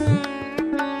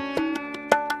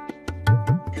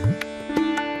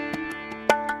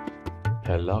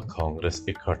 ਪਹਿਲਾ ਕਾਂਗਰਸ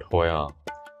ਇਕੱਠ ਹੋਇਆ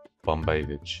ਬੰਬਈ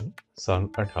ਵਿੱਚ ਸੰਨ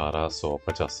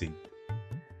 1885,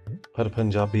 ਪਰ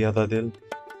ਪੰਜਾਬੀਆਂ ਦਾ ਦਿਲ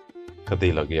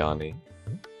ਕਦੇ ਲੱਗਿਆ ਨਹੀਂ।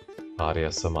 ਆਰੀਆ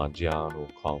ਸਮਾਜੀਆਂ ਨੂੰ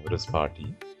ਕਾਂਗਰਸ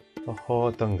ਪਾਰਟੀ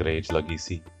ਬਹੁਤ ਅੰਗਰੇਜ਼ ਲੱਗੀ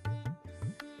ਸੀ।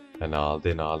 ਨਾਲ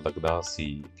ਦੇ ਨਾਲ ਲੱਗਦਾ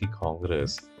ਸੀ ਕਿ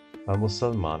ਕਾਂਗਰਸ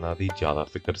ਮੁਸਲਮਾਨਾਂ ਦੀ ਜ਼ਿਆਦਾ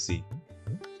ਫਿਕਰ ਸੀ।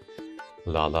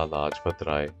 ਲਾਲਾ ਲਾਜਪਤ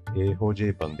ਰਾਏ ਇਹੋ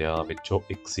ਜਿਹੇ ਬੰਦਿਆਂ ਵਿੱਚੋਂ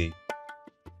ਇੱਕ ਸੀ।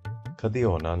 ਕਦੀ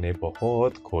ਉਹਨਾਂ ਨੇ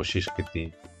ਬਹੁਤ ਕੋਸ਼ਿਸ਼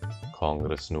ਕੀਤੀ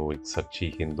ਕਾਂਗਰਸ ਨੂੰ ਇੱਕ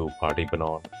ਸੱਚੀ ਹਿੰਦੂ ਪਾਰਟੀ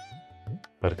ਬਣਾਉਣ,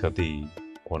 ਪਰ ਕਦੀ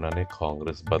ਉਹਨਾਂ ਨੇ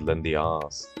ਕਾਂਗਰਸ ਬਦਲਣ ਦੀ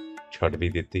ਆਸ ਛੱਡ ਵੀ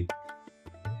ਦਿੱਤੀ।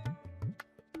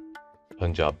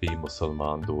 ਪੰਜਾਬੀ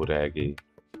ਮੁਸਲਮਾਨ ਦੂਰ ਰਹਿ ਗਏ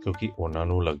ਕਿਉਂਕਿ ਉਹਨਾਂ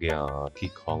ਨੂੰ ਲੱਗਿਆ ਕਿ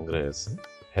ਕਾਂਗਰਸ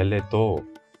ਪਹਿਲੇ ਤੋਂ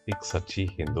ਇੱਕ ਸੱਚੀ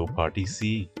ਹਿੰਦੂ ਪਾਰਟੀ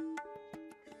ਸੀ।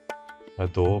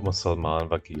 ਦੋ ਮੁਸਲਮਾਨ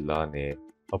ਵਕੀਲਾਂ ਨੇ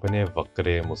ਆਪਣੇ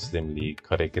ਵੱਖਰੇ ਮੁਸਲਿਮ ਲੀਗ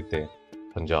ਖੜੇ ਕੀਤੇ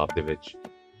ਪੰਜਾਬ ਦੇ ਵਿੱਚ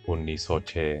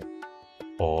 1906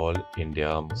 ਆਲ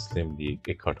ਇੰਡੀਆ ਮੁਸਲਿਮ ਲੀਗ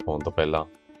ਇਕੱਠ ਹੋਣ ਤੋਂ ਪਹਿਲਾਂ।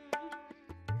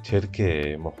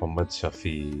 ਛਿਰਕੇ ਮੁਹੰਮਦ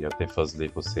ਸ਼ਫੀ ਅਤੇ ਫਜ਼ਲੇ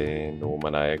ਹੁਸੈਨ ਨੂੰ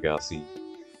ਮਨਾਇਆ ਗਿਆ ਸੀ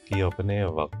ਕਿ ਆਪਣੇ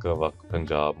ਵੱਖ-ਵੱਖ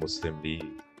ਪੰਜਾਬ ਮੁਸਲਿਮ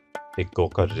ਲੀਗ ਇੱਕੋ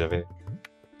ਕਰ ਜਾਵੇ,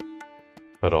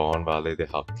 ਪਰ ਆਉਣ ਵਾਲੇ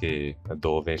ਦਹਾਕੇ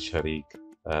ਦੋਵੇਂ ਸ਼ਰੀਕ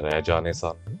ਰਹਿ ਜਾਣੇ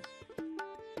ਸਨ।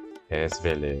 ਇਸ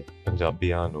ਵੇਲੇ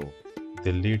ਪੰਜਾਬੀਆਂ ਨੂੰ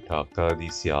ਦਿੱਲੀ ਢਾਕਾ ਦੀ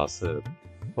ਸਿਆਸਤ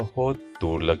ਬਹੁਤ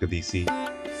ਦੂਰ ਲੱਗਦੀ ਸੀ।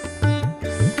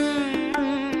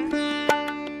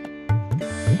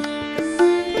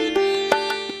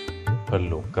 ਪਰ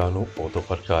ਲੋਕਾਂ ਨੂੰ ਉਦੋਂ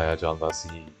ਭੜਕਾਇਆ ਜਾਂਦਾ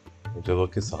ਸੀ ਜਦੋਂ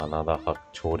ਕਿਸਾਨਾਂ ਦਾ ਹੱਕ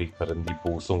ਚੋਰੀ ਕਰਨ ਦੀ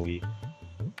ਬੂ ਸੁੰਗੀ।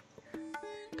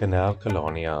 ਕਨਾਲ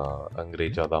ਕਲੋਨੀਆਂ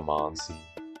ਅੰਗਰੇਜ਼ਾਂ ਦਾ ਮਾਣ ਸੀ।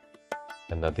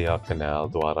 ਨਦੀਆਂ ਕਨਾਲ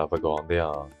ਦੁਆਰਾ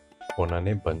ਵਗਾਉਂਦਿਆਂ ਉਹਨਾਂ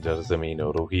ਨੇ ਬੰਜਰ ਜ਼ਮੀਨ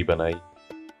ਰੂਹੀ ਬਣਾਈ।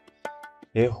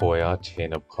 ਇਹ ਹੋਇਆ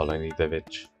ਛੇਨਬ ਕਾਲੋਨੀ ਦੇ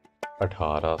ਵਿੱਚ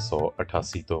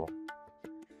 1888 ਤੋਂ।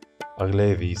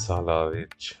 ਅਗਲੇ 20 ਸਾਲਾਂ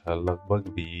ਵਿੱਚ ਲਗਭਗ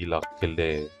 20 ਲੱਖ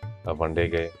ਕਿੱਲੇ ਵੰਡੇ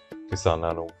ਗਏ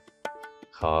ਕਿਸਾਨਾਂ ਨੂੰ,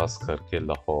 ਖਾਸ ਕਰਕੇ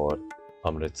ਲਾਹੌਰ,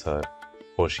 ਅੰਮ੍ਰਿਤਸਰ,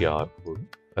 ਹੁਸ਼ਿਆਰਪੁਰ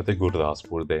ਅਤੇ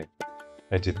ਗੁਰਦਾਸਪੁਰ ਦੇ,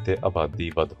 ਜਿੱਥੇ ਆਬਾਦੀ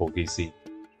ਵੱਧ ਹੋ ਗਈ ਸੀ।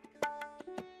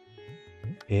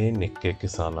 ਇਹ ਨਿੱਕੇ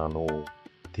ਕਿਸਾਨਾਂ ਨੂੰ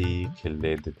 30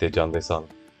 ਕਿੱਲੇ ਦਿੱਤੇ ਜਾਂਦੇ ਸਨ,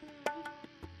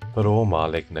 ਪਰ ਉਹ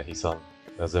ਮਾਲਕ ਨਹੀਂ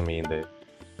ਸਨ ਜ਼ਮੀਨ ਦੇ।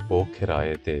 ਉਹ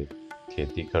ਕਿਰਾਏ ਤੇ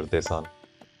ਖੇਤੀ ਕਰਦੇ ਸਨ।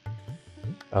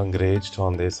 ਅੰਗਰੇਜ਼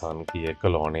ਚਾਹੁੰਦੇ ਸਨ ਕਿ ਇਹ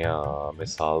ਕਲੋਨੀਆਂ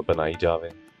ਮਿਸਾਲ ਬਣਾਈ ਜਾਵੇ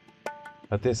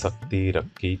ਅਤੇ ਸਖਤੀ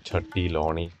ਰੱਖੀ ਛੱਟੀ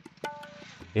ਲਾਉਣੀ।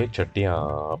 ਇਹ ਛੱਟੀਆਂ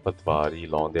ਪਤਵਾਰੀ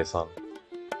ਲਾਉਂਦੇ ਸਨ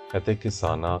ਅਤੇ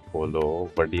ਕਿਸਾਨਾਂ ਕੋਲੋਂ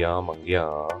ਵੱਡੀਆਂ ਮੰਗੀਆਂ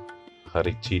ਹਰ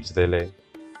ਇੱਕ ਚੀਜ਼ ਦੇ ਲਈ।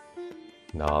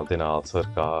 ਨਾਲ ਦੇ ਨਾਲ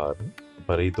ਸਰਕਾਰ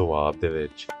ਬੜੀ ਦਬਾਅ ਦੇ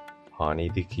ਵਿੱਚ ਪਾਣੀ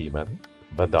ਦੀ ਕੀਮਤ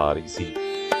ਵਧਾ ਰਹੀ ਸੀ।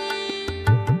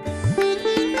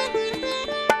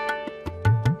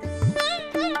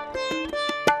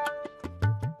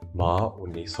 ਮਾਹ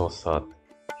 1907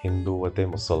 ਹਿੰਦੂ ਅਤੇ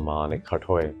ਮੁਸਲਮਾਨ ਇਕੱਠ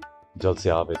ਹੋਏ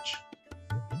ਜਲਸਿਆਂ ਵਿੱਚ।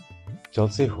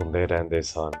 ਜਲਸੇ ਹੁੰਦੇ ਰਹਿੰਦੇ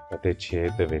ਸਨ ਅਤੇ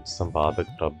ਛੇਦ ਦੇ ਵਿੱਚ ਸੰਪਾਦਕ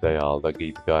ਪ੍ਰਭ ਦਇਆਲ ਦਾ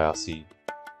ਗੀਤ ਗਾਇਆ ਸੀ।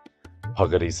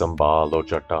 ਹਗਰੀ ਸੰਭਾਲੋ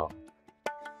ਜੱਟਾ।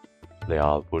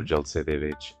 ਲਿਆਲਪੁਰ ਜਲਸੇ ਦੇ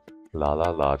ਵਿੱਚ ਲਾਲਾ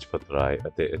ਲਾਜਪਤ ਰਾਏ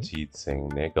ਅਤੇ ਅਜੀਤ ਸਿੰਘ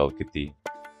ਨੇ ਗੱਲ ਕੀਤੀ।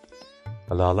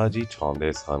 ਲਾਲਾ ਜੀ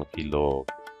ਚਾਹੁੰਦੇ ਸਨ ਕਿ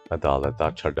ਲੋਕ ਅਦਾਲਤ ਦਾ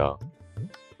ਛੱਡਾ,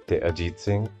 ਤੇ ਅਜੀਤ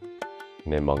ਸਿੰਘ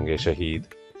ਨੇ ਮੰਗੇ ਸ਼ਹੀਦ।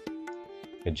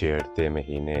 ਜੇਠ ਦੇ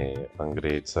ਮਹੀਨੇ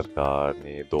ਅੰਗਰੇਜ਼ ਸਰਕਾਰ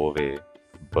ਨੇ ਦੋਵੇਂ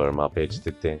ਬਰਮਾ ਭੇਜ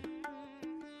ਦਿੱਤੇ।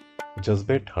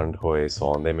 ਜਜ਼ਬੇ ਠੰਡ ਹੋਏ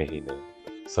ਸੌਣ ਦੇ ਮਹੀਨੇ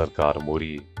ਸਰਕਾਰ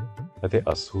ਮੁਰੀ ਅਤੇ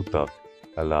ਅੱਸੂ ਤੱਕ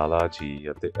ਲਾਲਾ ਜੀ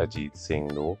ਅਤੇ ਅਜੀਤ ਸਿੰਘ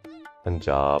ਨੂੰ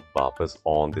ਪੰਜਾਬ ਵਾਪਸ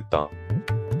ਆਉਣ ਦਿੱਤਾ।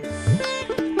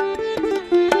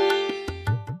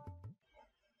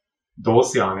 ਦੋ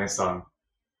ਸਿਆਣੇ ਸਨ,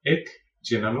 ਇੱਕ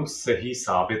ਜਿਨ੍ਹਾਂ ਨੂੰ ਸਹੀ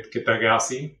ਸਾਬਿਤ ਕੀਤਾ ਗਿਆ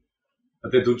ਸੀ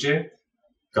ਅਤੇ ਦੂਜੇ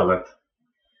ਗਲਤ।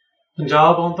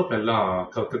 ਪੰਜਾਬ ਆਉਣ ਤੋਂ ਪਹਿਲਾਂ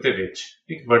ਕਲਕੱਤੇ ਵਿੱਚ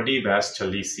ਇੱਕ ਵੱਡੀ ਬਹਿਸ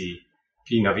ਚੱਲੀ ਸੀ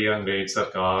ਕਿ ਨਵੀਂ ਅੰਗਰੇਜ਼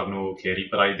ਸਰਕਾਰ ਨੂੰ ਖੇਰੀ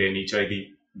ਭਰਾਈ ਦੇਣੀ ਚਾਹੀਦੀ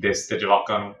ਦੇਸ਼ ਦੇ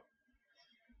ਜਵਾਕਾਂ ਨੂੰ।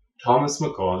 ਥਾਮਸ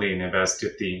ਮੈਕੌਲੇ ਨੇ ਬਹਿਸ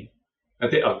ਜਿੱਤੀ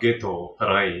ਅਤੇ ਅੱਗੇ ਤੋਂ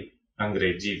ਭਰਾਈ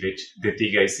ਅੰਗਰੇਜ਼ੀ ਵਿੱਚ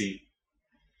ਦਿੱਤੀ ਗਈ ਸੀ।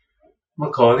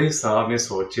 ਮੈਕੌਲੇ ਸਾਹਿਬ ਨੇ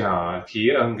ਸੋਚਿਆ ਕਿ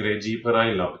ਅੰਗਰੇਜ਼ੀ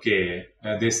ਭਰਾਈ ਲੱਭ ਕੇ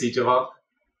ਦੇਸੀ ਜਵਾਕ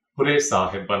ਪੂਰੇ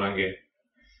ਸਾਹਿਬ ਬਣਨਗੇ।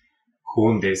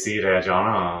 ਖੂਨ ਦੇਸੀ ਰਹਿ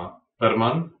ਜਾਣਾ ਪਰ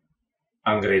ਮਨ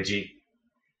ਅੰਗਰੇਜ਼ੀ।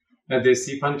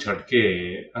 ਦੇਸੀਪਨ ਛੱਡ ਕੇ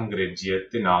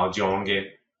ਅੰਗਰੇਜ਼ੀਅਤ ਦੇ ਨਾਲ ਜਿਉਣਗੇ।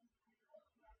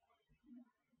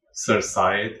 ਸਰ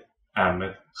ਸੈਦ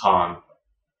ਅਹਿਮਦ ਖਾਨ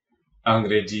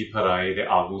ਅੰਗਰੇਜ਼ੀ ਭਰਾਈ ਦੇ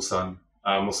ਆਗੂ ਸਨ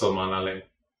ਮੁਸਲਮਾਨਾਂ ਲਈ,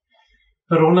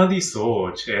 ਪਰ ਉਹਨਾਂ ਦੀ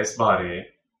ਸੋਚ ਇਸ ਬਾਰੇ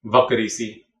ਵੱਖਰੀ ਸੀ।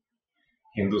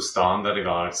 ਹਿੰਦੁਸਤਾਨ ਦਾ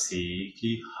ਰਿਵਾਜ ਸੀ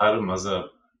ਕਿ ਹਰ ਮਜ਼ਹਬ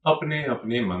ਆਪਣੇ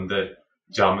ਆਪਣੇ ਮੰਦਰ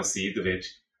ਜਾਂ ਮਸੀਤ ਵਿੱਚ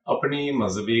ਆਪਣੀ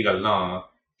ਮਜ਼ਹਬੀ ਗੱਲਾਂ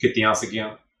ਕੀਤੀਆਂ ਸੀਗੀਆਂ,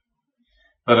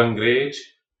 ਪਰ ਅੰਗਰੇਜ਼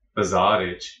ਬਾਜ਼ਾਰ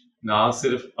ਵਿੱਚ ਨਾ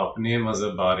ਸਿਰਫ ਆਪਣੇ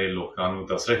ਮਜ਼ਹਬ ਬਾਰੇ ਲੋਕਾਂ ਨੂੰ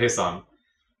ਦੱਸ ਰਹੇ ਸਨ,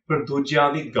 ਪਰ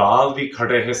ਦੂਜਿਆਂ ਦੀ ਗਾਲ ਵੀ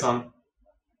ਕੱਢ ਰਹੇ ਸਨ।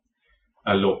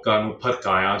 ਲੋਕਾਂ ਨੂੰ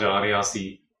ਭੜਕਾਇਆ ਜਾ ਰਿਹਾ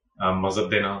ਸੀ ਮਜ਼ਹਬ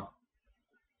ਦੇ ਨਾਲ।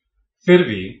 ਫਿਰ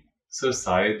ਵੀ ਸਰ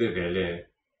ਸੈਦ ਦੇ ਵੇਲੇ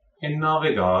ਇੰਨਾ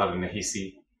ਵਿਗਾੜ ਨਹੀਂ ਸੀ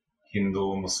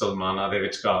ਹਿੰਦੂ ਮੁਸਲਮਾਨਾਂ ਦੇ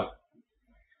ਵਿਚਕਾਰ।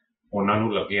 ਉਹਨਾਂ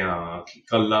ਨੂੰ ਲੱਗਿਆ ਕਿ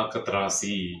ਕੱਲਾ ਖਤਰਾ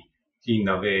ਸੀ ਕਿ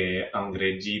ਨਵੇਂ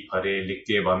ਅੰਗਰੇਜ਼ੀ ਭਰੇ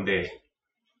ਲਿਖੇ ਬੰਦੇ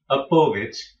ਆਪੋ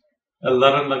ਵਿੱਚ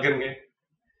ਲੜਨ ਲੱਗਣਗੇ।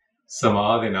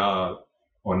 ਸਮਾਂ ਦੇ ਨਾਲ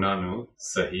ਉਹਨਾਂ ਨੂੰ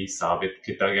ਸਹੀ ਸਾਬਿਤ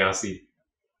ਕੀਤਾ ਗਿਆ ਸੀ।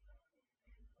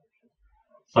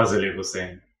 ਫਜ਼ਲ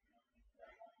ਹੁਸੈਨ,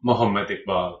 ਮੁਹੰਮਦ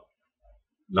ਇਕਬਾਲ,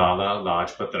 ਲਾਲਾ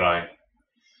ਲਾਜਪਤ ਰਾਏ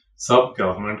ਸਭ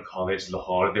ਗਵਰਨਮੈਂਟ ਕਾਲਜ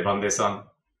ਲਾਹੌਰ ਦੇ ਬੰਦੇ ਸਨ।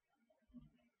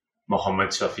 Muhammad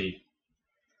Shafi,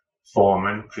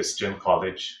 foreman Christian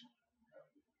college,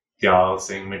 ਦਿਆਲ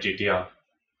ਸਿੰਘ ਮਜੀਠੀਆ,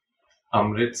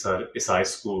 ਅੰਮ੍ਰਿਤਸਰ ਈਸਾਈ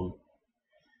ਸਕੂਲ।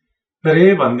 ਪਰ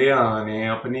ਇਹ ਬੰਦਿਆਂ ਨੇ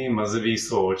ਆਪਣੀ ਮਜ਼ਹਬੀ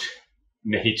ਸੋਚ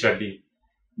ਨਹੀਂ ਛੱਡੀ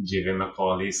ਜਿਵੇਂ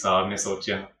ਮੈਕੌਲੇ ਸਾਹਿਬ ਨੇ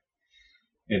ਸੋਚਿਆ।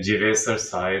 ਜਿਵੇਂ ਸਰ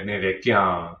ਸੈਦ ਨੇ ਵੇਖਿਆ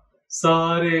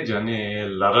ਸਾਰੇ ਜਣੇ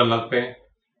ਲੜਨ ਲੱਗ ਪਏ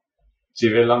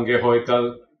ਜਿਵੇਂ ਲੰਘੇ ਹੋਏ ਕੱਲ,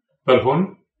 ਪਰ ਹੁਣ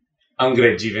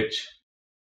ਅੰਗਰੇਜ਼ੀ ਵਿੱਚ।